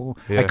other people.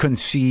 Yeah. I couldn't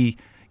see,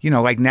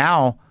 like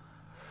now,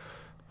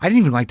 I didn't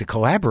even like to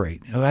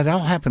collaborate. That'll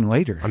happen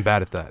later. I'm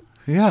bad at that.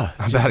 Yeah.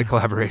 I'm bad at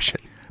collaboration.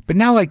 But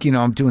now, like,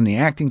 I'm doing the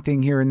acting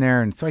thing here and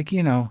there, and it's like,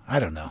 I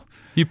don't know.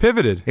 You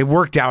pivoted. It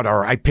worked out,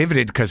 or I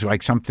pivoted because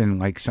like something,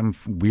 like some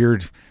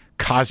weird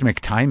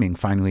cosmic timing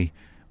finally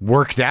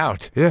worked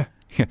out. Yeah.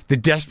 The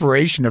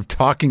desperation of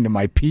talking to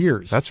my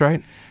peers. That's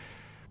right.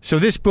 So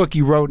this book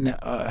you wrote in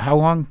how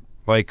long?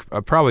 Like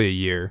probably a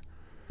year.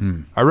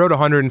 I wrote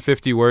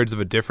 150 words of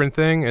a different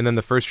thing, and then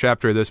the first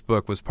chapter of this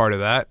book was part of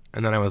that.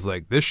 And then I was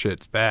like, this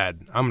shit's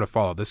bad. I'm going to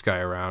follow this guy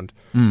around.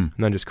 And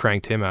then just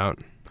cranked him out.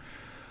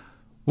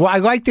 Well, I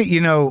like that,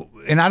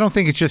 and I don't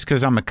think it's just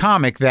because I'm a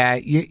comic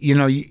that,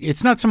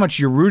 it's not so much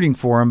you're rooting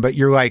for him, but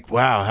you're like,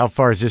 wow, how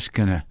far is this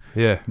going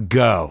to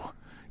go?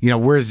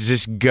 Where does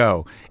this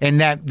go?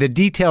 And that the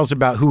details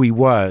about who he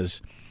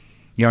was,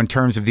 in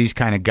terms of these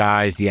kind of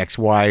guys, the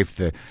ex-wife,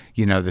 the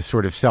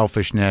sort of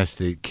selfishness,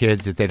 the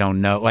kids that they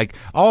don't know, like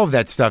all of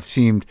that stuff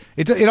seemed,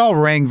 it all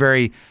rang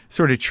very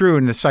sort of true,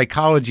 and the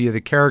psychology of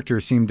the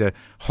character seemed to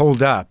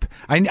hold up.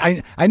 I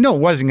know it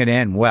wasn't going to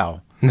end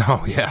well.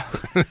 No, yeah.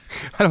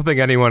 I don't think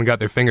anyone got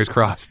their fingers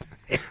crossed.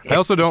 I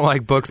also don't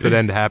like books that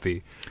end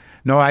happy.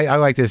 No, I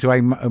like this. It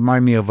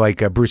remind me of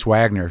like Bruce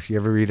Wagner. You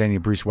ever read any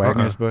of Bruce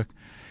Wagner's book?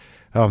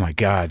 Oh my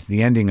God.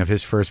 The ending of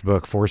his first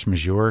book, Force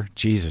Majeure.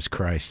 Jesus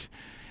Christ.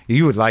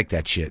 You would like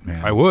that shit,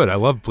 man. I would. I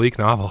love bleak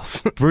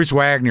novels. Bruce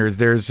Wagner's,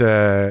 there's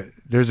a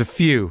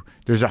few.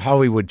 There's a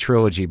Hollywood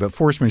trilogy, but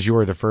Force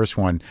Majeure, the first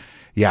one,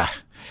 yeah.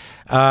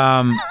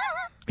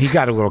 He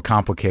got a little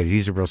complicated.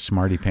 He's a real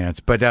smarty pants.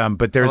 But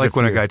there's I like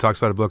when a guy talks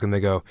about a book and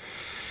they go,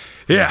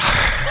 yeah.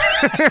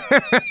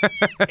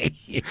 Like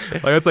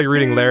it's like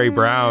reading Larry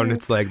Brown.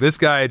 It's like, this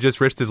guy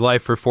just risked his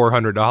life for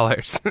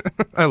 $400.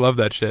 I love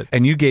that shit.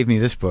 And you gave me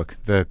this book,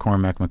 the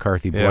Cormac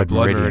McCarthy Blood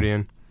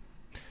Meridian.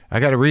 I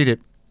got to read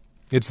it.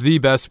 It's the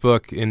best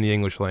book in the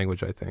English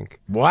language, I think.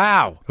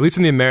 Wow. At least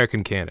in the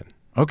American canon.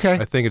 Okay.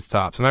 I think it's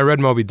tops. And I read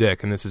Moby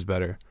Dick, and this is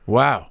better.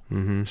 Wow.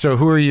 Mm-hmm.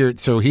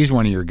 So he's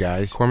one of your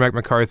guys. Cormac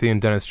McCarthy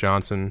and Dennis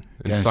Johnson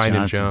and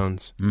Simon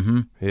Jones.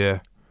 Mm-hmm.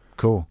 Yeah.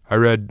 Cool. I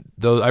read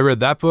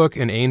that book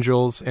and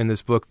Angels and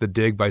this book, The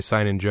Dig by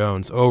Simon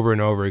Jones, over and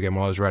over again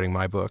while I was writing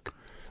my book.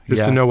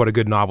 Just to know what a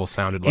good novel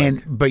sounded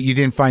like. But you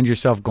didn't find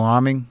yourself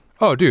glomming?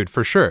 Oh, dude,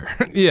 for sure.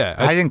 Yeah.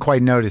 I didn't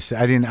quite notice.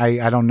 I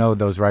don't know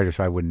those writers,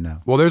 so I wouldn't know.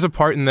 Well, there's a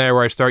part in there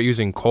where I start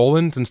using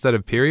colons instead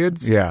of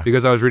periods. Yeah.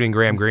 Because I was reading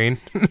Graham Greene.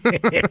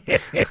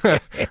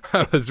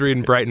 I was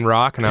reading Brighton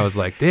Rock, and I was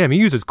like, damn, he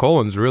uses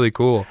colons really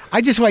cool. I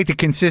just like the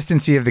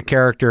consistency of the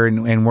character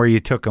and where you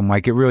took him.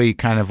 Like, it really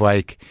kind of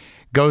like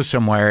goes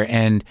somewhere.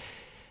 And,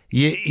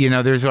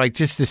 there's like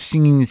just the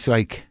scenes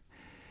like...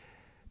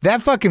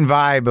 That fucking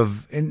vibe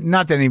of,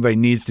 not that anybody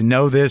needs to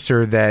know this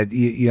or that,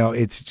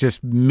 it's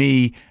just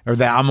me or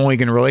that I'm only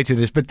going to relate to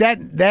this, but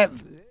that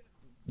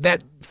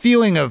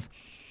feeling of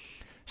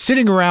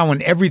sitting around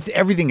when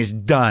everything is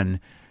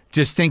done,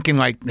 just thinking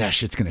like,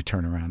 shit's going to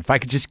turn around. If I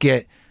could just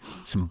get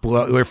some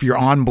blow, or if you're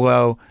on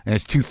blow and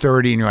it's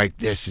 2:30 and you're like,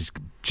 this is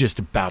just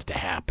about to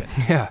happen.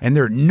 Yeah. And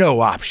there are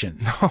no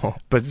options. No.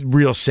 But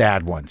real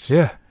sad ones.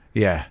 Yeah.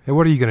 Yeah. And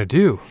what are you going to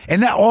do?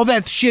 And all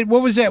that shit,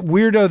 what was that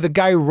weirdo, the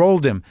guy who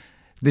rolled him?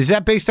 Is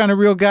that based on a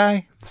real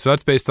guy? So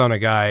that's based on a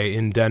guy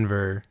in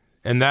Denver,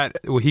 and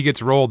he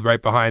gets rolled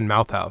right behind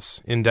Mouth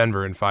House in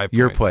Denver in 5 Points.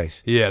 Your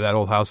place? Yeah, that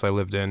old house I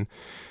lived in.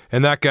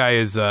 And that guy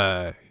is,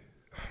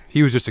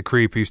 he was just a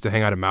creep. He used to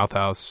hang out at Mouth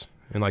House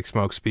and like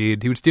smoke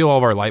speed. He would steal all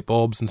of our light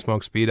bulbs and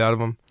smoke speed out of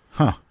them.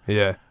 Huh?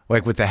 Yeah.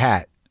 Like with the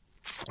hat.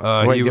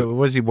 What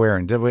was he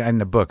wearing? In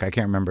the book, I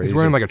can't remember. He's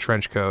wearing like a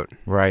trench coat.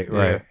 Right.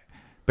 Yeah.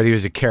 But he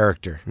was a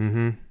character.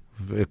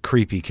 Mm-hmm. A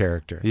creepy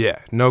character. Yeah,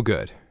 no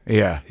good.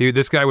 Yeah.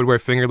 This guy would wear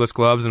fingerless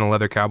gloves and a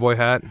leather cowboy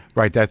hat.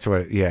 Right, that's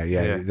what,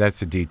 yeah.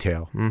 That's a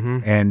detail. Mm-hmm.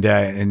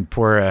 And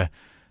poor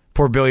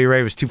Billy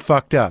Ray was too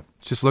fucked up.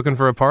 Just looking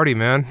for a party,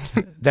 man.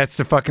 That's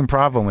the fucking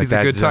problem with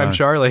that. He's a good time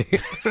Charlie.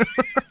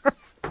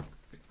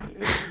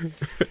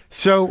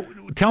 So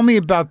tell me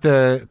about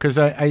because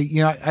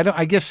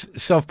I guess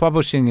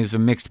self-publishing is a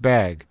mixed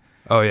bag.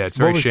 Oh yeah, it's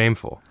very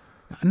shameful.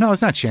 No,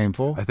 it's not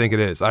shameful. I think it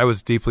is. I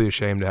was deeply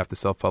ashamed to have to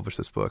self-publish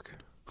this book.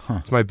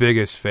 It's my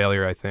biggest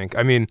failure, I think.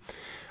 I mean,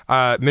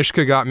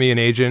 Mishka got me an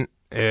agent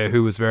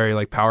who was very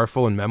like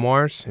powerful in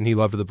memoirs, and he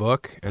loved the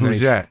book. And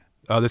Who's that?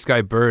 This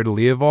guy Bird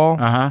Leoval.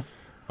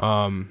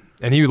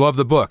 And he loved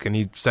the book, and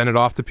he sent it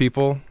off to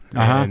people,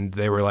 and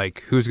they were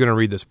like, "Who's going to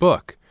read this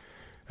book?"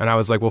 And I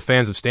was like, "Well,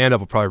 fans of stand-up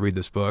will probably read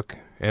this book."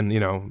 And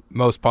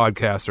most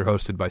podcasts are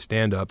hosted by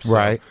stand-ups, so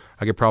right?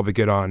 I could probably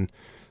get on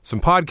some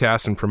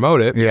podcasts and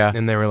promote it. Yeah.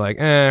 And they were like,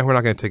 we're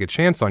not going to take a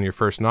chance on your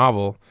first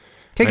novel.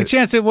 Take a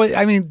chance at what,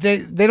 I mean,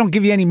 they don't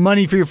give you any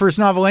money for your first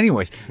novel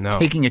anyways. No.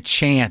 Taking a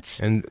chance.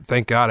 And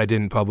thank God I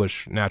didn't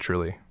publish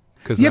naturally.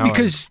 Because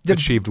I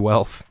achieved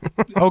wealth.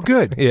 Oh,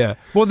 good. Yeah.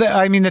 Well,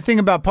 the thing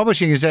about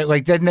publishing is that,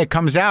 like, then it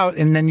comes out,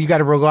 and then you got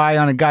to rely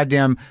on a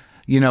goddamn,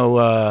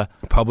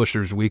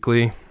 Publishers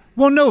Weekly.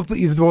 Well, no.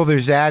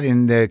 There's that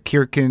in the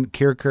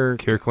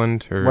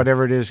Kirkland or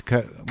whatever it is.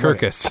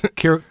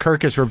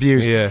 Kirkus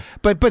reviews. Yeah.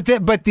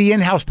 But the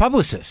in-house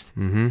publicist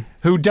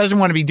who doesn't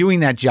want to be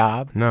doing that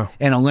job. No.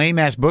 And a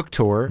lame-ass book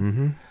tour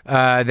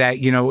that,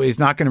 is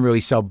not going to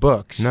really sell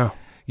books. No.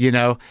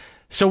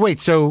 So wait,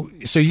 so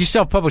you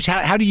self-publish.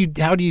 How do you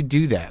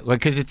do that?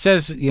 Like, because it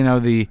says,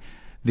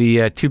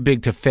 the Too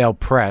Big to Fail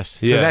press.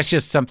 So that's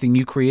just something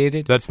you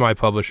created? That's my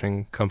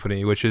publishing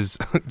company, which is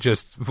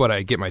just what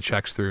I get my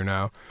checks through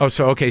now. Oh,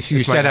 so okay, so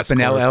you set up an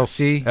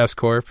LLC? S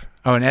Corp.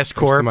 Oh, an S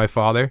Corp. To my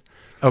father.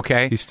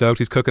 Okay. He's stoked.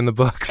 He's cooking the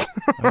books.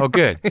 Oh,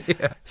 good.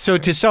 Yeah. So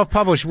to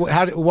self-publish,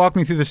 walk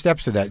me through the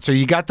steps of that. So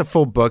you got the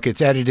full book.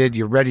 It's edited.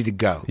 You're ready to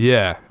go.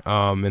 Yeah.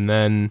 And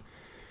then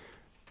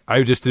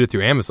I just did it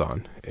through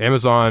Amazon.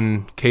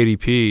 Amazon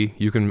KDP,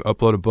 you can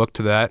upload a book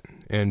to that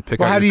and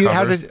pick out your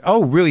cover.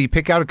 Oh, really? You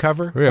pick out a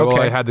cover? Yeah, okay.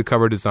 Well, I had the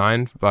cover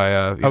designed by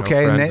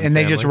okay, and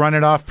they just run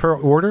it off per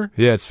order?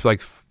 Yeah, it's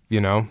like,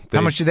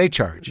 how much do they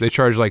charge? They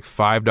charge like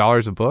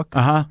 $5 a book.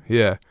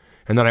 Yeah.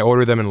 And then I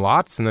order them in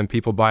lots, and then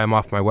people buy them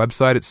off my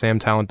website at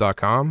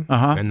samtallent.com.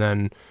 And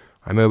then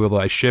I'm able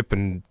to ship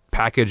and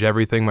package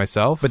everything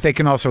myself. But they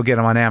can also get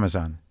them on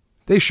Amazon.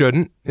 They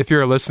shouldn't. If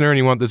you're a listener and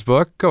you want this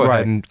book, go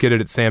ahead and get it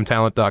at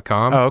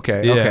samtallent.com. Oh,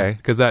 okay. Yeah, okay.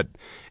 Because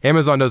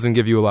Amazon doesnn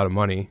give you a lot of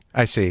money.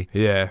 I see.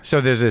 Yeah.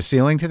 So there's a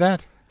ceiling to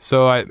that?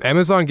 So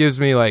Amazon gives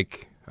me I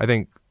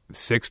think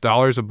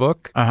 $6 a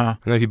book. And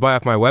then if you buy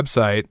off my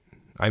website,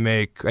 I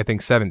make, I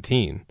think,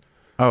 $17.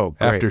 Oh,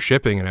 great. After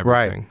shipping and everything.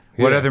 Right.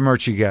 Yeah. What other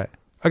merch you got?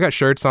 I got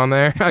shirts on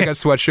there. I got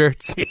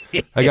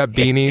sweatshirts. I got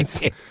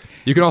beanies.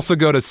 You can also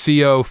go to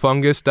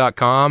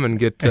cofungus.com and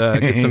get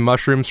some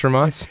mushrooms from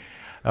us.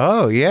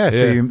 Oh, yeah.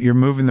 So you're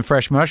moving the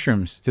fresh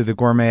mushrooms to the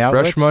gourmet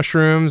outlets? Fresh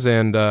mushrooms,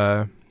 and,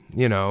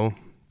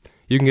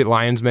 you can get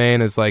lion's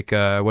mane as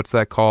what's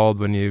that called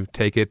when you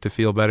take it to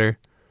feel better?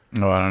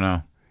 Oh, I don't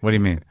know. What do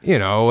you mean?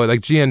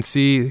 Like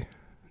GNC,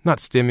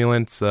 not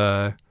stimulants,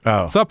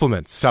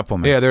 supplements.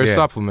 Supplements. Yeah, they're a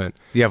supplement.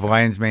 You have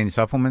lion's mane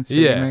supplements?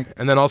 Yeah, you make?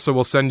 And then also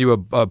we'll send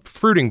you a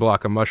fruiting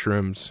block of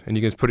mushrooms, and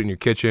you can just put it in your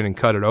kitchen and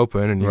cut it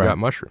open, and you got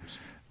mushrooms.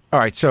 All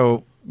right,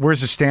 so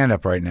where's the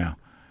stand-up right now?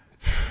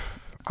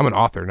 I'm an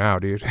author now,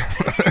 dude.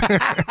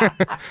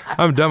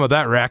 I'm done with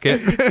that racket.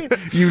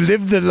 You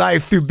lived the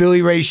life through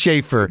Billy Ray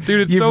Shafer.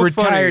 Dude, it's You've so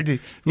retired. Funny.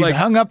 You've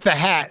hung up the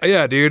hat.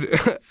 Yeah, dude.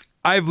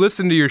 I've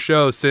listened to your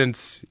show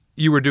since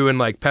you were doing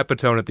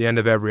Pepitone at the end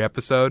of every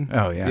episode.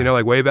 Oh,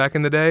 yeah. Way back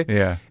in the day.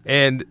 Yeah.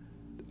 And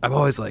I'm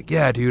always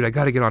yeah, dude, I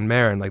got to get on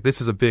Marin.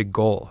 This is a big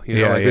goal.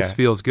 This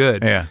feels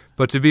good. Yeah.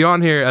 But to be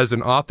on here as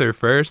an author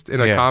first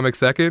and a comic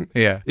second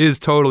is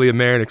totally a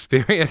Marin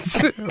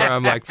experience. Where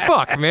I'm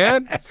fuck,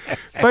 man.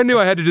 If I knew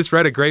I had to just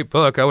write a great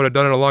book, I would have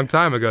done it a long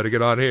time ago to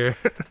get on here.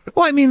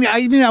 Well,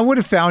 I would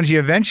have found you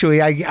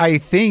eventually. I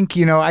think,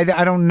 I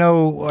don't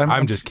know.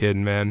 I'm just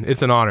kidding, man.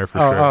 It's an honor for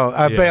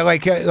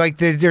sure. But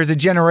there's a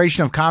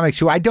generation of comics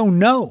who I don't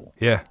know.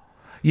 Yeah.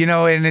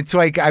 And it's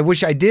I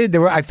wish I did.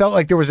 I felt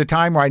like there was a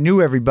time where I knew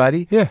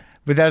everybody. Yeah.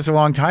 But that's a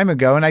long time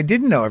ago, and I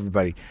didn't know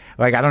everybody.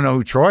 I don't know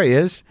who Troy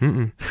is.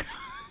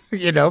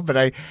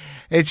 But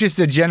it's just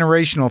a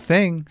generational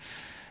thing.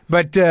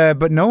 But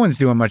no one's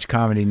doing much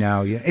comedy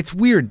now. Yeah, it's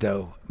weird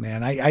though,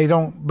 man. I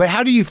don't. But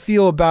how do you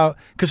feel about?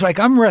 Because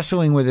I'm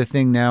wrestling with a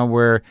thing now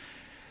where,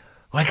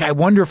 I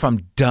wonder if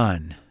I'm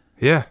done.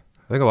 Yeah,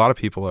 I think a lot of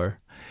people are.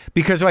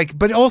 Because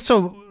but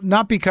also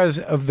not because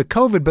of the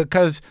COVID, but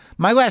because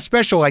my last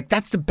special,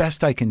 that's the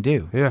best I can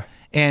do. Yeah.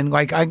 And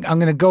I'm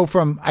going to go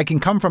I can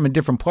come from a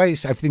different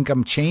place. I think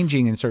I'm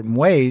changing in certain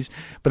ways,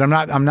 but I'm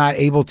not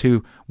able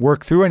to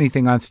work through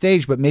anything on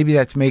stage, but maybe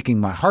that's making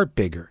my heart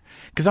bigger.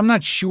 Because I'm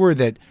not sure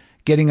that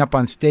getting up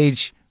on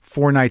stage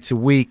 4 nights a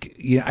week,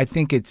 I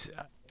think it's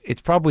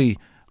probably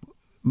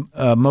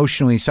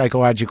emotionally,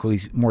 psychologically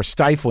more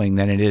stifling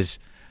than it is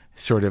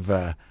sort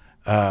of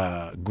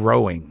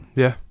growing.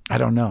 Yeah. I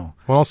don't know.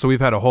 Well, also,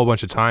 we've had a whole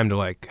bunch of time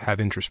to have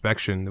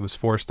introspection that was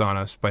forced on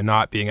us by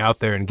not being out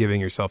there and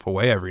giving yourself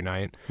away every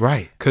night.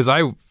 Right. Because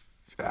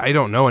I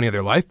don't know any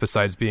other life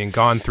besides being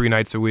gone 3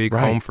 nights a week,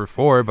 Right. home for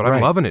 4, but I'm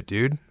Right. loving it,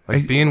 dude.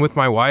 Like being with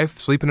my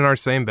wife, sleeping in our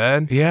same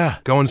bed, Yeah.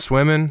 going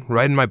swimming,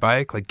 riding my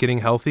bike, like getting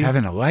healthy.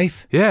 Having a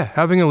life Yeah,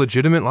 having a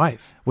legitimate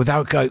life.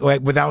 without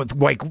like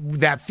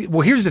that.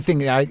 Well, here's the thing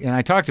that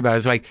I talked about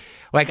is like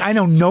I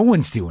know no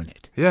one's doing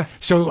it. Yeah.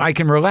 So I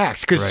can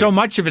relax because Right. so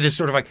much of it is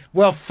sort of like,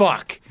 well,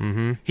 fuck.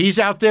 He's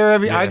out there.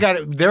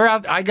 They're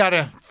out. I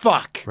gotta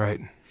fuck. Right.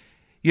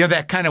 You know,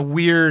 that kind of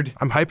weird.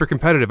 I'm hyper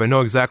competitive. I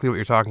know exactly what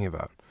you're talking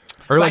about.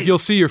 Or like Right. you'll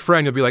see your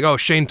friend, you'll be like, oh,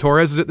 Shane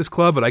Torres is at this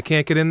club, but I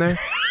can't get in there.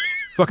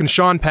 Fucking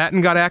Sean Patton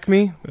got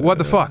Acme. What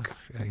the fuck?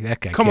 That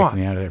guy Come kicked on.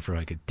 me out of there for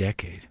like a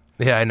decade.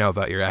 Yeah, I know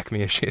about your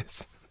Acme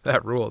issues.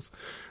 That rules.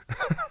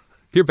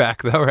 You're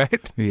back though,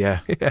 right? Yeah.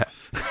 Yeah.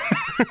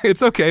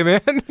 It's okay,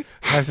 man.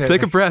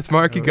 Take a breath,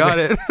 Mark. You got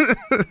it.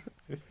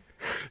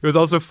 It was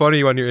also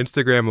funny on your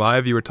Instagram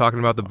live, you were talking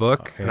about the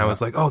book, and I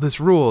was like, oh, this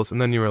rules.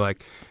 And then you were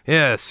like,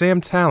 yeah,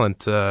 Sam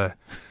Tallent,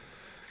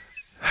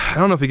 I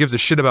don't know if he gives a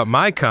shit about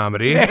my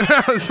comedy. And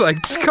I was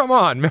like, just come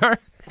on, man.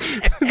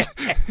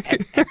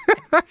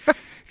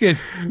 Yeah,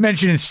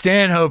 mentioning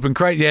Stanhope and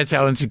Christ, that's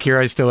how insecure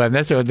I still am.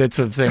 That's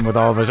the same with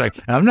all of us. Like,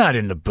 I'm not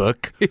in the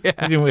book. Yeah.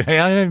 I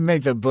didn't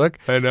make the book.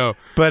 I know.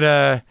 But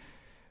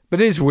it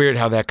is weird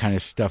how that kind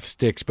of stuff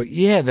sticks. But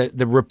yeah,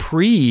 the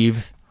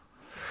reprieve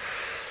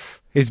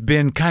has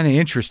been kind of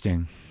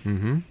interesting.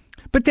 Mm-hmm.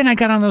 But then I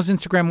got on those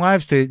Instagram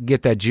lives to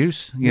get that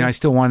juice. You know, I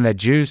still wanted that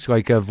juice.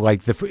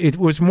 It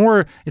was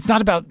more. It's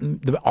not about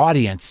the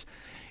audience.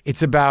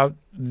 It's about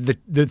the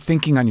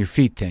thinking on your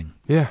feet thing.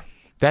 Yeah.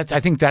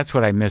 I think that's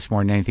what I miss more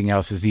than anything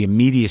else is the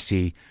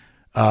immediacy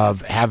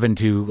of having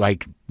to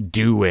like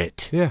do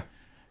it. Yeah.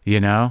 You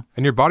know?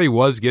 And your body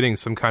was getting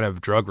some kind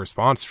of drug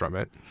response from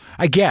it.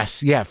 I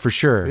guess, yeah, for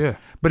sure. Yeah.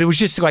 But it was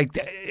just like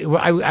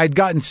I'd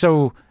gotten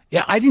so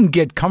I didn't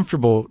get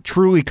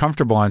truly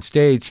comfortable on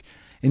stage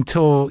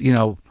until, you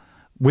know,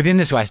 within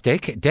this last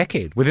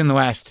decade, within the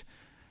last,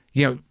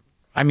 you know,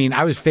 I mean,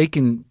 I was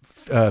faking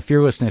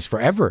fearlessness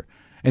forever.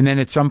 And then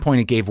at some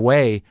point it gave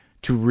way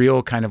to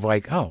real kind of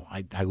like, oh,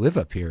 I live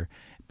up here.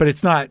 But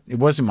it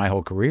wasn't my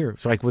whole career.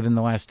 It's like within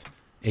the last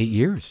 8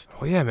 years.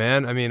 Well, yeah,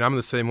 man. I mean, I'm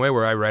the same way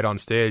where I write on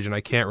stage and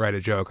I can't write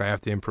a joke. I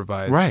have to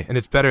improvise. Right. And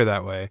it's better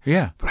that way.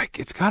 Yeah. But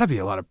it's got to be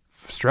a lot of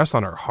stress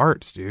on our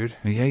hearts, dude.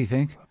 Yeah, you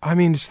think? I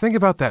mean, just think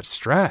about that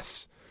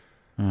stress.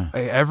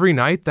 Every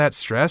night, that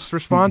stress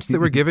response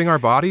that we're giving our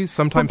bodies,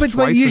 sometimes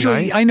twice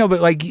usually, a night. I know,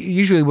 but like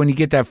usually when you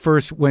get that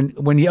first,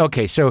 when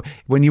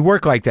you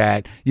work like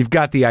that, you've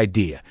got the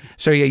idea.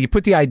 So yeah, you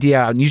put the idea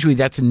out, and usually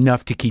that's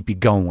enough to keep you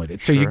going with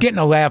it. So you're getting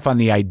a laugh on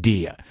the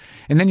idea.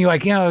 And then you're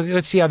like, you know,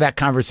 let's see how that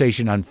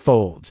conversation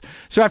unfolds.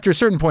 So after a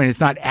certain point, it's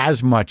not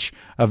as much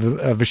of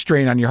a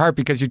strain on your heart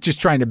because you're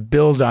just trying to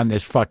build on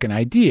this fucking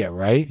idea,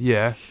 right?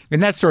 Yeah.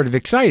 And that's sort of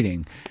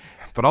exciting.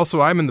 But also,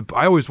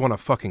 I always want to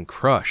fucking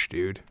crush,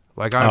 dude.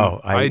 Like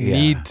I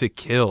need to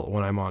kill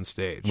when I'm on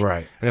stage.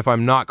 Right. And if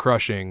I'm not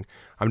crushing,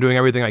 I'm doing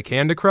everything I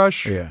can to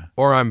crush,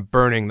 or I'm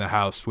burning the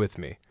house with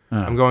me.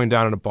 I'm going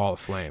down in a ball of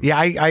flame. Yeah,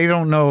 I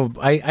don't know.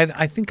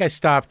 I think I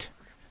stopped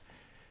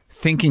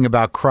thinking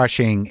about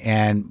crushing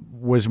and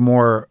was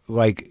more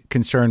like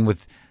concerned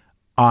with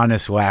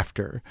honest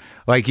laughter.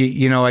 Like,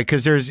 you know, like,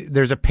 because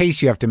there's a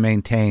pace you have to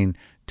maintain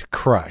to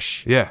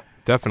crush. Yeah,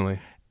 definitely.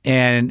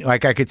 And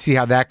like I could see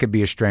how that could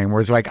be a strain.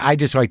 Whereas like I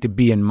just like to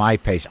be in my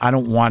pace.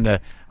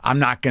 I'm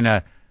not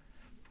gonna.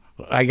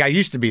 Like I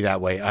used to be that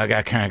way. I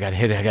got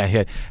hit.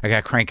 I got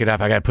to crank it up.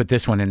 I got to put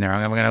this one in there.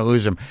 I'm gonna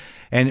lose them.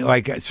 And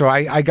like so,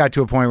 I got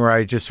to a point where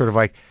I just sort of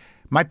like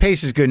my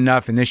pace is good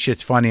enough, and this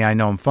shit's funny. I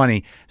know I'm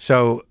funny,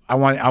 so I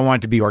want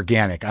it to be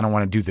organic. I don't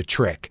want to do the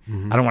trick.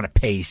 I don't want to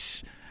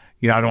pace.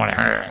 You know, I don't want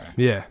to.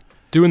 Yeah.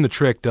 Doing the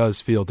trick does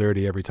feel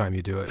dirty every time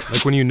you do it.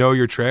 Like when you know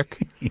your trick,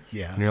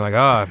 Yeah. and you're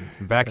like,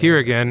 back here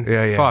again.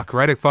 Yeah. Fuck,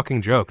 write a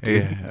fucking joke,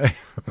 dude. Yeah.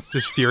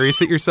 Just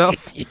furious at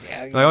yourself.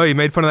 Like, oh, you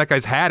made fun of that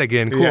guy's hat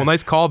again. Cool, Yeah.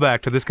 nice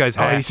callback to this guy's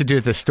I hat. used to do it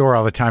at the store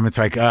all the time. It's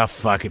like, oh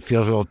fuck, it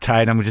feels a little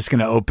tight. I'm just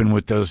gonna open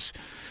with those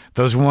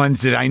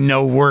ones that I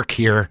know work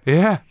here.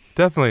 Yeah,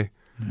 definitely.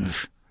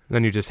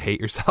 Then you just hate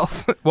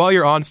yourself while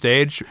you're on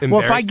stage,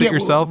 embarrassed at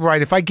yourself.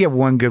 Right, if I get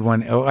one good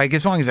one, like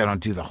as long as I don't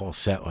do the whole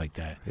set like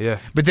that. Yeah.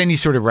 But then you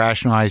sort of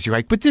rationalize. You're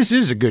like, but this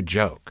is a good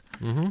joke.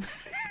 You're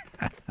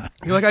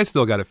like, I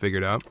still got it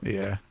figured out.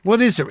 Yeah.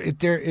 Well, it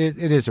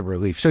is a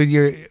relief. So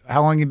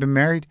how long you been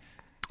married?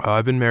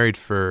 I've been married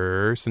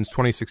since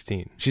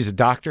 2016. She's a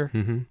doctor?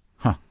 Mm-hmm.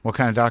 Huh. What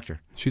kind of doctor?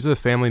 She's a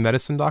family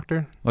medicine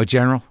doctor. Oh,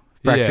 general?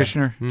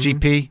 Practitioner? Yeah. Mm-hmm.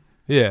 GP?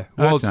 Yeah. Oh,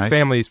 Well, that's it's nice.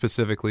 family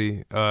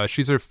specifically.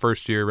 She's her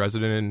first year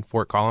resident in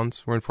Fort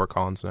Collins. We're in Fort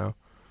Collins now.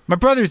 My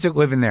brother's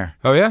living there.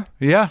 Oh, yeah?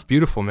 Yeah. It's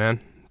beautiful, man.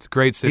 It's a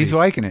great city. He's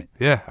liking it.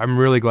 Yeah. I'm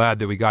really glad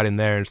that we got in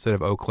there instead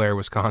of Eau Claire,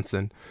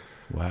 Wisconsin.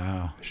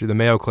 Wow. The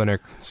Mayo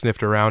Clinic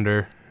sniffed around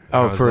her.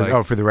 Oh,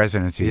 for the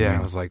residency. Yeah.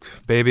 I was like,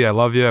 baby, I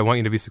love you. I want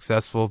you to be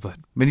successful, but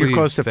you're please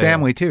close to fail.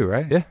 family too,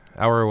 right? Yeah.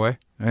 Hour away.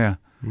 Yeah.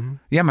 Mm-hmm.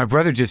 Yeah, my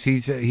brother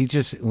he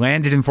just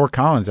landed in Fort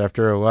Collins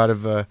after a lot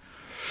of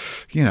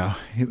he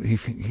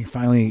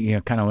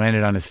finally kind of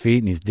landed on his feet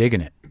and he's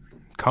digging it.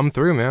 come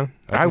through, man.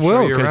 I can show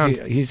will, you around.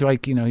 because he's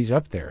like, he's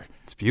up there.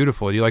 It's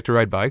beautiful. Do you like to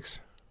ride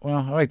bikes? Well,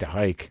 I like to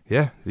hike.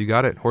 Yeah, you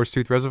got it.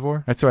 Horsetooth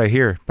Reservoir? That's what I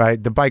hear.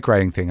 But the bike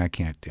riding thing, I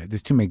can't do.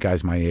 There's too many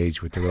guys my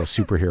age with their little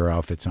superhero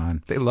outfits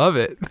on. They love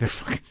it.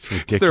 It's ridiculous.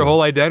 It's their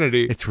whole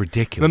identity. It's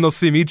ridiculous. Then they'll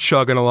see me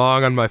chugging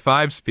along on my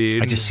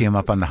 5-speed. I just see them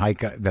up on the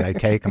hike that I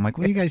take. I'm like,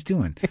 what are you guys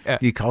doing? Yeah.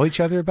 Do you call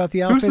each other about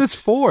the outfits? Who's this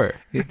for?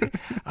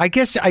 I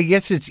guess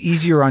it's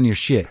easier on your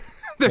shit.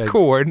 They're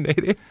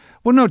coordinating.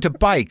 Well, no, to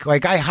bike.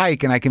 Like, I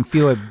hike and I can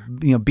feel it,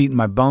 beating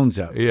my bones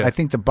up. Yeah. I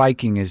think the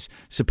biking is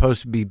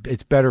supposed to be,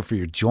 it's better for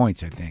your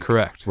joints, I think.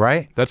 Correct.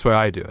 Right? That's why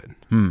I do it.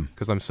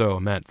 Because I'm so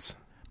immense.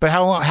 But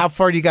how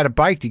far do you got to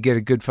bike to get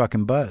a good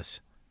fucking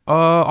buzz?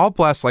 I'll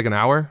blast like an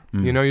hour.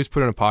 You just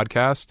put in a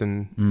podcast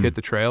and hit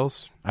the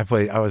trails. I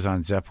was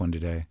on Zeppelin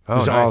today. Oh, it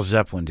was nice. all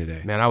Zeppelin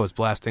today. Man, I was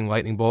blasting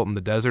Lightning Bolt in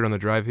the desert on the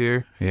drive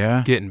here.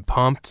 Yeah? Getting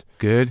pumped.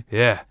 Good?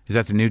 Yeah. Is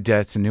that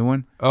that's the new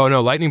one? Oh,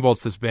 no, Lightning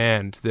Bolt's this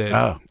band that...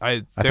 I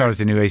thought it was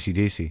the new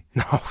AC/DC.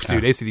 No,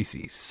 dude,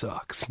 AC/DC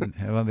sucks.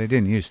 Well, they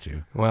didn't used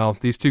to. Well,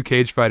 these two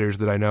cage fighters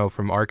that I know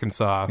from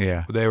Arkansas,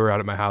 Yeah. they were out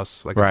at my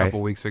house like a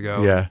couple weeks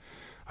ago. Yeah.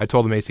 I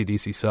told them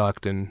AC/DC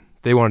sucked, and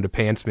they wanted to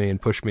pants me and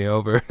push me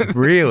over.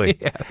 Really?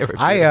 Yeah, they were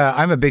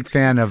I'm a big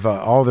fan of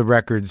all the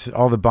records,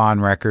 all the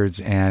Bond records,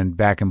 and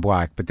Back in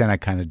Black. But then I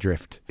kind of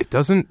drift. It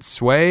doesn't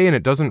sway and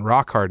it doesn't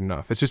rock hard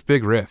enough. It's just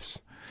big riffs.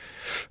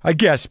 I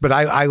guess, but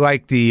I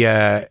like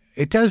the.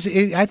 It does.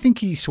 I think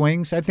he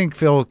swings. I think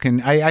Phil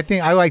can. I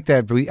think I like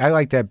that beat. I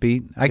like that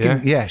beat. I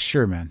can. Yeah,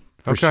 sure, man,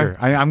 for sure.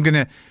 I'm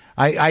gonna.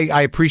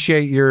 I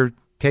appreciate your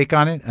take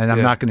on it, and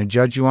I'm not going to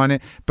judge you on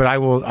it, but I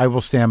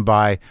will stand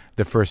by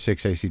the first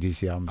 6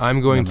 AC/DC albums. I'm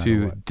going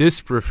to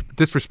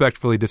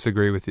disrespectfully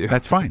disagree with you.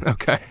 That's fine.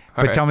 Okay.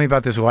 But tell me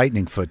about this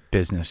Lightning Foot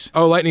business.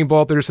 Oh, Lightning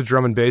Bolt, they're just a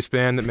drum and bass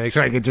band that makes...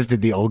 Sorry, I just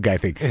did the old guy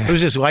thing. It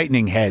was this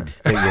lightning head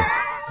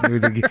that you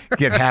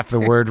get half the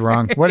word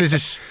wrong. What is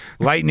this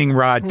lightning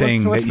rod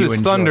thing what's that you this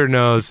enjoy? thunder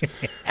nose?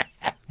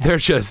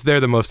 They're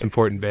the most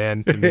important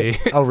band to me.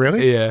 Oh,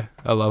 really? Yeah,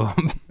 I love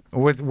them.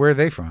 Where are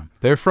they from?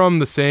 They're from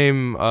the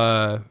same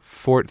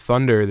Fort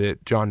Thunder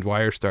that John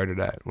Dwyer started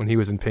at when he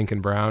was in Pink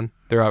and Brown.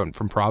 They're out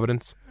from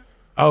Providence.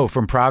 Oh,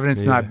 from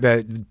Providence, not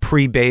the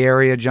pre-Bay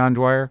Area John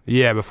Dwyer?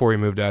 Yeah, before he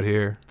moved out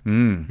here.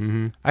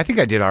 I think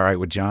I did all right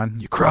with John.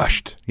 You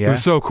crushed. Yeah. It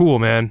was so cool,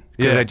 man.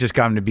 Yeah. I just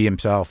got him to be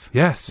himself.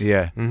 Yes.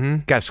 Yeah.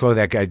 Got to slow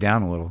that guy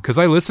down a little. Because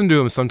I listen to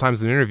him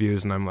sometimes in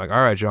interviews, and I'm like,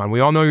 all right, John, we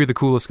all know you're the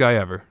coolest guy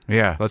ever.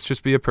 Yeah. Let's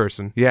just be a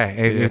person. Yeah,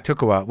 it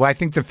took a while. Well, I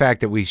think the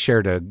fact that we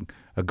shared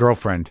a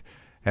girlfriend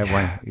at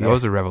one... That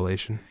was a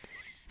revelation.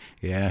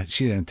 Yeah,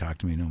 she didn't talk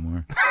to me no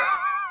more.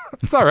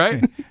 It's all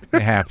right.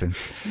 It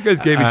happens. You guys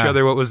gave each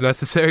other what was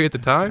necessary at the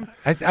time.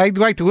 I'd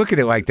like to look at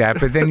it like that,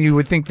 but then you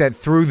would think that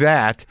through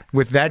that,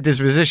 with that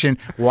disposition,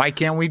 why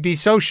can't we be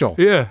social?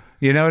 Yeah.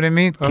 You know what I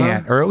mean?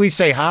 Can't, or at least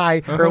say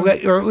hi, or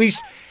at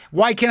least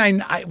why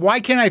can't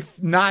I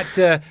not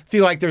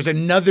feel like there's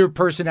another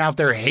person out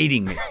there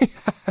hating me?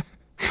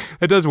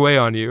 It does weigh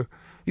on you.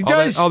 It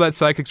does. All that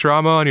psychic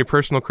trauma on your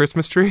personal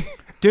Christmas tree.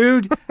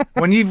 Dude,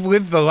 when you've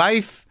lived the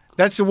life,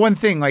 that's the one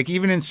thing. Like,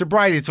 even in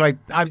sobriety, it's like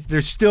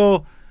there's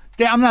still.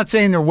 I'm not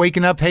saying they're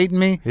waking up hating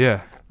me.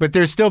 Yeah. But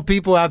there's still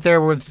people out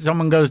there where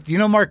someone goes, "Do you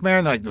know Mark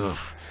Maron?" They're like, ugh.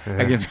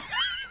 Yeah.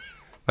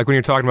 Like when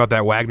you're talking about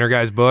that Wagner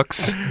guy's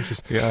books.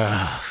 Just,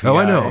 I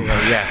know him.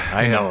 Yeah,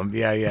 I know him.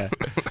 Yeah.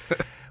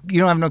 You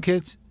don't have no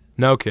kids?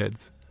 No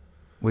kids.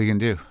 What are you going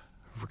to do?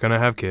 We're going to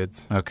have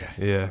kids. Okay.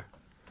 Yeah.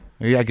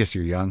 I guess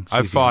you're young.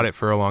 I've fought it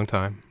for a long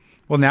time.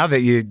 Well, now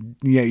that you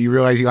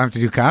realize you don't have to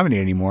do comedy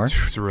anymore.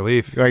 It's a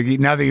relief. Like,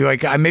 now that you're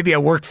like, maybe I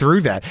worked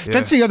through that. Yeah.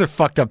 That's the other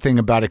fucked up thing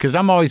about it, because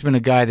I've always been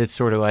a guy that's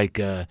sort of like,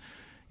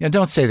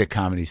 don't say that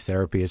comedy's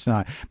therapy. It's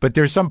not. But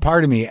there's some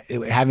part of me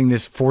having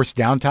this forced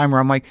downtime where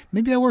I'm like,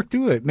 maybe I worked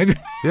through it. Maybe,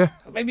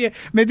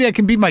 maybe I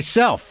can be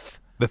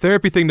myself. The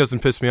therapy thing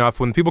doesn't piss me off.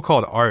 When people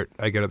call it art,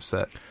 I get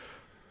upset.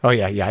 Oh,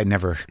 yeah, I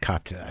never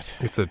copped to that.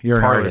 It's a You're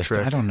an parlor artist.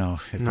 trick. I don't know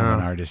if I'm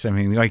an artist. I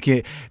mean, like,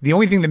 the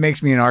only thing that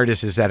makes me an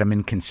artist is that I'm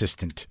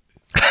inconsistent.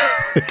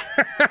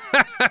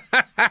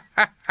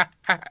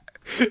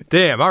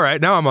 Damn, all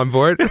right, now I'm on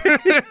board.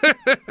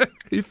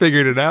 You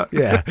figured it out.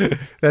 Yeah,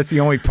 that's the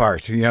only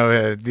part.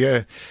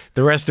 The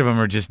rest of them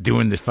are just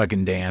doing the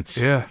fucking dance.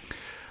 Yeah.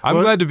 I'm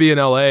glad to be in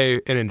LA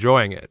and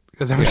enjoying it,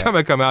 because every time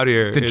I come out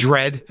here,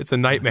 it's a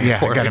nightmare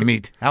for me. I got to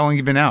meet. How long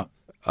you been out?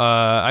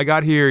 I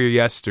got here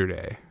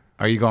yesterday.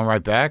 Are you going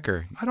right back,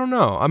 or? I don't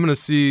know. I'm going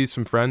to see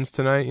some friends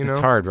tonight, It's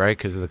hard, right,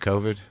 because of the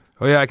COVID?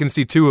 Oh, yeah, I can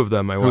see 2 of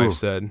them, my wife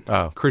said.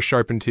 Oh. Chris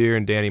Charpentier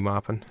and Danny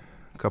Maupin,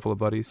 a couple of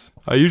buddies.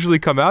 I usually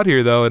come out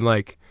here, though, and,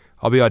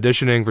 I'll be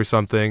auditioning for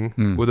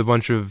something with a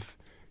bunch of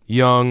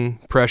young,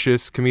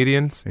 precious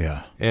comedians.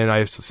 Yeah. And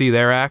I see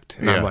their act,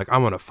 and I'm like,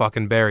 I'm going to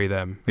fucking bury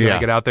them. And I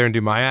get out there and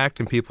do my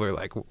act, and people are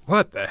like,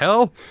 what the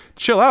hell?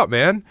 Chill out,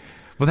 man.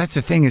 Well, that's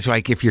the thing, is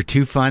like, if you're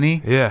too funny,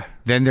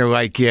 then they're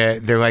like,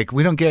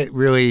 we don't get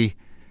really,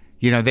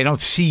 they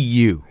don't see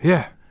you.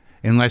 Yeah.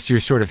 Unless you're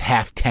sort of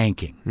half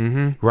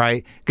tanking,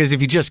 right? Because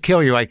if you just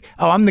kill, you're like,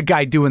 oh, I'm the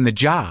guy doing the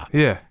job.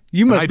 Yeah.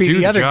 You When I must be do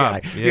the other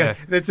job. guy. Yeah.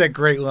 That's that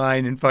great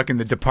line in fucking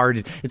The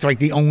Departed. It's like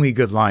the only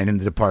good line in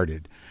The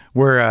Departed.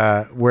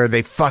 Where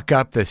they fuck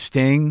up the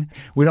sting.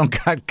 We don't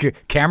got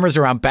cameras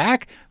around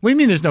back? What do you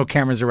mean there's no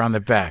cameras around the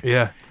back?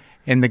 Yeah.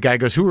 And the guy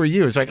goes, "Who are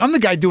you?" It's like, "I'm the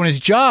guy doing his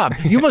job.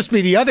 You must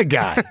be the other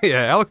guy."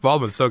 Yeah, Alec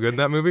Baldwin's so good in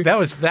that movie. That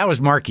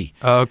was Marky.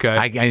 Oh,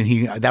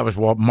 okay. That was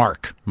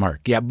Mark.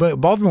 Yeah, but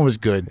Baldwin was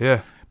good.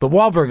 Yeah. But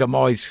Wahlberg, I'm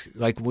always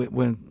like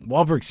when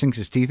Wahlberg sinks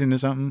his teeth into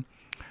something,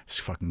 it's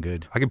fucking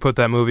good. I can put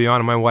that movie on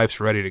and my wife's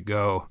ready to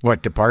go.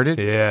 What, Departed?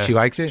 Yeah. She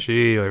likes it?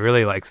 She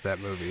really likes that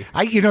movie.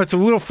 It's a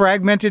little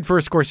fragmented for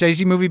a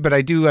Scorsese movie, but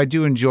I do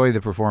enjoy the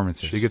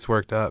performances. She gets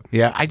worked up.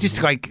 Yeah, I just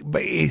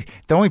the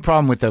only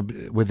problem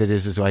with it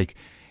is like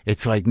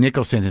it's like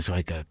Nicholson is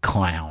like a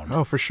clown.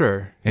 Oh, for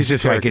sure. It's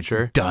just like it's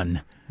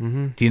done.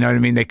 Mm-hmm. Do you know what I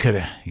mean? They could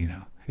have,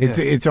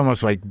 It's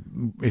almost like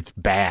it's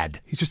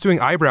bad. He's just doing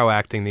eyebrow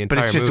acting the entire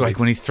movie. But it's just like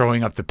when he's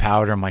throwing up the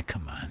powder, I'm like,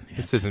 come on.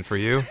 This isn't for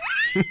you.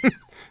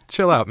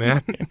 Chill out,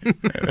 man.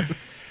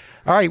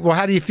 All right. Well,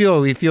 how do you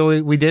feel? You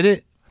feel we did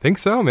it? I think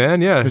so,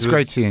 man. Yeah. It was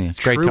great seeing you. It's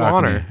great true talking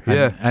honor. to you.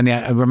 Yeah.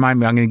 And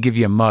remind me, I'm going to give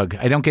you a mug.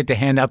 I don't get to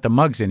hand out the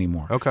mugs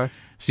anymore. Okay.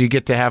 So you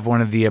get to have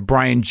one of the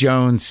Brian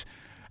Jones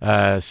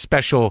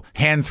special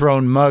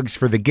hand-thrown mugs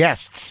for the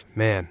guests.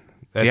 Man.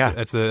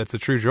 That's a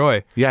true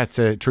joy. Yeah, it's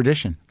a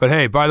tradition. But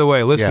hey, by the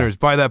way, listeners,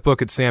 buy that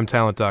book at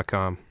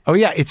samtallent.com. Oh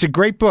yeah, it's a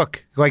great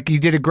book. Like, you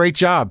did a great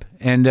job,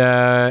 and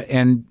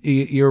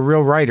you're a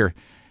real writer.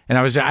 And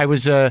I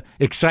was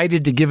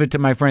excited to give it to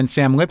my friend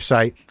Sam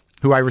Lipsyte,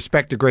 who I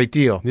respect a great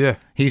deal. Yeah,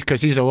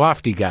 because he's a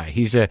lofty guy.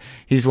 He's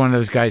one of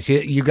those guys.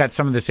 You got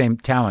some of the same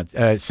talent,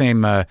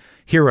 same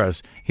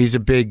heroes. He's a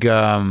big.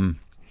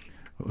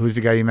 Who's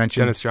the guy you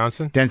mentioned?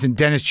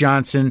 Dennis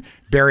Johnson,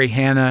 Barry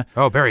Hannah.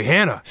 Oh, Barry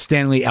Hannah.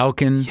 Stanley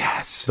Elkin.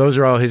 Yes. Those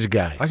are all his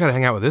guys. I got to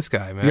hang out with this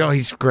guy, man.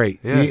 He's great.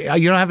 Yeah.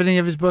 You don't have any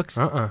of his books?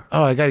 Uh-uh.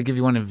 Oh, I got to give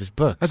you one of his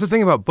books. That's the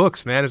thing about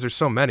books, man, is there's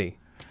so many.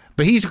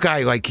 But he's a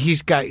guy, like,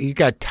 he's got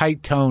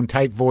tight tone,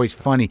 tight voice,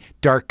 funny,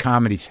 dark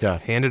comedy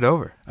stuff. Hand it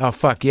over. Oh,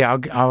 fuck, yeah.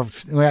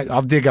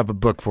 I'll dig up a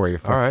book for you.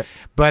 All right.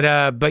 But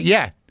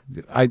yeah,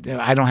 I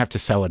don't have to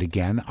sell it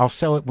again. I'll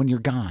sell it when you're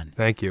gone.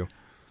 Thank you.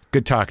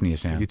 Good talking to you,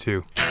 Sam. You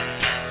too.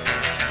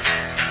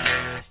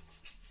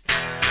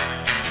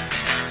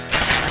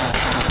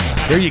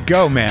 There you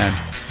go, man.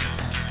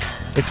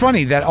 It's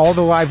funny that all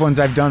the live ones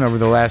I've done over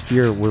the last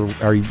year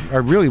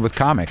are really with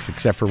comics,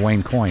 except for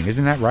Wayne Coyne.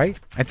 Isn't that right?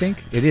 I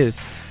think it is.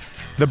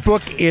 The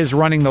book is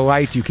Running the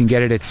Light. You can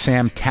get it at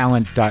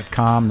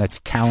samtallent.com.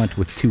 That's talent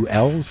with 2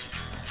 L's.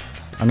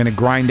 I'm going to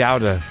grind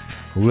out a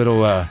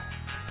little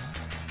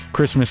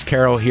Christmas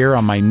carol here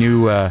on my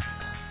new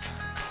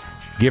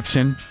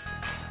Gibson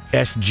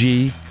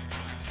SG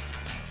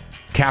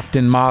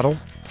Captain model.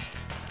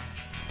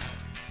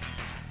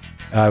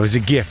 It was a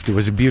gift. It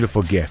was a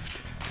beautiful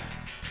gift.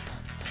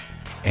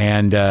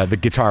 And the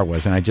guitar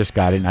was, and I just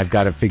got it, and I've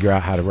got to figure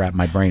out how to wrap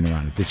my brain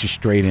around it. This is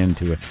straight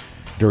into a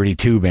dirty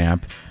tube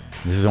amp.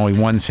 This is only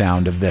one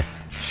sound of the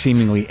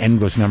seemingly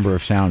endless number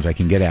of sounds I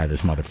can get out of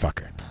this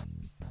motherfucker.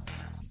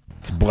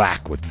 It's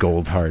black with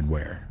gold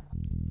hardware.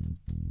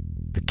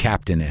 The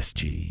Captain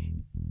SG.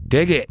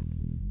 Dig it.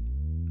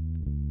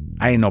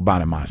 I ain't no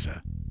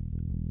Bonamassa.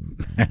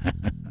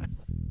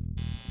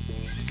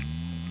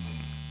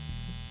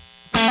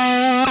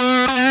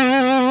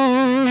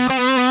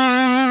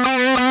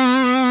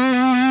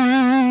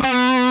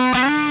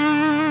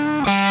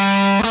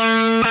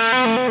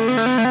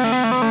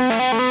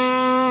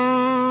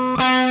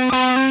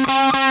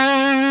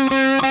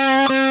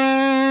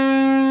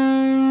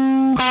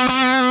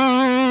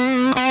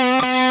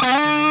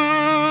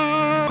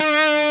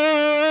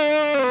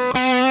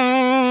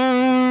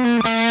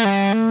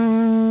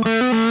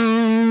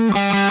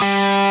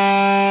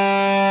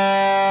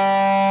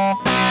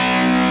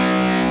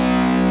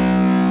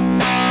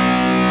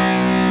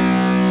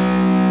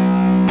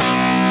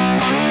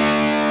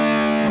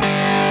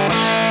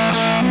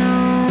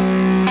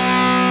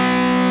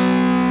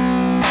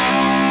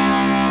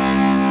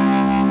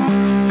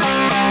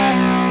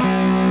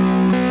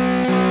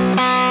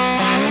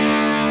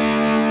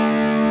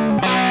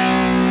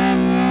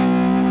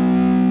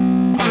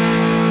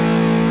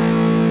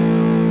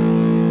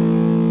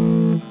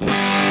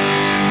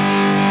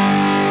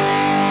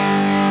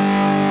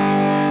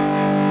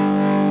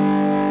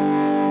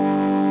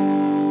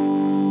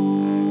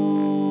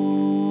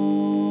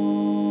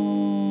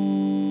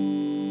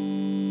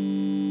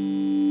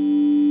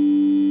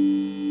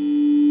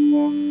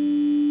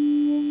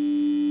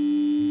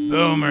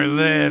 Boomer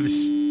lives.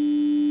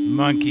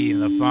 Monkey in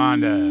the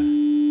Fonda.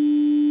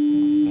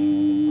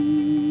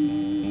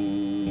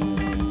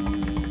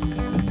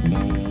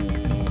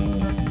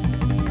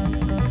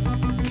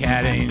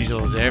 Cat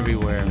angels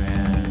everywhere,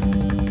 man.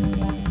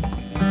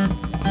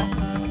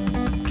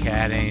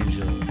 Cat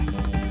angels.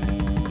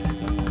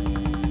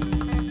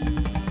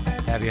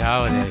 Happy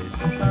holidays.